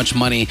so much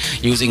money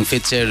using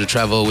FitzAir to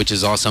travel, which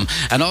is awesome.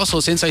 And also,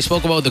 since I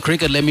spoke about the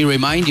cricket, let me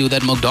remind you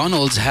that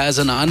McDonald's has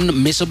an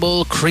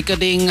unmissable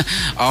cricketing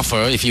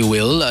offer, if you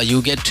will. You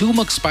get 2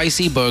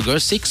 McSpicy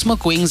burgers, 6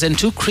 McWings, and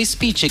 2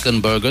 crispy chicken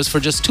burgers for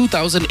just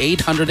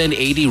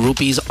 2,880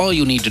 rupees. All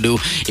you need to do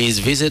is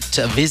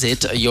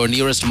visit your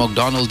nearest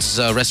McDonald's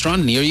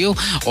restaurant near you,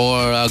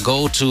 or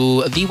go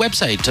to the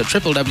website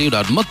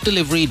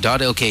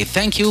www.mcdelivery.lk.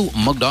 Thank you,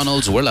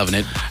 McDonald's. We're loving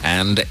it.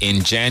 And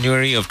in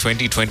January of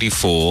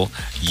 2024,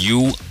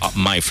 you,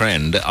 my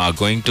friend, are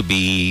going to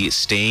be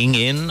staying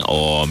in,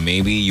 or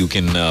maybe you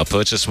can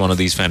purchase one of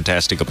these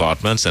fantastic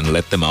apartments and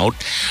let them out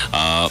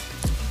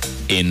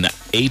in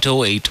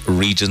 808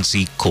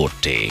 Regency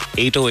Court.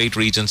 808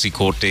 Regency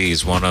Court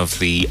is one of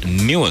the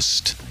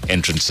newest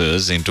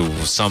entrances into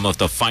some of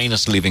the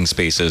finest living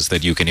spaces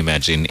that you can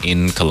imagine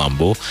in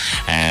Colombo,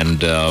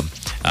 and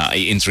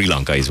in Sri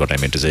Lanka is what I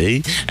meant to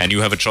say. And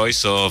you have a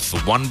choice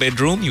of 1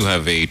 bedroom, you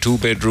have a 2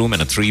 bedroom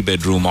and a 3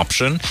 bedroom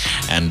option.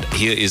 And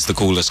here is the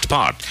coolest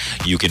part: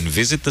 you can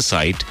visit the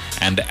site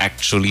and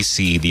actually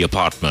see the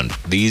apartment.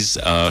 These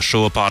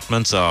show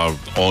apartments are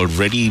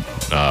already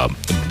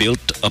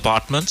built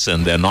apartments,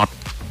 and they're not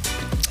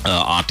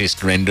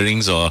artist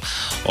renderings or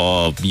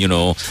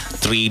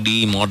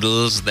 3D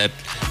models that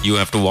you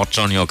have to watch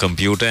on your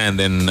computer and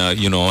then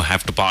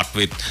have to part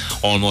with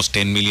almost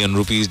 10 million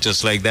rupees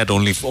just like that,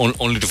 only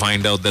to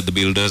find out that the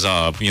builders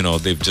are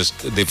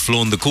they've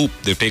flown the coop,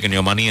 they've taken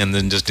your money and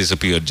then just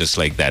disappeared just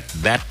like that.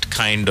 That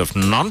kind of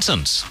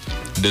nonsense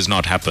does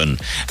not happen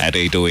at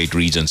 808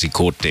 Regency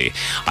Court.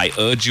 I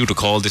urge you to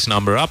call this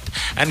number up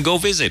and go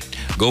visit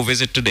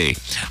today.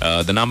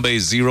 The number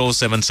is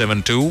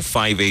 0772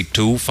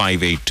 582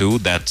 582.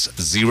 That's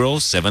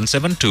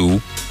 0772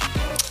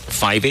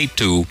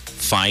 582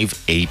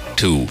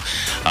 582.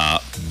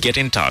 Get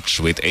in touch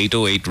with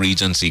 808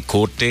 Regency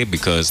Court,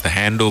 because the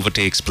handover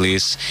takes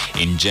place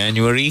in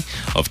January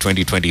of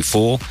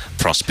 2024.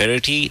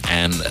 Prosperity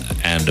and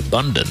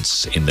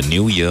abundance in the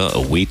new year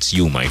awaits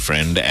you, my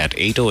friend, at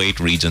 808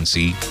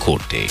 Regency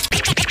Court.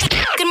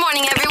 Good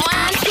morning, everyone.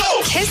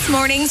 Kiss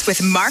Mornings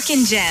with Mark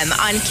and Jem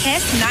on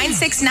Kiss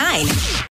 969.